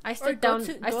 I Or sit go down.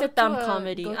 to- I go sit to down a-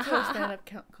 comedy. Go to a stand-up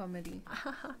comedy.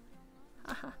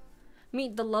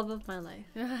 Meet the love of my life.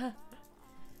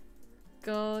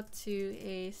 Go to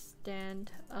a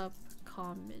stand-up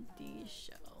comedy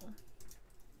show.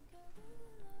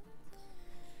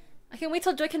 I can't wait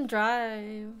till Joy can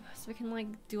drive, so we can like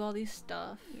do all these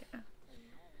stuff. Yeah.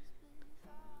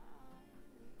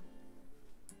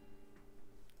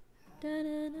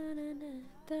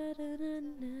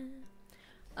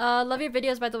 Love your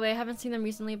videos, by the way. I haven't seen them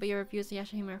recently, but your reviews of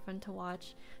YashaHime are fun to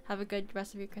watch. Have a good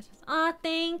rest of your Christmas. Aw,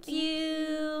 thank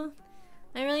you.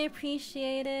 I really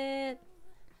appreciate it.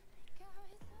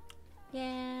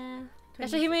 Yeah.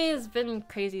 YashaHime has been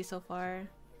crazy so far.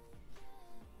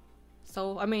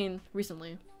 So, I mean,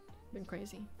 recently. Been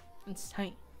crazy.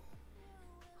 Insane.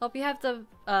 Hope you have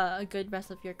a good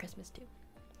rest of your Christmas too.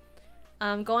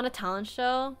 Go on a talent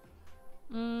show.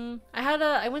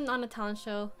 I went on a talent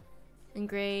show in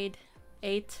grade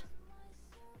 8.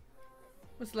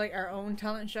 Was like our own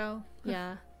talent show.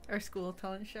 Yeah. Our school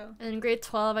talent show. And in grade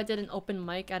 12, I did an open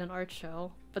mic at an art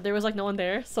show, but there was like no one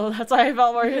there, so that's why I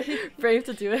felt more brave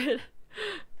to do it.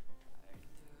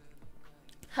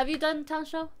 Have you done talent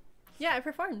show? Yeah, I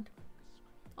performed.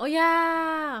 Oh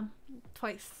yeah.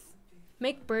 Twice.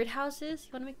 Make birdhouses.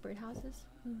 You want to make birdhouses?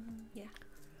 Yeah.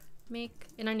 Make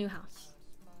in our new house.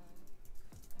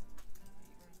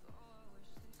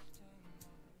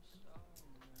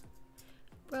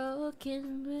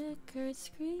 Broken records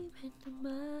scream into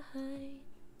my mind.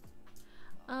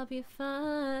 I'll be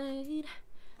fine.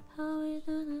 How we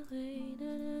done away.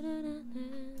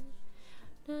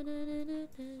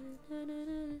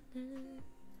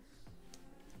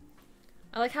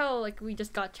 I like how like we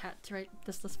just got chat to write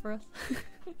this list for us.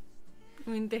 I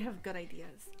mean, they have good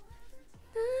ideas.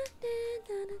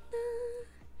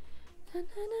 I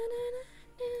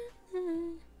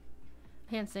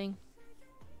can't sing.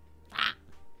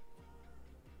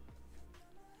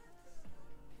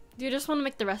 Do you just want to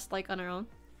make the rest like on our own?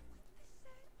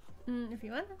 If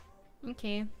you want.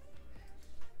 Okay.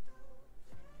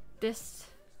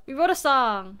 We wrote a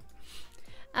song.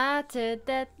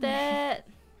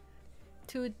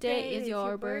 Today is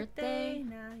your birthday.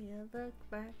 Now you look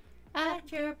back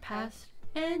At your past,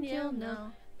 and you'll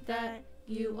know that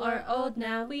You are old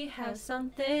now, we have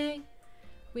something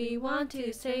we want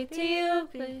to say to you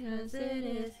because it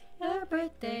is your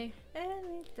birthday And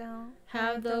we don't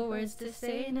have the words to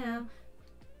say now.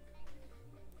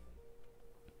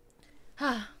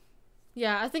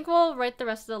 Yeah, I think we'll write the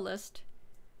rest of the list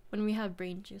when we have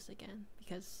brain juice again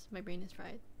because my brain is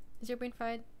fried. Is your brain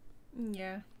fried?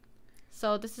 Yeah.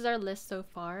 So this is our list so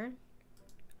far.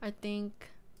 I think,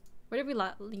 where did we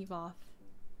leave off?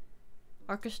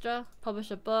 Orchestra,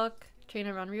 publish a book, train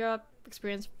around Europe,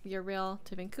 experience your rail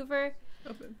to Vancouver,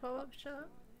 Open pop-up shop.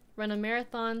 run a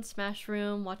marathon, smash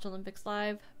room, watch Olympics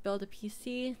live, build a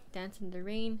PC, dance in the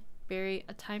rain, bury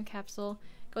a time capsule,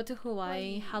 go to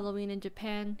Hawaii, Halloween in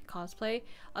Japan, cosplay,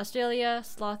 Australia,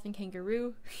 sloth and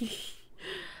kangaroo,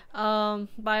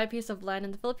 buy a piece of land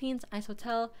in the Philippines, ice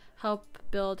hotel, help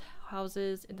build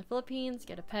houses in the Philippines,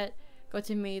 get a pet, go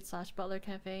to maid/butler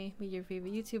cafe, meet your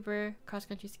favorite YouTuber, cross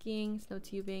country skiing, snow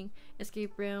tubing,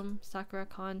 escape room, Sakura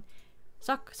Con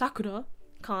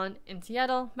in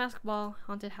Seattle, mask ball,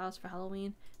 haunted house for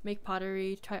Halloween, make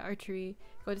pottery, try archery,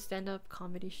 go to stand-up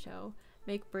comedy show,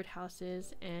 make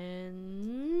birdhouses,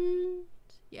 and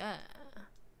yeah,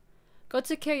 go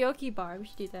to karaoke bar. We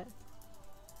should do that.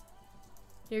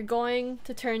 You're going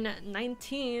to turn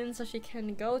 19, so she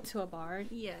can go to a bar.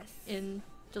 Yes. In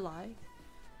July.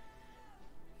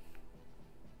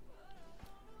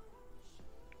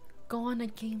 Go on a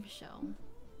game show.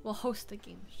 We'll host a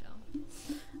game show.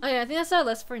 Oh yeah, I think that's our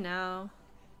list for now.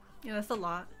 Yeah, that's a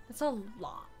lot That's a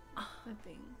lot. of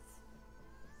things.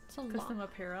 It's a lot. Custom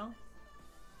apparel.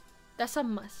 That's a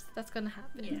must. That's gonna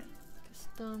happen. Yeah.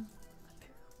 Custom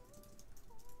apparel.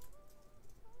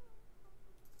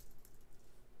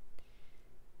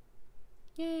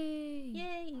 Yay!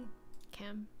 Yay.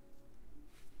 Cam.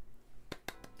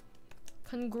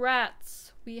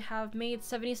 Congrats! We have made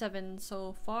 77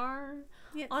 so far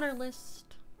Yes. on our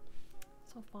list.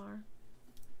 So far.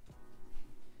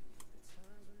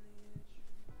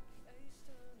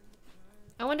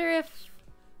 I wonder if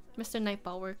Mr.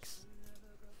 Nightball works.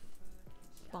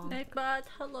 Bonk. Nightbot,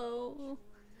 hello.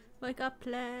 Wake up,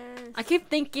 please. I keep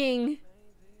thinking.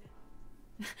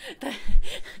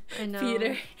 I know.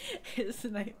 Peter is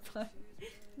Nightbot.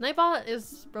 Nightball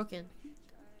is broken.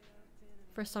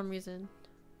 For some reason.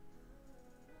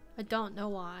 I don't know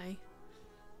why.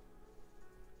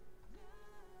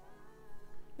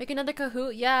 Make another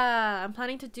Kahoot? Yeah, I'm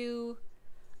planning to do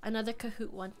another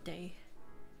Kahoot one day.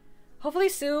 Hopefully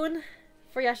soon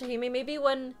for YashaHime. Maybe,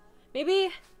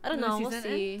 I don't When the know, we'll season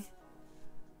see. ends?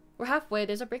 We're halfway,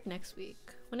 there's a break next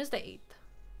week. When is the 8th?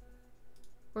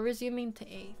 We're resuming to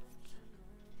 8th.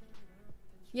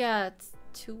 Yeah, it's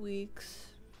 2 weeks.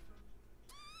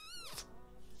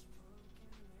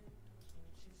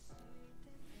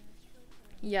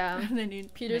 Yeah, The new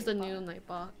Peter's the Nightbot. new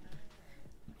Nightbot.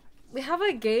 We have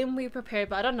a game we prepared,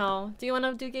 but I don't know. Do you want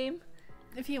to do game?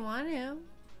 If you want to.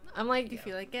 I'm like, Do you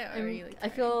feel like it, or are you like I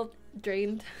tired? feel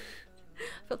drained.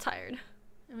 I feel tired.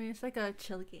 I mean, it's like a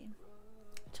chill game.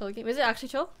 Chill game. Is it actually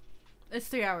chill? It's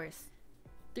 3 hours.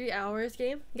 3 hours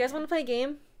game? You guys want to play a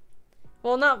game?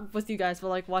 Well, not with you guys, but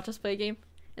like watch us play a game.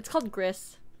 It's called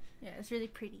Gris. Yeah, it's really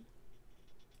pretty.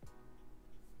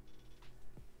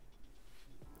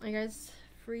 Are you guys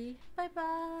free? Bye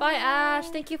bye. Bye, Ash.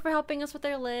 Thank you for helping us with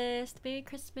our list. Merry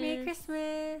Christmas. Merry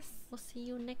Christmas. We'll see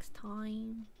you next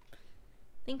time.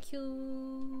 Thank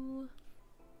you.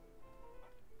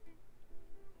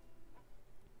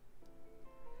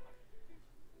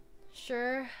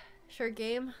 Sure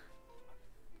game.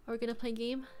 Are we gonna play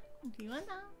game? Do you want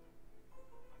that?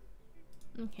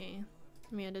 Okay,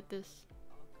 let me edit this.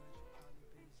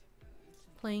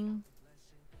 Playing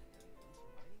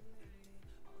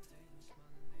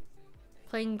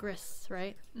Gris,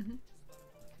 right? Mm-hmm.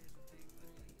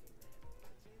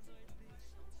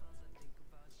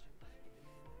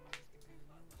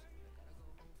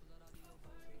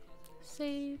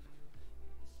 Save.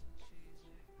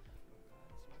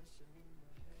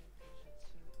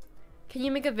 Can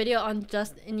you make a video on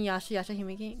just in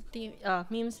YashaHime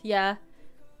memes? Yeah.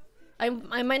 I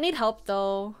might need help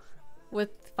though with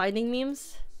finding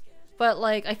memes. But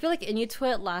like I feel like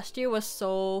Inuit last year was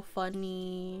so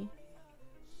funny.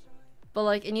 But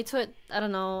like Inuit, I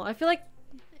don't know. I feel like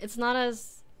it's not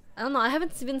as, I don't know. I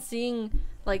haven't been seeing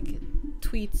like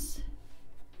tweets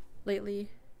lately.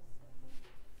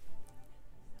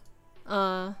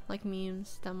 Like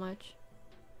memes that much.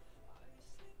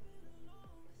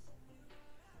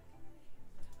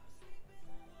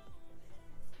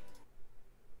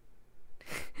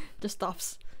 Just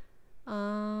stops.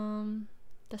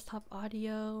 Desktop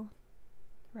audio.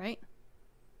 Right?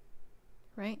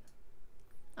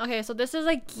 Okay, so this is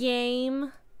a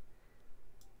game.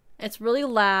 It's really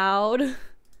loud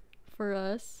for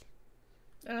us.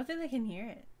 I don't think they can hear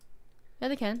it. Yeah,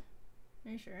 they can.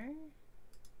 Are you sure?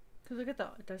 Because look at the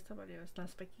desktop audio. It's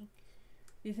not speaking.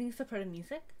 Do you think it's a part of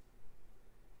music?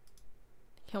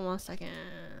 Okay, 1 second.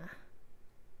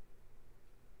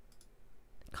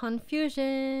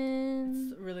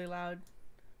 Confusion. It's really loud.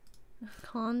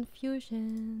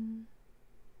 Confusion.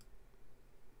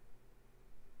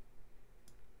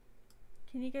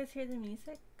 Can you guys hear the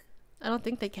music? I don't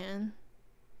think they can.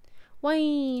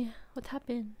 Why? What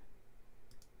happened?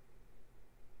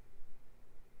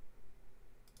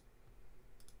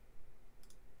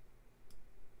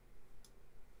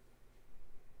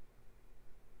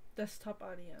 Desktop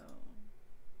audio.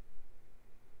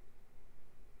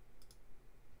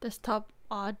 Desktop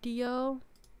audio.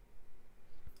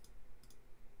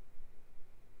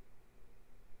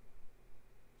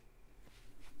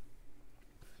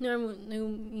 New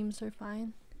memes are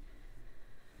fine.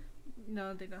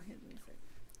 No, they don't hear the music.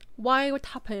 Why? What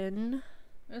happened?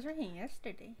 It was working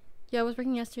yesterday. Yeah, I was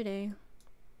working yesterday.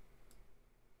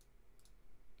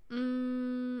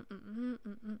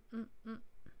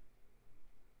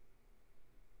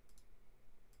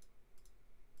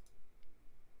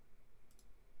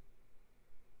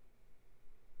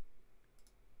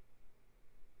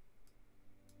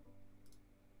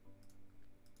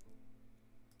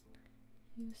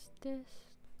 Use this.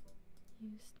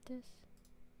 Use this.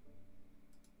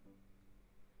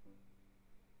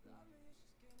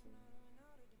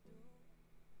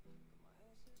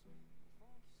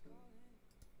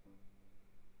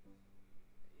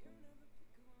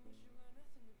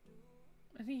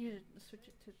 I think you should switch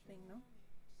it to the thing, no?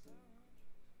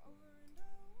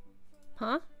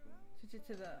 Huh? Switch it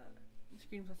to the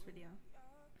screen plus video.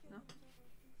 No?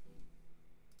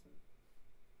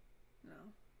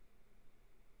 No.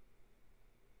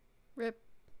 Rip.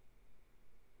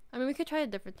 I mean, we could try a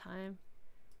different time.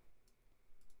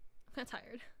 I'm kind of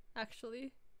tired,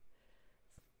 actually.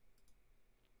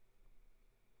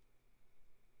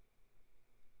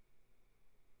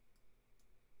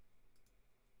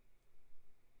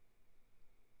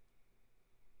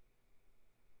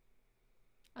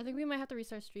 I think we might have to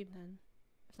restart stream then.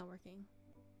 If it's not working.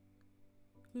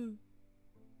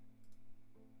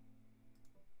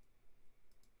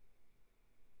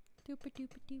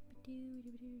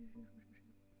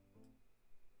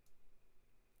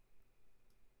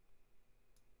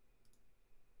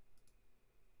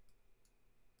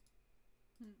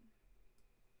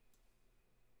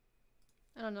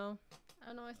 I don't know. I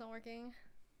don't know why it's not working.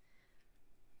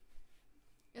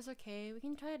 It's okay. We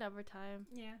can try it every time.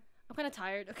 Yeah. I'm kind of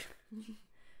tired. I'm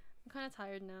kind of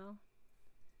tired now.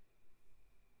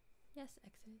 Yes,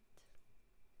 exit.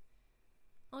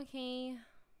 Okay.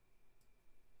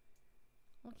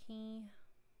 Okay.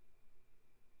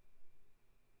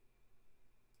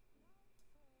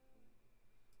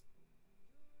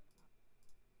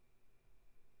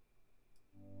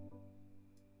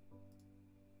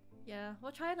 Yeah,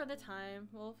 we'll try another time.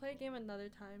 We'll play a game another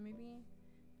time, maybe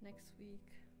next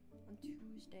week on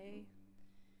Tuesday.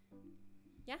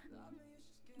 Yeah?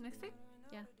 Next week?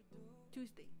 Yeah.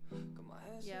 Tuesday.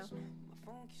 Yeah.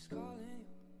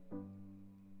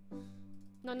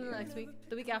 No, next week.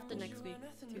 The week after next week.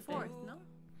 The Tuesday. 4th, no?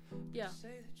 Yeah.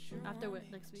 After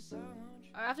next week.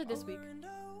 Or after this week.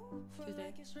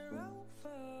 Tuesday.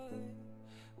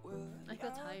 I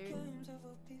feel tired.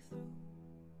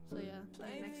 So yeah.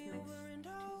 Like next Tuesday.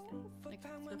 Next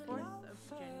The 4th of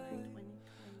January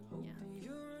 2020.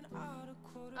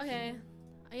 Yeah. Okay.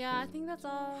 Yeah, I think that's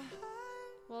all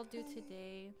we'll do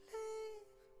today.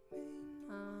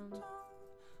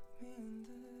 Things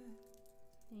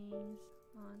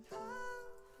on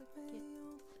forget.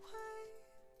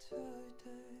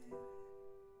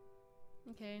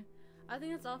 Okay. I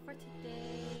think that's all for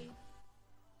today.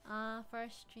 For our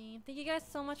stream. Thank you guys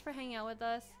so much for hanging out with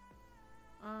us.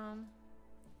 Are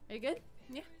you good?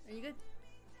 Yeah. Are you good?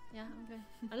 Yeah, I'm good.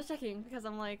 I'm just checking because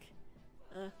I'm like,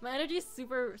 my energy is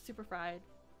super fried.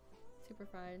 Super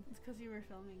fried. It's because you were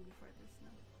filming before this, no?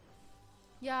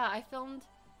 Yeah, I filmed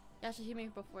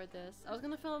YashaHime before this. I was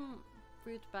gonna film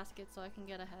Fruit Basket so I can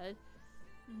get ahead.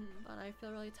 But I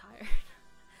feel really tired.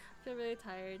 I feel really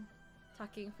tired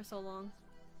talking for so long.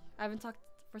 I haven't talked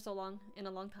for so long in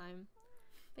a long time.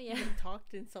 But yeah. You haven't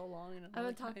talked in so long in a long time. I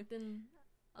haven't talked in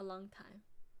a long time.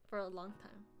 For a long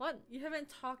time. What? You haven't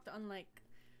talked on like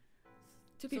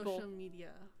Two people. social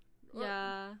media.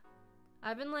 Yeah. I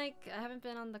haven't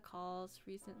been on the calls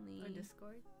recently. On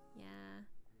Discord? Yeah.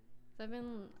 So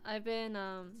I've been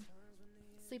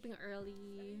sleeping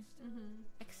early, Mm-hmm.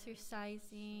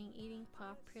 exercising, eating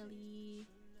properly,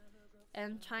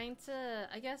 and trying to,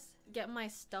 I guess, get my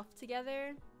stuff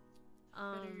together.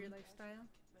 Better your lifestyle.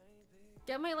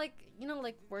 Get my like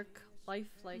work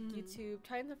life, like Mm. YouTube,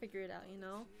 trying to figure it out, you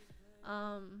know.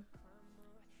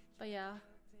 But yeah,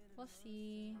 we'll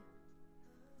see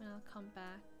when I'll come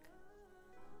back.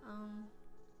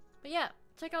 But yeah,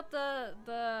 check out the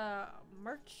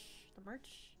merch. The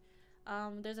merch.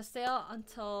 There's a sale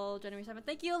until January 7th.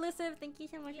 Thank you, Alyssa. Thank you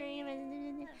so much for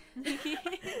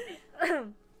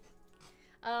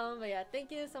but yeah,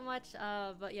 thank you so much.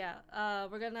 But yeah,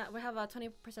 we have a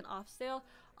 20% off sale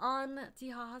on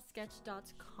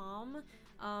tihahasketch.com.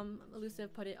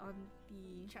 Elusive put it on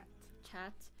the chat.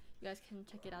 You guys can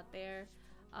check it out there.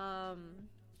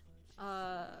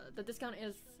 The discount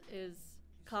is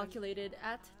calculated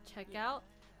at checkout.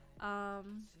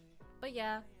 But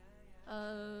yeah,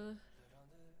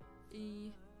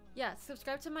 yeah,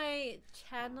 subscribe to my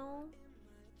channel.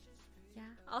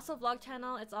 Yeah, also vlog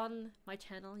channel. It's on my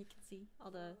channel. You can see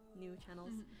all the new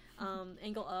channels.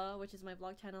 Angle which is my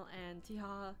vlog channel, and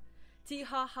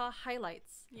Tihaha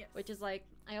highlights, Yes. which is like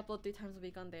I upload 3 times a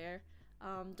week on there.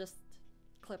 Just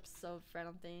clips of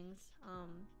random things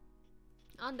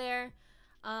on there.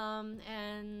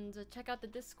 And check out the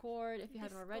Discord if you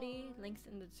haven't already. Links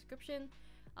in the description.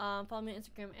 Follow me on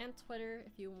Instagram and Twitter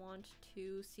if you want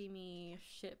to see me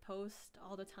shit post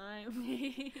all the time.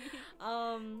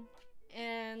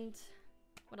 And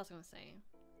what else am I gonna say?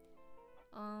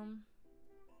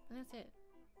 And that's it.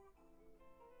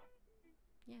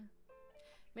 Yeah.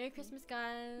 Merry Christmas,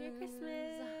 guys. Merry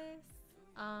Christmas.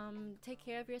 Take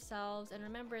care of yourselves, and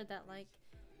remember that like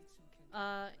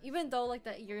even though like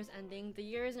the year is ending, the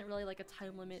year isn't really like a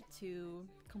time limit to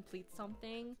complete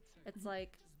something. It's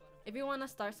like if you want to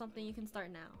start something, you can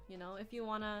start now, you know, if you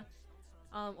want to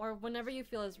or whenever you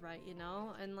feel is right, you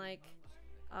know. And like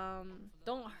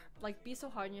don't like be so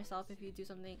hard on yourself if you do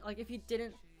something, like if you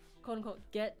didn't quote unquote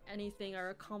get anything or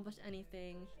accomplish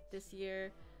anything this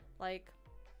year. Like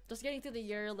just getting through the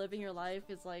year, living your life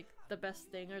is like the best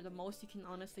thing or the most you can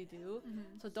honestly do.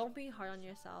 So don't be hard on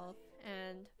yourself.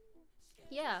 And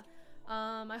yeah,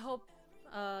 I hope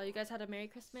you guys had a Merry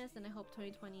Christmas, and I hope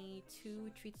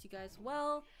 2022 treats you guys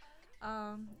well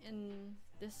in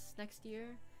this next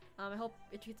year. I hope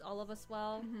it treats all of us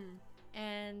well.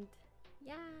 And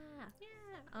yeah,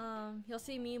 you'll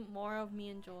see more of me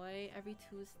and Joy every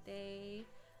Tuesday.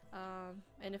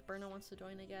 And if Berna wants to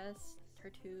join, I guess her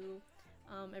too.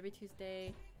 Every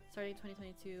Tuesday starting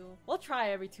 2022. We'll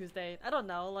try every Tuesday. I don't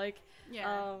know, like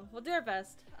Yeah. we'll do our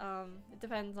best. It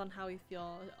depends on how we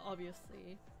feel,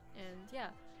 obviously. And yeah,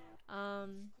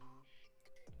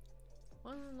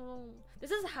 well, no.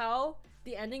 This is how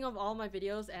the ending of all my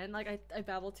videos end. Like I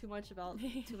babble too much about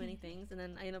too many things, and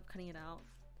then I end up cutting it out.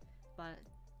 But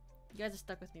you guys are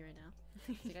stuck with me right now,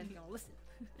 so you guys gotta listen.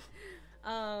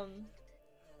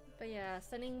 But yeah,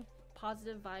 sending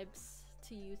positive vibes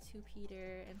to you too,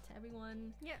 Peter, and to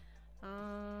everyone. Yeah.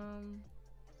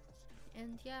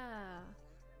 And yeah,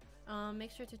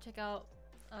 make sure to check out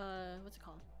what's it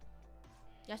called,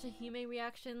 YashaHime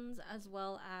reactions, as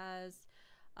well as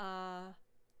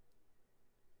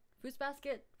Fruits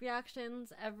Basket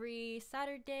reactions every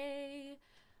Saturday.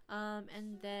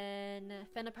 And then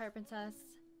Fenda Pirate Princess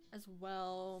as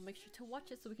well. Make sure to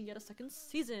watch it so we can get a second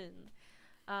season.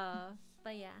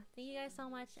 But yeah, thank you guys so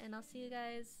much, and I'll see you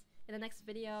guys in the next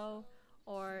video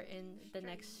or in the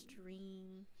next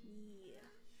stream.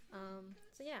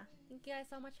 So yeah, thank you guys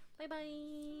so much. Bye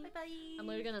bye. Bye bye. I'm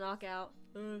literally gonna knock out.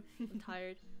 I'm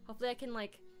tired. Hopefully I can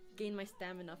like gain my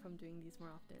stamina from doing these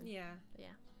more often. Yeah. But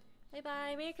yeah. Bye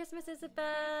bye. Merry Christmas, Isabel.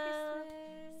 Merry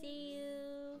Christmas. See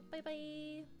you. Bye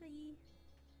bye. Bye.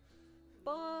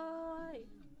 Bye.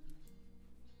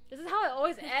 This is how it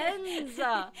always ends.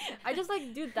 I just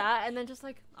like do that and then just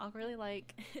like awkwardly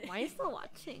like, why are you still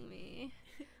watching me?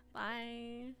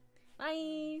 Bye.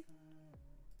 Bye.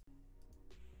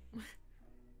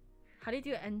 How do you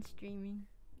do end streaming?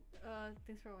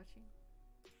 Thanks for watching.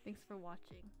 Thanks for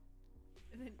watching.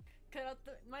 And then cut out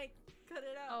the mic. Cut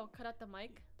it out. Oh, cut out the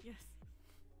mic? Yes.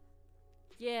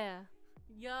 Yeah.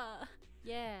 Yeah.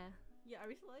 Yeah. Yeah. Are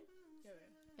we still live? Yeah.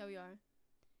 Yeah, we are.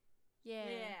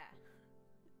 Yeah.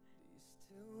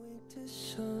 Still wake to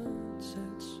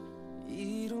sunsets,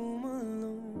 eat home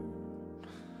alone,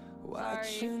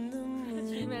 watching the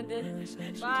moon rise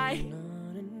as Bye. you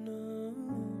on and on.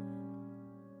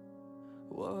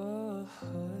 What's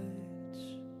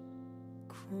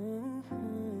going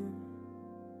on?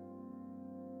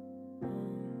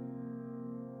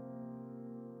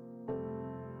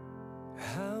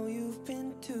 How you've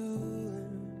been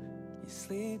doing? You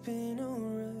sleep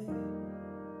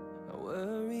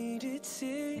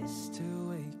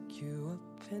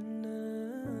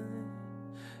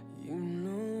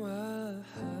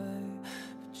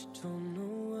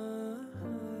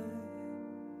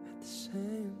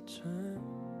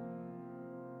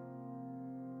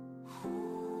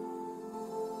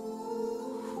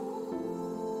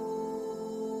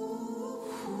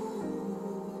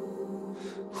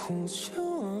hold you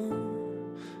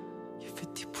on. You're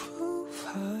 50 proof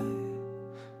high.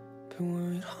 Been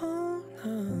worried all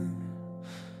night,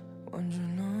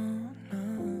 wondering all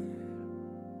night,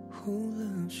 who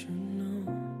let you know?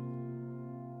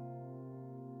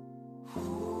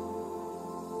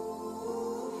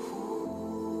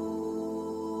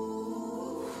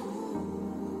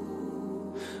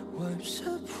 Wipes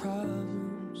the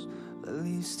problems, at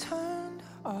least turn to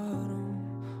autumn,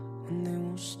 when they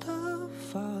won't stop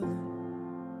falling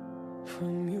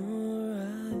from your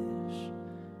eyes,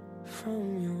 from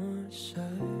your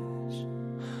side.